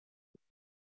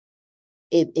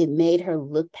 It made her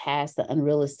look past the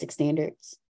unrealistic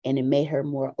standards, and it made her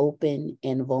more open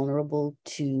and vulnerable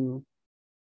to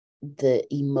the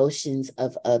emotions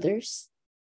of others.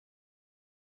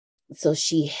 So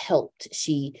she helped,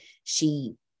 she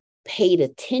paid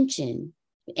attention,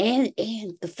 and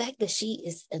the fact that she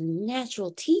is a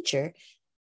natural teacher,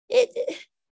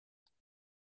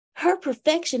 her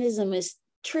perfectionism is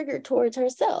triggered towards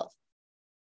herself.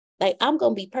 Like, I'm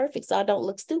going to be perfect so I don't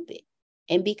look stupid.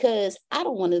 And because I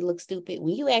don't want to look stupid,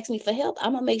 when you ask me for help,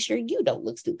 I'm going to make sure you don't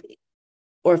look stupid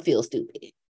or feel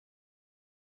stupid.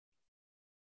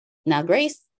 Now,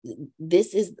 Grace,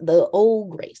 this is the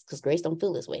old Grace, because Grace don't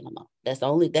feel this way no more. That's the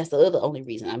only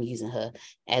reason I'm using her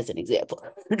as an example,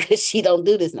 because she don't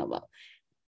do this no more.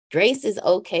 Grace is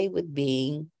okay with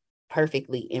being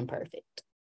perfectly imperfect,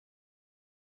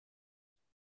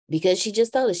 because she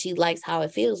just told us she likes how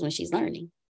it feels when she's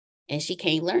learning, and she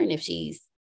can't learn if she's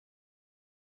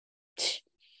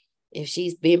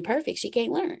being perfect. She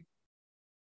can't learn.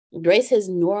 Grace has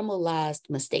normalized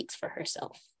mistakes for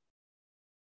herself.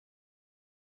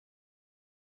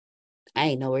 I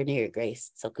ain't nowhere near it,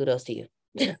 Grace. So kudos to you.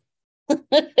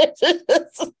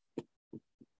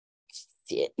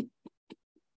 Shit.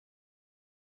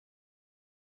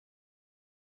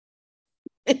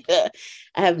 I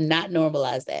have not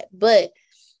normalized that. But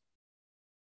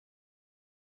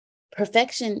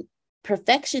perfectionism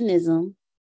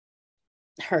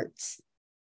hurts.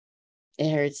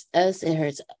 It hurts us, it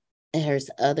hurts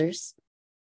others.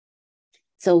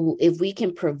 So if we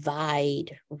can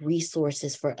provide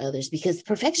resources for others, because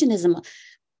perfectionism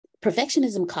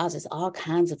causes all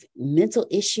kinds of mental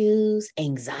issues,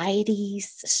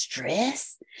 anxieties,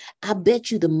 stress. I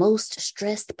bet you the most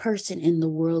stressed person in the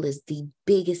world is the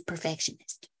biggest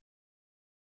perfectionist.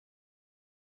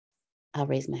 I'll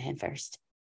raise my hand first.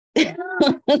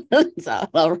 So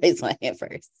I'll raise my hand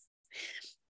first.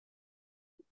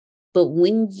 But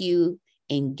when you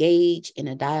engage in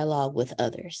a dialogue with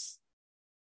others,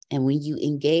 and when you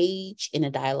engage in a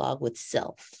dialogue with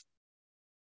self,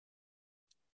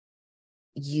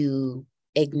 you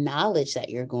acknowledge that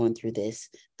you're going through this,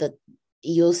 that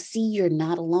you'll see you're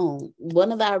not alone.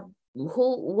 One of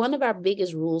our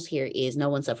biggest rules here is no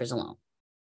one suffers alone.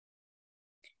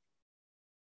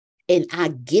 And I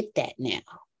get that now.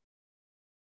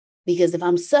 Because if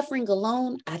I'm suffering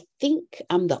alone, I think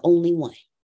I'm the only one.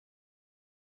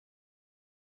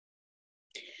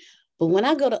 But when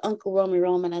I go to Uncle Romy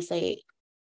Rome and I say,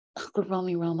 Uncle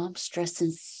Romy Rome, I'm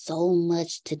stressing so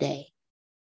much today.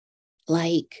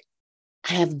 Like,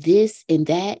 I have this and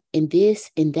that and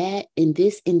this and that and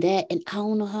this and that, and I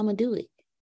don't know how I'm going to do it.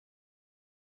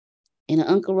 And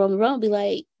Uncle Romy Rome be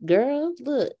like, girl,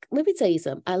 look, let me tell you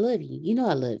something. I love you. You know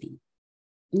I love you.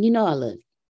 You know I love you.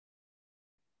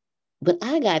 But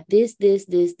I got this,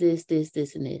 and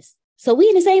this. So we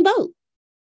in the same boat.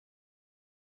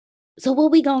 So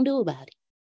what we going to do about it?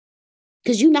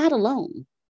 Because you're not alone.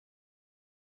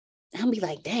 I'll be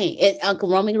like, dang. And Uncle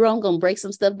Romy Rome going to break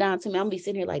some stuff down to me. I'm going to be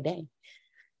sitting here like, dang.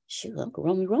 Shoot, Uncle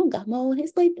Romy Rome got more on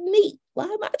his plate than me. Why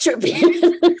am I tripping?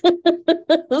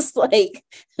 It's like,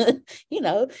 he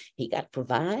got to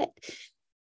provide.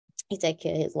 He take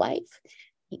care of his wife.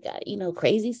 He got,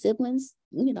 crazy siblings,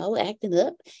 acting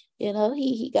up.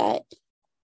 He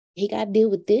got to deal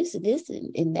with this and this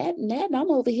and that and that. And I'm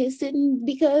over here sitting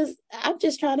because I'm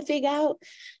just trying to figure out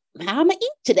how I'm going to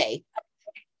eat today.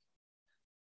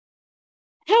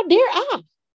 How dare I?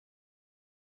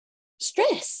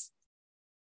 Stress.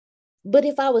 But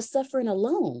if I was suffering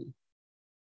alone,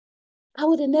 I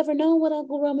would have never known what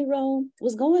Uncle Romy Rome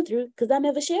was going through, because I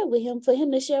never shared with him, for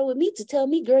him to share with me, to tell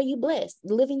me, girl, you blessed,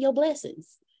 living your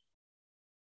blessings.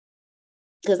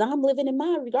 Because I'm living in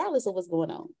mine regardless of what's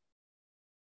going on.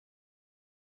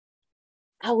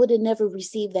 I would have never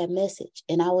received that message.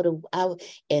 And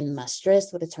and my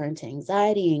stress would have turned to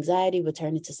anxiety. Anxiety would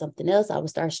turn into something else. I would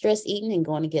start stress eating and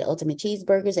going to get ultimate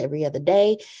cheeseburgers every other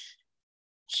day.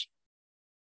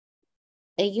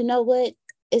 And you know what?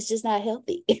 It's just not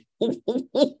healthy. It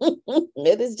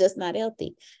is just not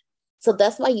healthy. So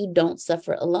that's why you don't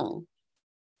suffer alone.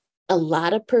 A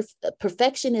lot of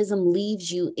perfectionism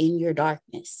leaves you in your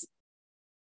darkness.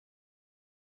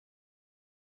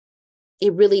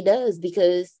 It really does,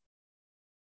 because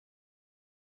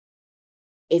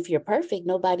if you're perfect,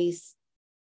 nobody's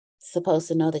supposed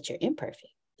to know that you're imperfect.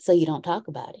 So you don't talk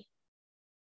about it.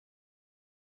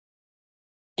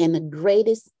 And the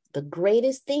greatest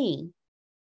thing,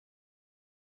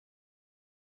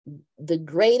 the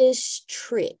greatest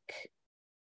trick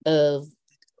of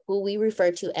who we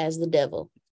refer to as the devil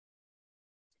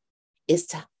is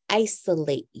to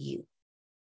isolate you,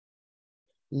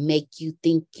 make you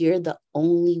think you're the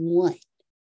only one.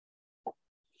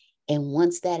 And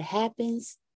once that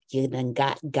happens, you done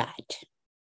got.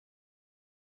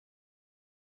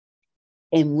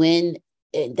 And when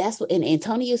that's what, and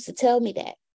Antonio used to tell me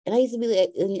that. And I used to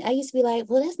be like,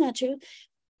 well, that's not true.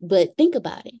 But think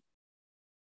about it.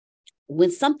 When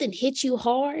something hits you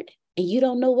hard and you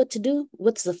don't know what to do,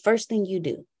 what's the first thing you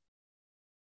do?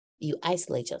 You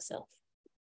isolate yourself.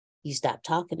 You stop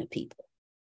talking to people.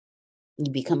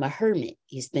 You become a hermit.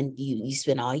 You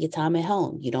spend all your time at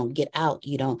home. You don't get out.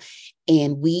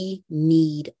 And we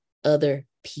need other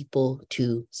people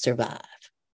to survive.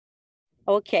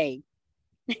 Okay.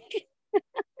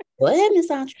 Go ahead, Miss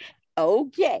Sandra.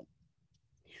 Okay.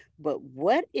 But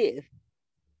what if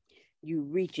you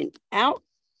reaching out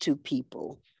to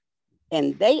people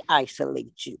and they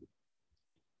isolate you?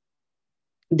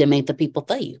 Them ain't the people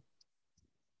for you.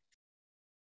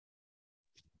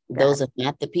 Those are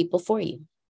not the people for you.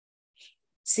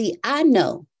 See, I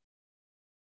know.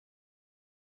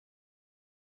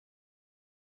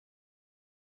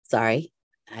 Sorry,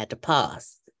 I had to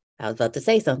pause. I was about to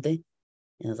say something.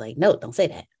 And I was like, no, don't say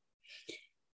that.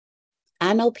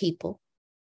 I know people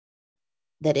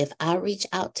that if I reach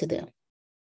out to them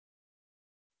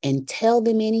and tell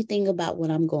them anything about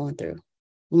what I'm going through,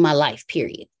 my life,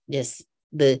 period, just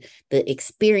the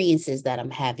experiences that I'm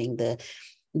having,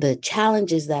 the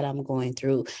challenges that I'm going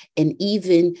through, and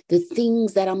even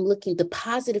the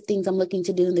positive things I'm looking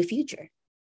to do in the future,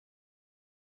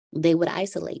 they would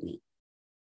isolate me.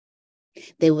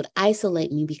 They would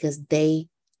isolate me because they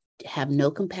have no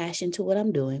compassion to what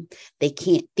I'm doing. They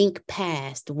can't think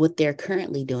past what they're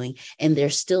currently doing, and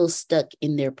they're still stuck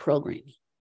in their programming.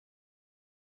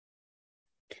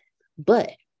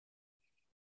 But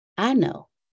I know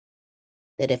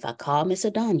that if I call Miss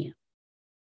Adanya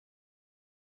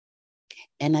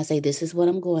and I say, this is what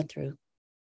I'm going through,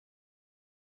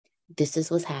 this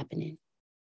is what's happening,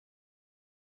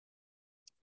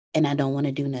 and I don't want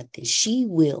to do nothing, she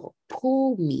will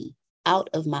pull me out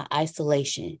of my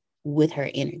isolation with her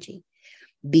energy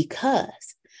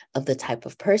because of the type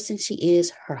of person she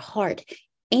is, her heart,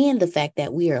 and the fact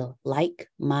that we are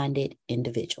like-minded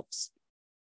individuals.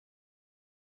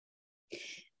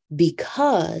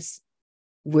 Because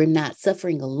we're not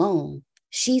suffering alone,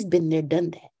 she's been there, done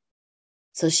that.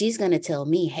 So she's going to tell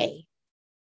me, hey,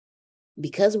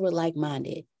 because we're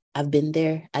like-minded, I've been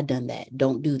there, I've done that.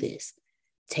 Don't do this.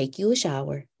 Take you a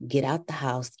shower, get out the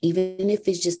house, even if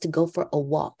it's just to go for a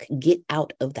walk, get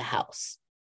out of the house.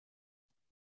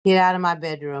 Get out of my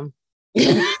bedroom.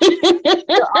 I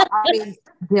mean,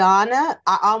 Deanna,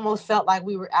 I almost felt like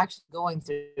we were actually going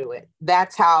through it.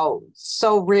 That's how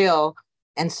so real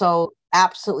and so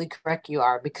absolutely correct you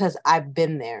are, because I've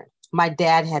been there. My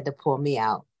dad had to pull me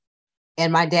out.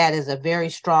 And my dad is a very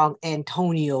strong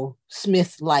Antonio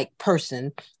Smith-like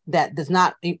person that does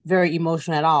not very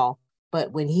emotional at all.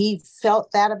 But when he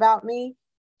felt that about me,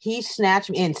 he snatched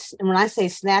me. And when I say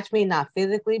snatch me, not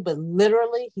physically, but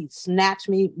literally, he snatched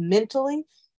me mentally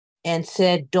and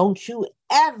said, don't you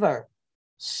ever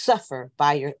suffer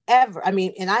by your ever. I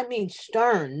mean, and I mean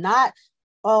stern, not,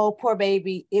 oh, poor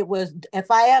baby. It was,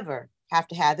 if I ever have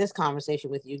to have this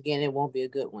conversation with you again, it won't be a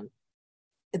good one.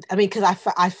 I mean, because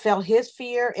I felt his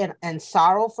fear and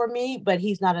sorrow for me, but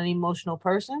he's not an emotional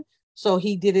person. So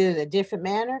he did it in a different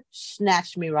manner,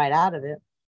 snatched me right out of it.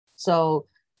 So,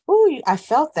 I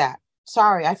felt that.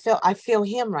 Sorry, I feel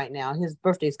him right now. His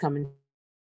birthday's coming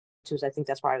too, so I think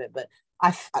that's part of it. But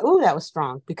that was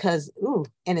strong because,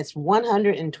 and it's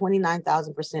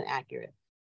 129,000% accurate.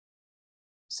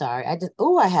 Sorry, I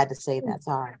had to say that.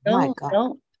 Sorry. My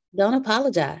God. Don't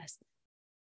apologize.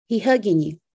 He hugging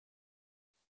you.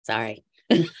 Sorry.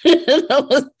 He's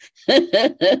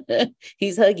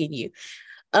hugging you.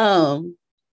 So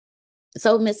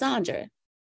Miss Sandra,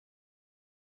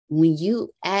 when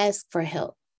you ask for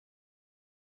help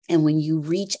and when you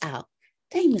reach out,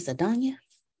 dang, Miss Adanya.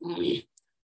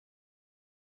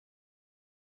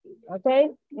 Okay.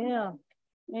 Yeah.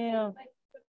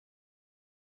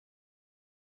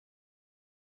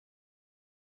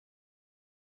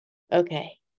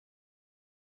 Okay.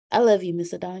 I love you,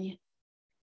 Miss Adanya.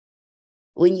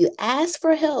 When you ask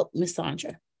for help, Miss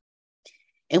Sandra,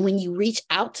 and when you reach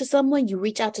out to someone, you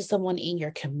reach out to someone in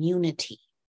your community.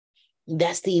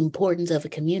 That's the importance of a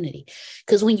community.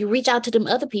 Because when you reach out to them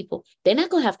other people, they're not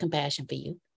going to have compassion for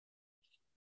you.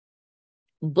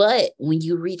 But when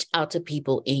you reach out to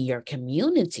people in your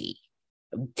community,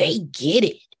 they get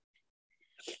it.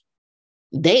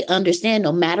 They understand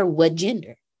no matter what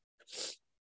gender.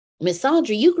 Miss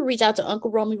Sandra, you can reach out to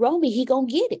Uncle Romy. He gonna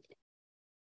get it.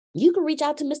 You can reach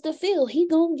out to Mr. Phil. He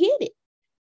gonna get it.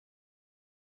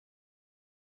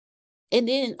 And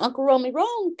then Uncle Romy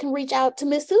can reach out to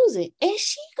Miss Susan, and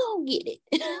she gonna get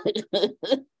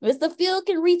it. Mr. Phil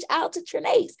can reach out to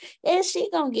Trinace, and she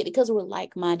gonna get it, because we're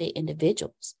like-minded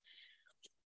individuals.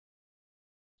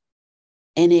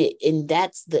 And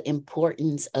that's the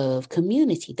importance of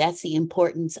community. That's the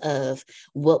importance of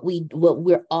what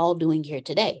we're all doing here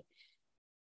today.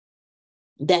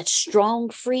 That strong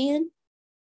friend,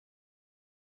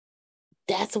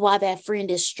 that's why that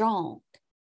friend is strong.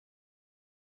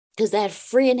 Because that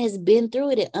friend has been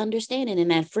through it and understanding, and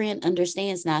that friend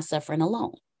understands not suffering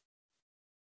alone.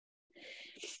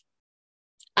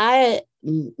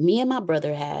 Me and my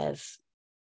brother have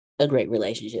a great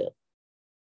relationship.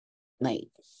 Like,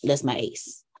 that's my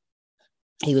ace.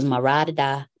 He was my ride or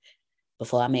die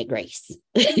before I met Grace.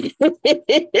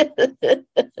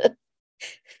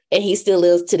 And he still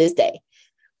lives to this day.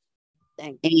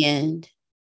 And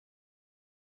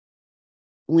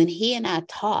when he and I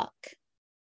talk,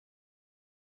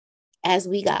 as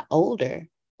we got older,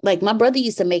 like, my brother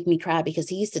used to make me cry because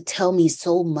he used to tell me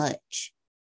so much.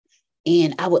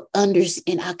 And I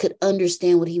could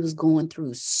understand what he was going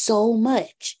through so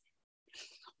much.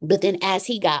 But then as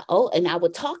he got old, and I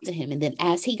would talk to him, and then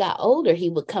as he got older, he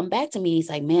would come back to me. He's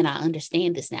like, man, I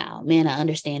understand this now. Man, I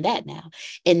understand that now.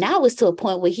 And now it's to a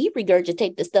point where he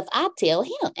regurgitates the stuff I tell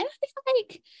him. And I'm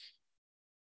like,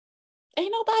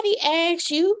 ain't nobody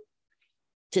asked you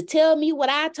to tell me what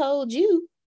I told you.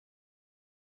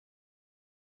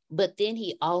 But then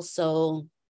he also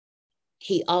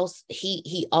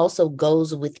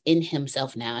goes within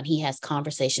himself now, and he has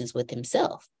conversations with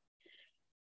himself.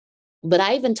 But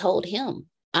I even told him,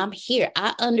 I'm here.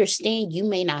 I understand you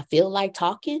may not feel like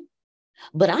talking,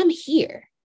 but I'm here.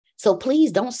 So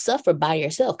please don't suffer by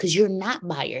yourself, because you're not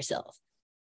by yourself.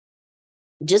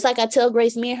 Just like I tell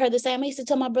Grace, me and her the same. I used to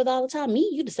tell my brother all the time, me,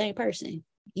 you the same person.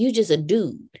 You just a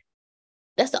dude.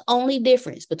 That's the only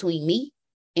difference between me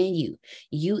and you.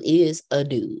 You is a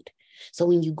dude. So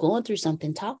when you're going through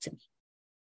something, talk to me.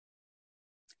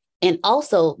 And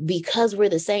also, because we're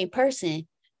the same person,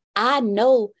 I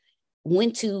know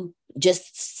when to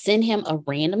just send him a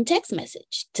random text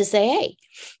message to say, hey,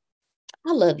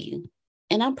 I love you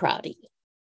and I'm proud of you.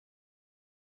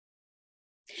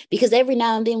 Because every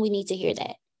now and then we need to hear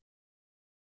that.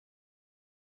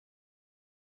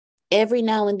 Every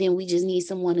now and then we just need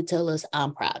someone to tell us,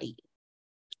 I'm proud of you.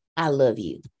 I love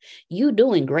you. You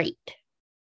doing great.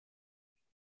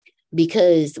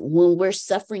 Because when we're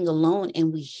suffering alone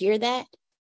and we hear that,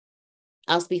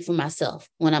 I'll speak for myself.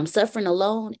 When I'm suffering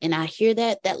alone and I hear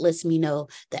that, that lets me know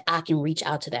that I can reach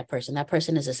out to that person. That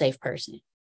person is a safe person.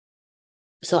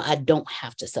 So I don't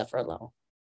have to suffer alone.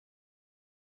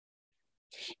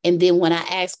 And then when I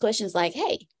ask questions like,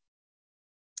 hey,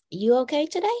 you okay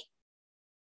today?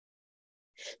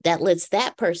 That lets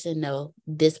that person know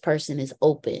this person is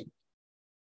open.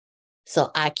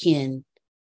 So I can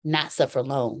not suffer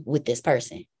alone with this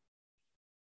person.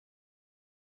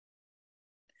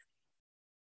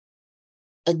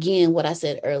 Again, what I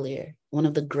said earlier, one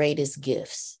of the greatest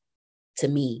gifts to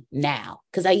me now,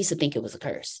 because I used to think it was a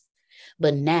curse,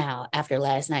 but now after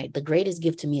last night, the greatest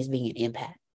gift to me is being an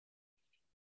empath,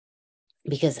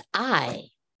 because I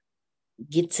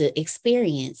get to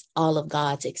experience all of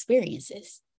God's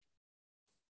experiences.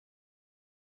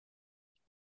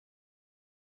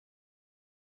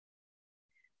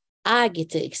 I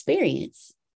get to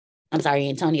experience, I'm sorry,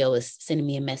 Antonio was sending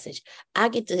me a message. I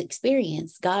get to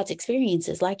experience God's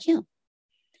experiences like him.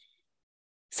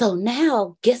 So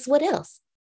now, guess what else?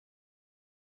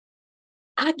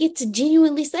 I get to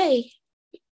genuinely say,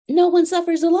 no one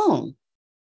suffers alone.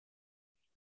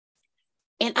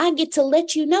 And I get to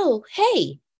let you know,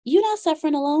 hey, you're not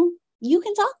suffering alone. You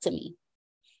can talk to me.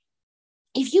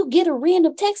 If you get a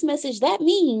random text message, that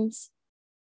means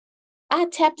I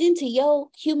tapped into your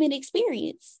human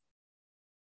experience.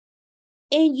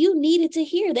 And you needed to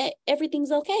hear that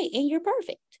everything's okay and you're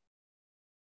perfect.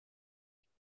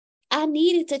 I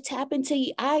needed to tap into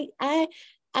you. I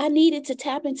needed to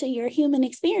tap into your human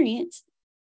experience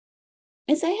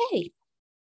and say, hey,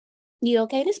 you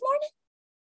okay this morning?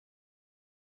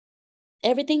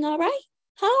 Everything all right?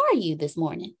 How are you this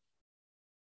morning?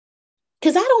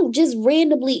 Because I don't just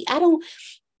randomly, I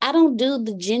don't do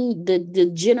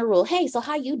the general, hey, so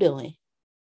how you doing?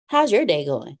 How's your day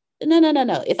going?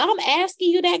 No. If I'm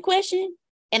asking you that question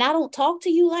and I don't talk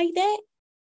to you like that,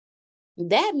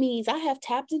 that means I have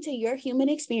tapped into your human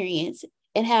experience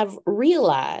and have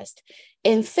realized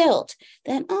and felt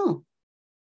that, oh,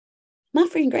 my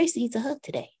friend Grace needs a hug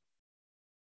today.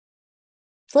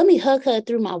 So let me hug her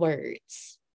through my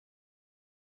words.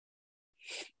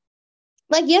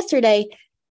 Like yesterday,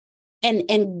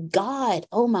 and God,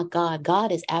 oh my God,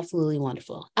 God is absolutely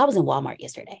wonderful. I was in Walmart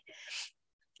yesterday,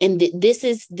 and this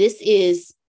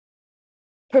is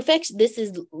perfection. This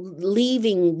is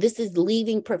leaving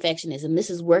perfectionism. This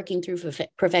is working through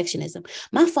perfectionism.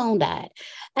 My phone died.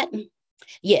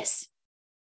 Yes.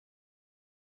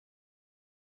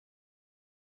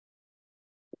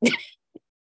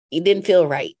 It didn't feel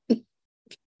right.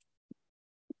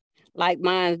 Like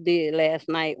mine did last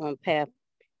night on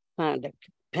Pathbender.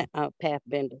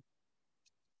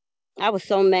 I was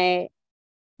so mad.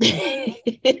 And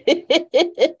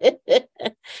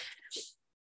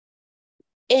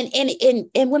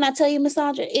when I tell you, Miss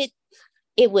Sandra,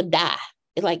 it would die.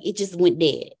 It just went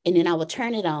dead. And then I would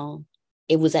turn it on.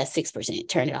 It was at 6%.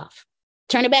 Turn it off.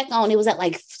 Turn it back on. It was at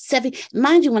like 7.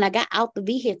 Mind you, when I got out the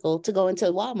vehicle to go into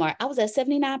Walmart, I was at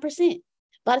 79%.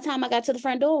 By the time I got to the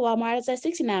front door of Walmart, I was at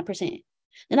 69%.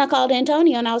 Then I called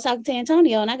Antonio and I was talking to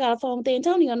Antonio and I got a phone with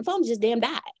Antonio and the phone just damn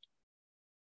died.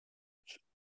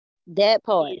 That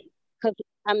part. Because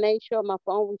I made sure my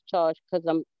phone was charged because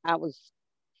I was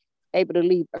able to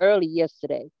leave early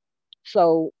yesterday.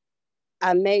 So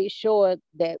I made sure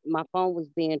that my phone was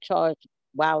being charged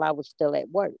while I was still at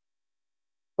work.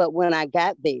 But when I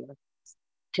got there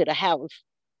to the house,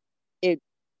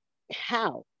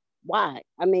 why?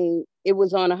 I mean, it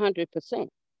was on 100%.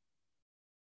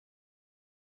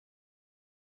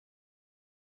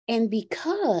 And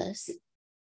because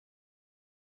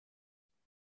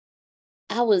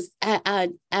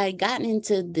I gotten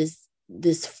into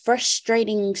this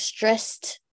frustrating,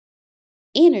 stressed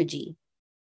energy.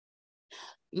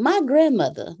 My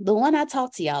grandmother, the one I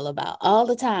talk to y'all about all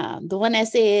the time, the one that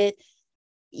said,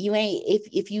 you ain't,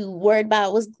 if you worried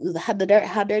about how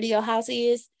dirty your house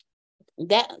is,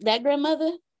 that grandmother,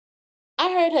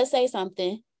 I heard her say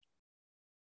something.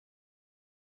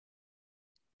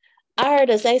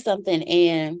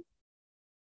 And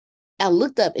I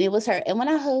looked up and it was her. And when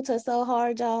I hugged her so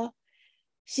hard, y'all,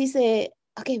 she said,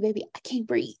 okay, baby, I can't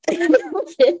breathe.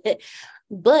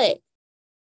 But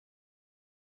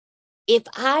if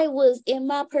I was in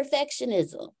my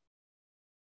perfectionism,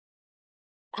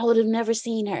 I would have never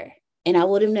seen her and I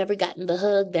would have never gotten the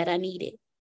hug that I needed.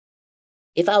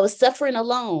 If I was suffering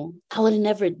alone, I would have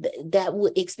never,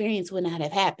 that experience would not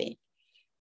have happened.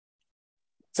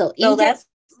 So that's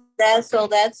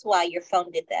why your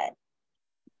phone did that.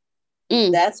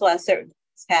 That's why certain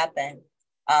things happen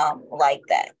like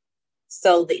that.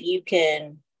 So that you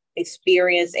can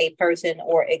experience a person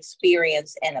or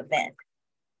experience an event.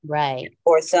 Right.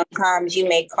 Or sometimes you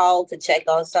may call to check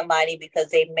on somebody because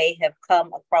they may have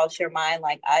come across your mind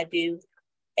like I do.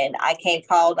 And I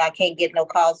can't get no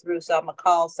calls through. So I'm going to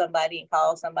call somebody and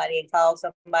call somebody and call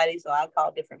somebody. So I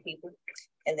call different people.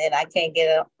 And then I can't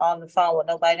get on the phone with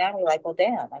nobody. I'm like, well,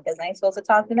 damn, I guess I ain't supposed to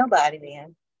talk to nobody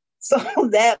then. So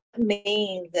that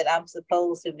means that I'm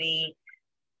supposed to be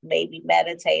maybe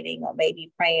meditating or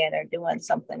maybe praying or doing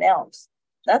something else.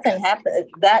 Nothing happened.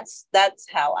 That's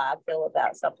how I feel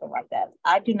about something like that.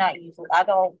 I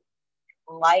don't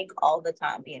like all the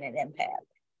time being an empath.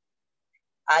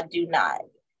 I do not.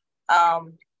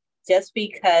 Just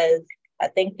because I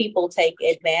think people take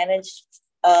advantage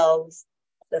of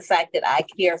the fact that I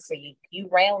care for you. You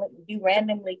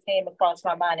randomly came across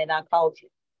my mind and I called you.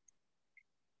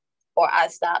 Or I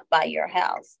stopped by your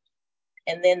house.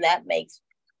 And then that makes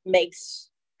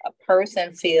a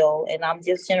person feel, and I'm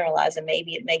just generalizing,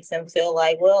 maybe it makes them feel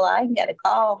like, well, I ain't got to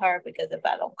call her because if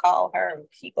I don't call her,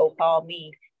 she go call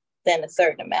me within a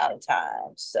certain amount of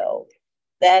time. So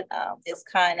that is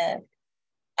kind of,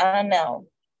 I don't know.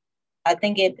 I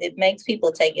think it makes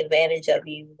people take advantage of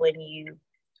you when you,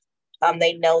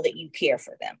 they know that you care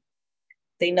for them.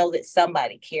 They know that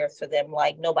somebody cares for them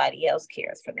like nobody else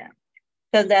cares for them.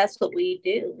 Because that's what we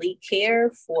do. We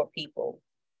care for people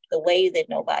the way that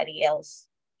nobody else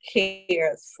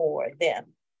cares for them.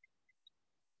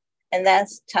 And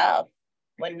that's tough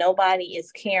when nobody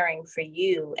is caring for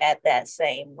you at that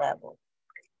same level.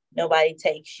 Nobody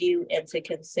takes you into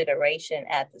consideration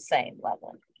at the same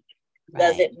level. Right.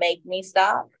 Does it make me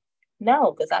stop?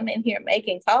 No, because I'm in here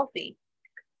making coffee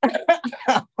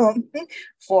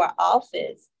for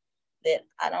office that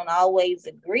I don't always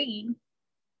agree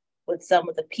with some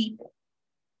of the people.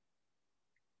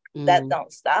 That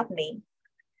don't stop me,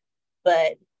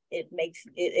 but it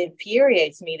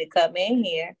infuriates me to come in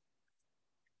here.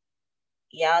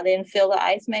 Y'all didn't fill the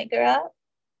ice maker up.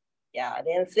 Y'all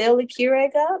didn't fill the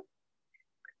Keurig up.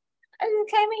 I just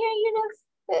came in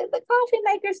here, the coffee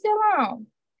maker's still on.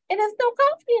 And there's no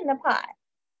coffee in the pot.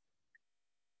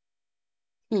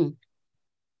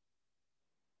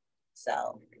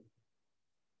 So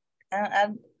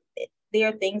there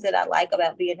are things that I like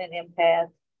about being an empath.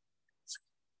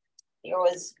 There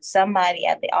was somebody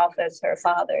at the office, her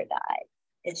father died,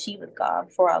 and she was gone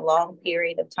for a long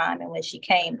period of time. And when she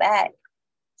came back,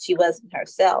 she wasn't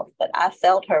herself, but I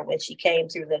felt her when she came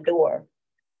through the door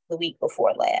the week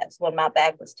before last, when my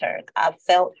back was turned. I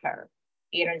felt her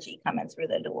energy coming through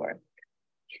the door.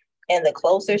 And the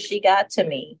closer she got to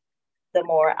me, the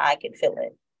more I could feel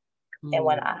it. And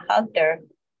when I hugged her,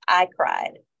 I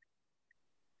cried.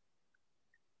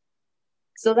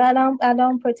 So that I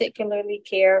don't particularly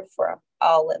care for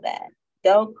all of that.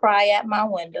 Don't cry at my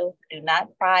window. Do not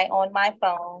cry on my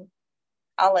phone.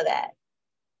 All of that.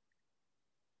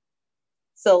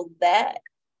 So that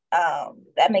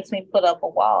makes me put up a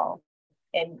wall.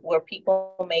 And where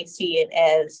people may see it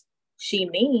as she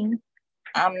mean,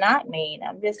 I'm not mean.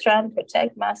 I'm just trying to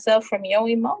protect myself from your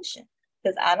emotion,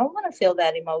 because I don't want to feel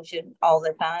that emotion all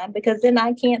the time, because then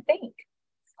I can't think.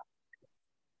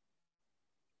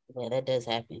 Yeah, that does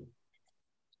happen.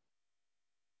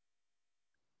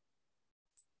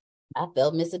 I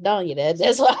felt Miss Adonia.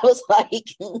 That's why I was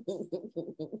like,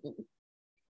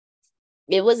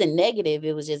 it wasn't negative.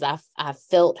 It was just I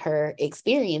felt her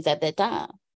experience at that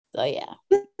time. So yeah.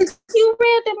 You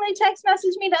randomly text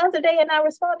messaged me the other day and I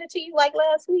responded to you like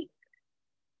last week.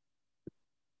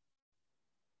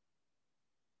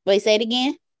 Wait, say it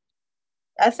again.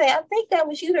 I think that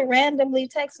was you to randomly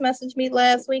text message me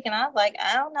last week, and I was like,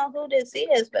 I don't know who this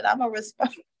is, but I'm gonna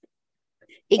respond.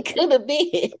 It could have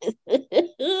been.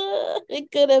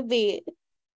 It could have been.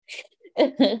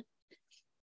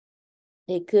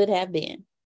 It could have been.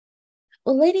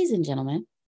 Well, ladies and gentlemen,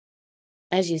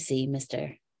 as you see,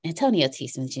 Mr. Antonio T.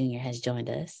 Smith Jr. has joined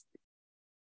us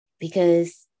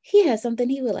because he has something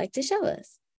he would like to show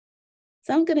us.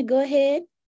 So I'm going to go ahead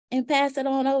and pass it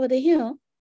on over to him.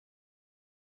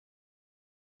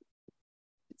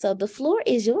 So the floor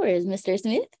is yours, Mr.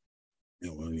 Smith.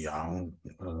 Yeah, well, y'all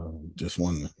just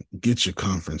want to get your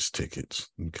conference tickets,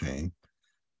 okay?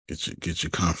 Get your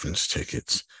conference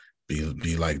tickets.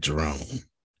 Be like Jerome.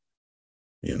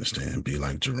 You understand? Be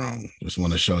like Jerome. Just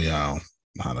want to show y'all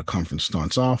how the conference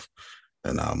starts off,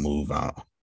 and I'll move out.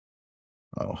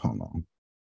 Oh, hold on.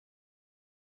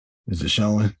 Is it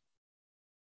showing?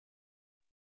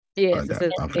 Yes, it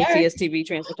says ATS TV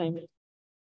Transportation.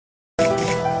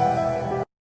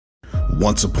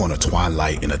 Once upon a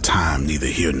twilight in a time neither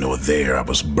here nor there, I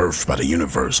was birthed by the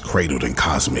universe, cradled in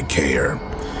cosmic care.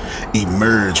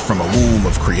 Emerged from a womb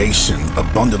of creation, a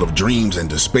bundle of dreams and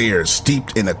despair.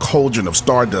 Steeped in a cauldron of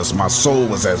stardust, my soul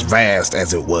was as vast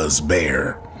as it was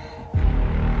bare.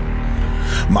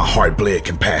 My heart bled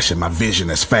compassion, my vision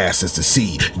as fast as the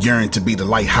sea. Yearned to be the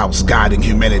lighthouse guiding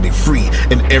humanity free.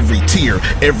 In every tear,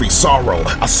 every sorrow,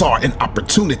 I saw an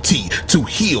opportunity to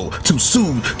heal, to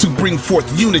soothe, to bring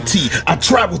forth unity. I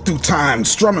traveled through time,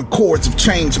 strumming chords of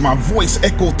change. My voice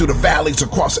echoed through the valleys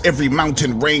across every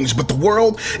mountain range. But the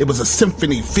world, it was a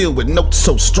symphony filled with notes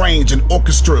so strange. An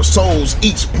orchestra of souls,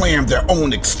 each playing their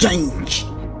own exchange.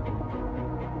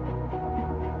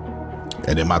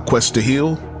 And in my quest to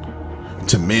heal,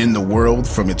 to mend the world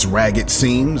from its ragged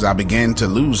seams, I began to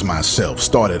lose myself,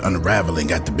 started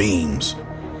unraveling at the beams.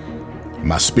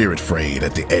 My spirit frayed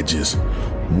at the edges,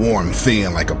 worn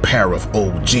thin like a pair of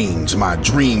old jeans. My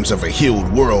dreams of a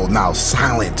healed world now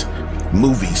silent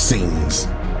movie scenes.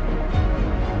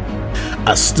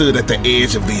 I stood at the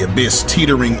edge of the abyss,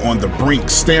 teetering on the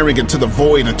brink, staring into the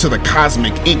void, into the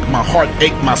cosmic ink. My heart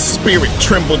ached, my spirit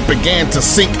trembled, began to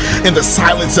sink. In the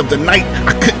silence of the night,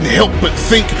 I couldn't help but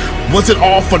think, was it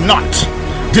all for naught?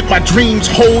 Did my dreams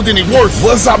hold any worth?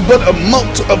 Was I but a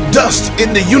mote of dust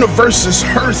in the universe's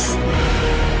hearth?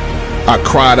 I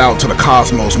cried out to the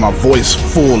cosmos, my voice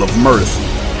full of mirth.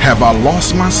 Have I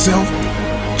lost myself,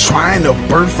 trying to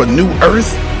birth a new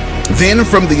earth? Then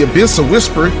from the abyss a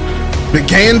whisper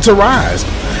began to rise,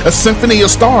 a symphony of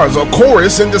stars, a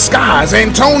chorus in the skies.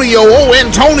 Antonio, oh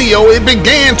Antonio, it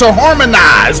began to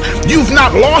harmonize. You've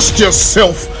not lost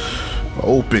yourself.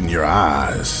 Open your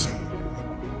eyes.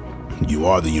 You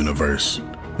are the universe,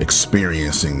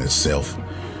 experiencing itself.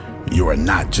 You are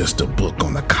not just a book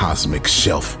on the cosmic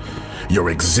shelf. Your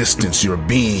existence, your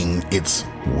being, it's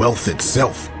wealth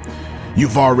itself.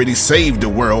 You've already saved the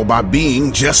world by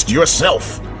being just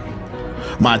yourself.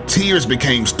 My tears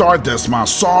became stardust, my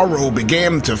sorrow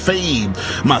began to fade.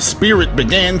 My spirit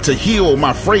began to heal,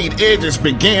 my frayed edges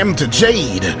began to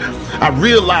jade. I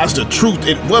realized the truth,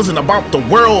 it wasn't about the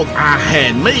world I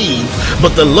had made,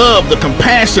 but the love, the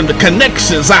compassion, the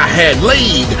connections I had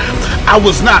laid. I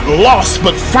was not lost,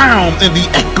 but found in the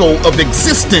echo of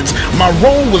existence. My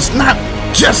role was not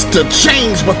just to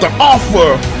change, but to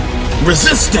offer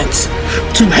resistance,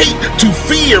 to hate, to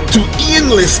fear, to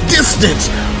endless distance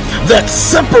that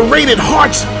separated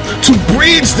hearts to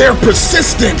bridge their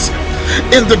persistence.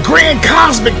 In the grand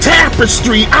cosmic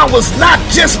tapestry, I was not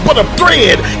just but a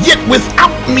thread, yet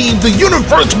without me, the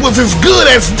universe was as good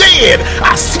as dead.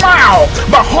 I smiled,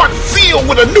 my heart filled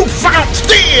with a newfound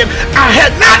stead. I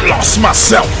had not lost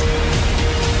myself.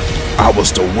 I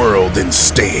was the world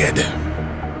instead.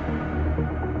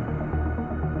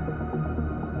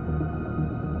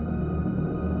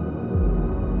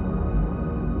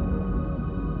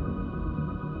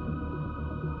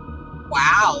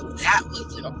 Wow, that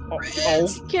was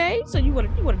impressive. Okay, so you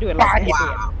want to do it like that?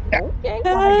 Wow. Okay,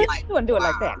 you want to do it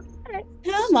like that? Okay.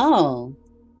 Come on.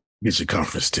 Get your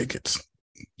conference tickets.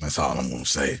 That's all I'm going to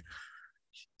say.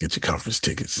 Get your conference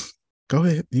tickets. Go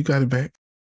ahead. You got it back.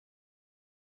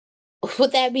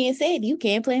 With that being said, you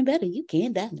can plan better. You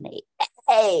can dominate.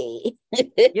 Hey.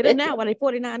 Get them now while they're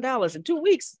 $49. In 2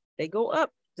 weeks, they go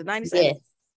up to $97. Yes.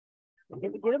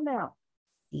 Get them now.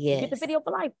 Yes. Get the video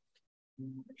for life.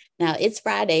 Now, it's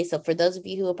Friday, so for those of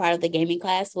you who are part of the gaming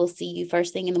class, we'll see you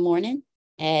first thing in the morning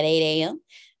at 8 a.m.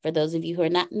 For those of you who are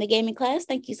not in the gaming class,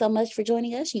 thank you so much for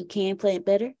joining us. You can play it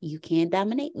better. You can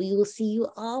dominate. We will see you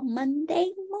all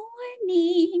Monday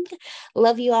morning.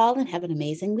 Love you all and have an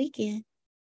amazing weekend.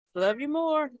 Love you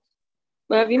more.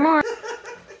 Love you more.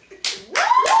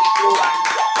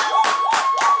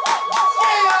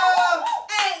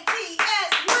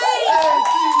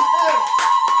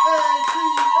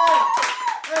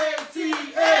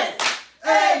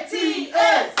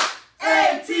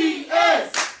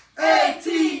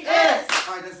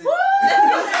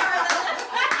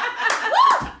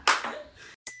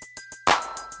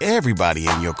 Everybody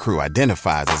in your crew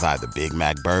identifies as either Big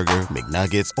Mac Burger,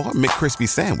 McNuggets, or McCrispy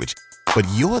Sandwich. But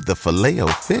you're the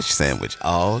Filet-O-Fish Sandwich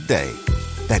all day.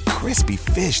 That crispy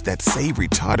fish, that savory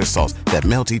tartar sauce, that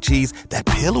melty cheese, that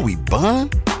pillowy bun.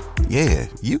 Yeah,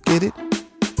 you get it.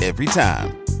 Every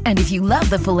time. And if you love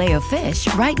the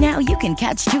Filet-O-Fish, right now you can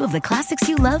catch two of the classics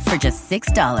you love for just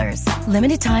 $6.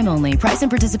 Limited time only. Price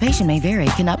and participation may vary.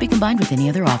 Cannot be combined with any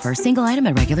other offer. Single item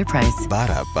at regular price.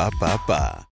 Ba-da-ba-ba-ba.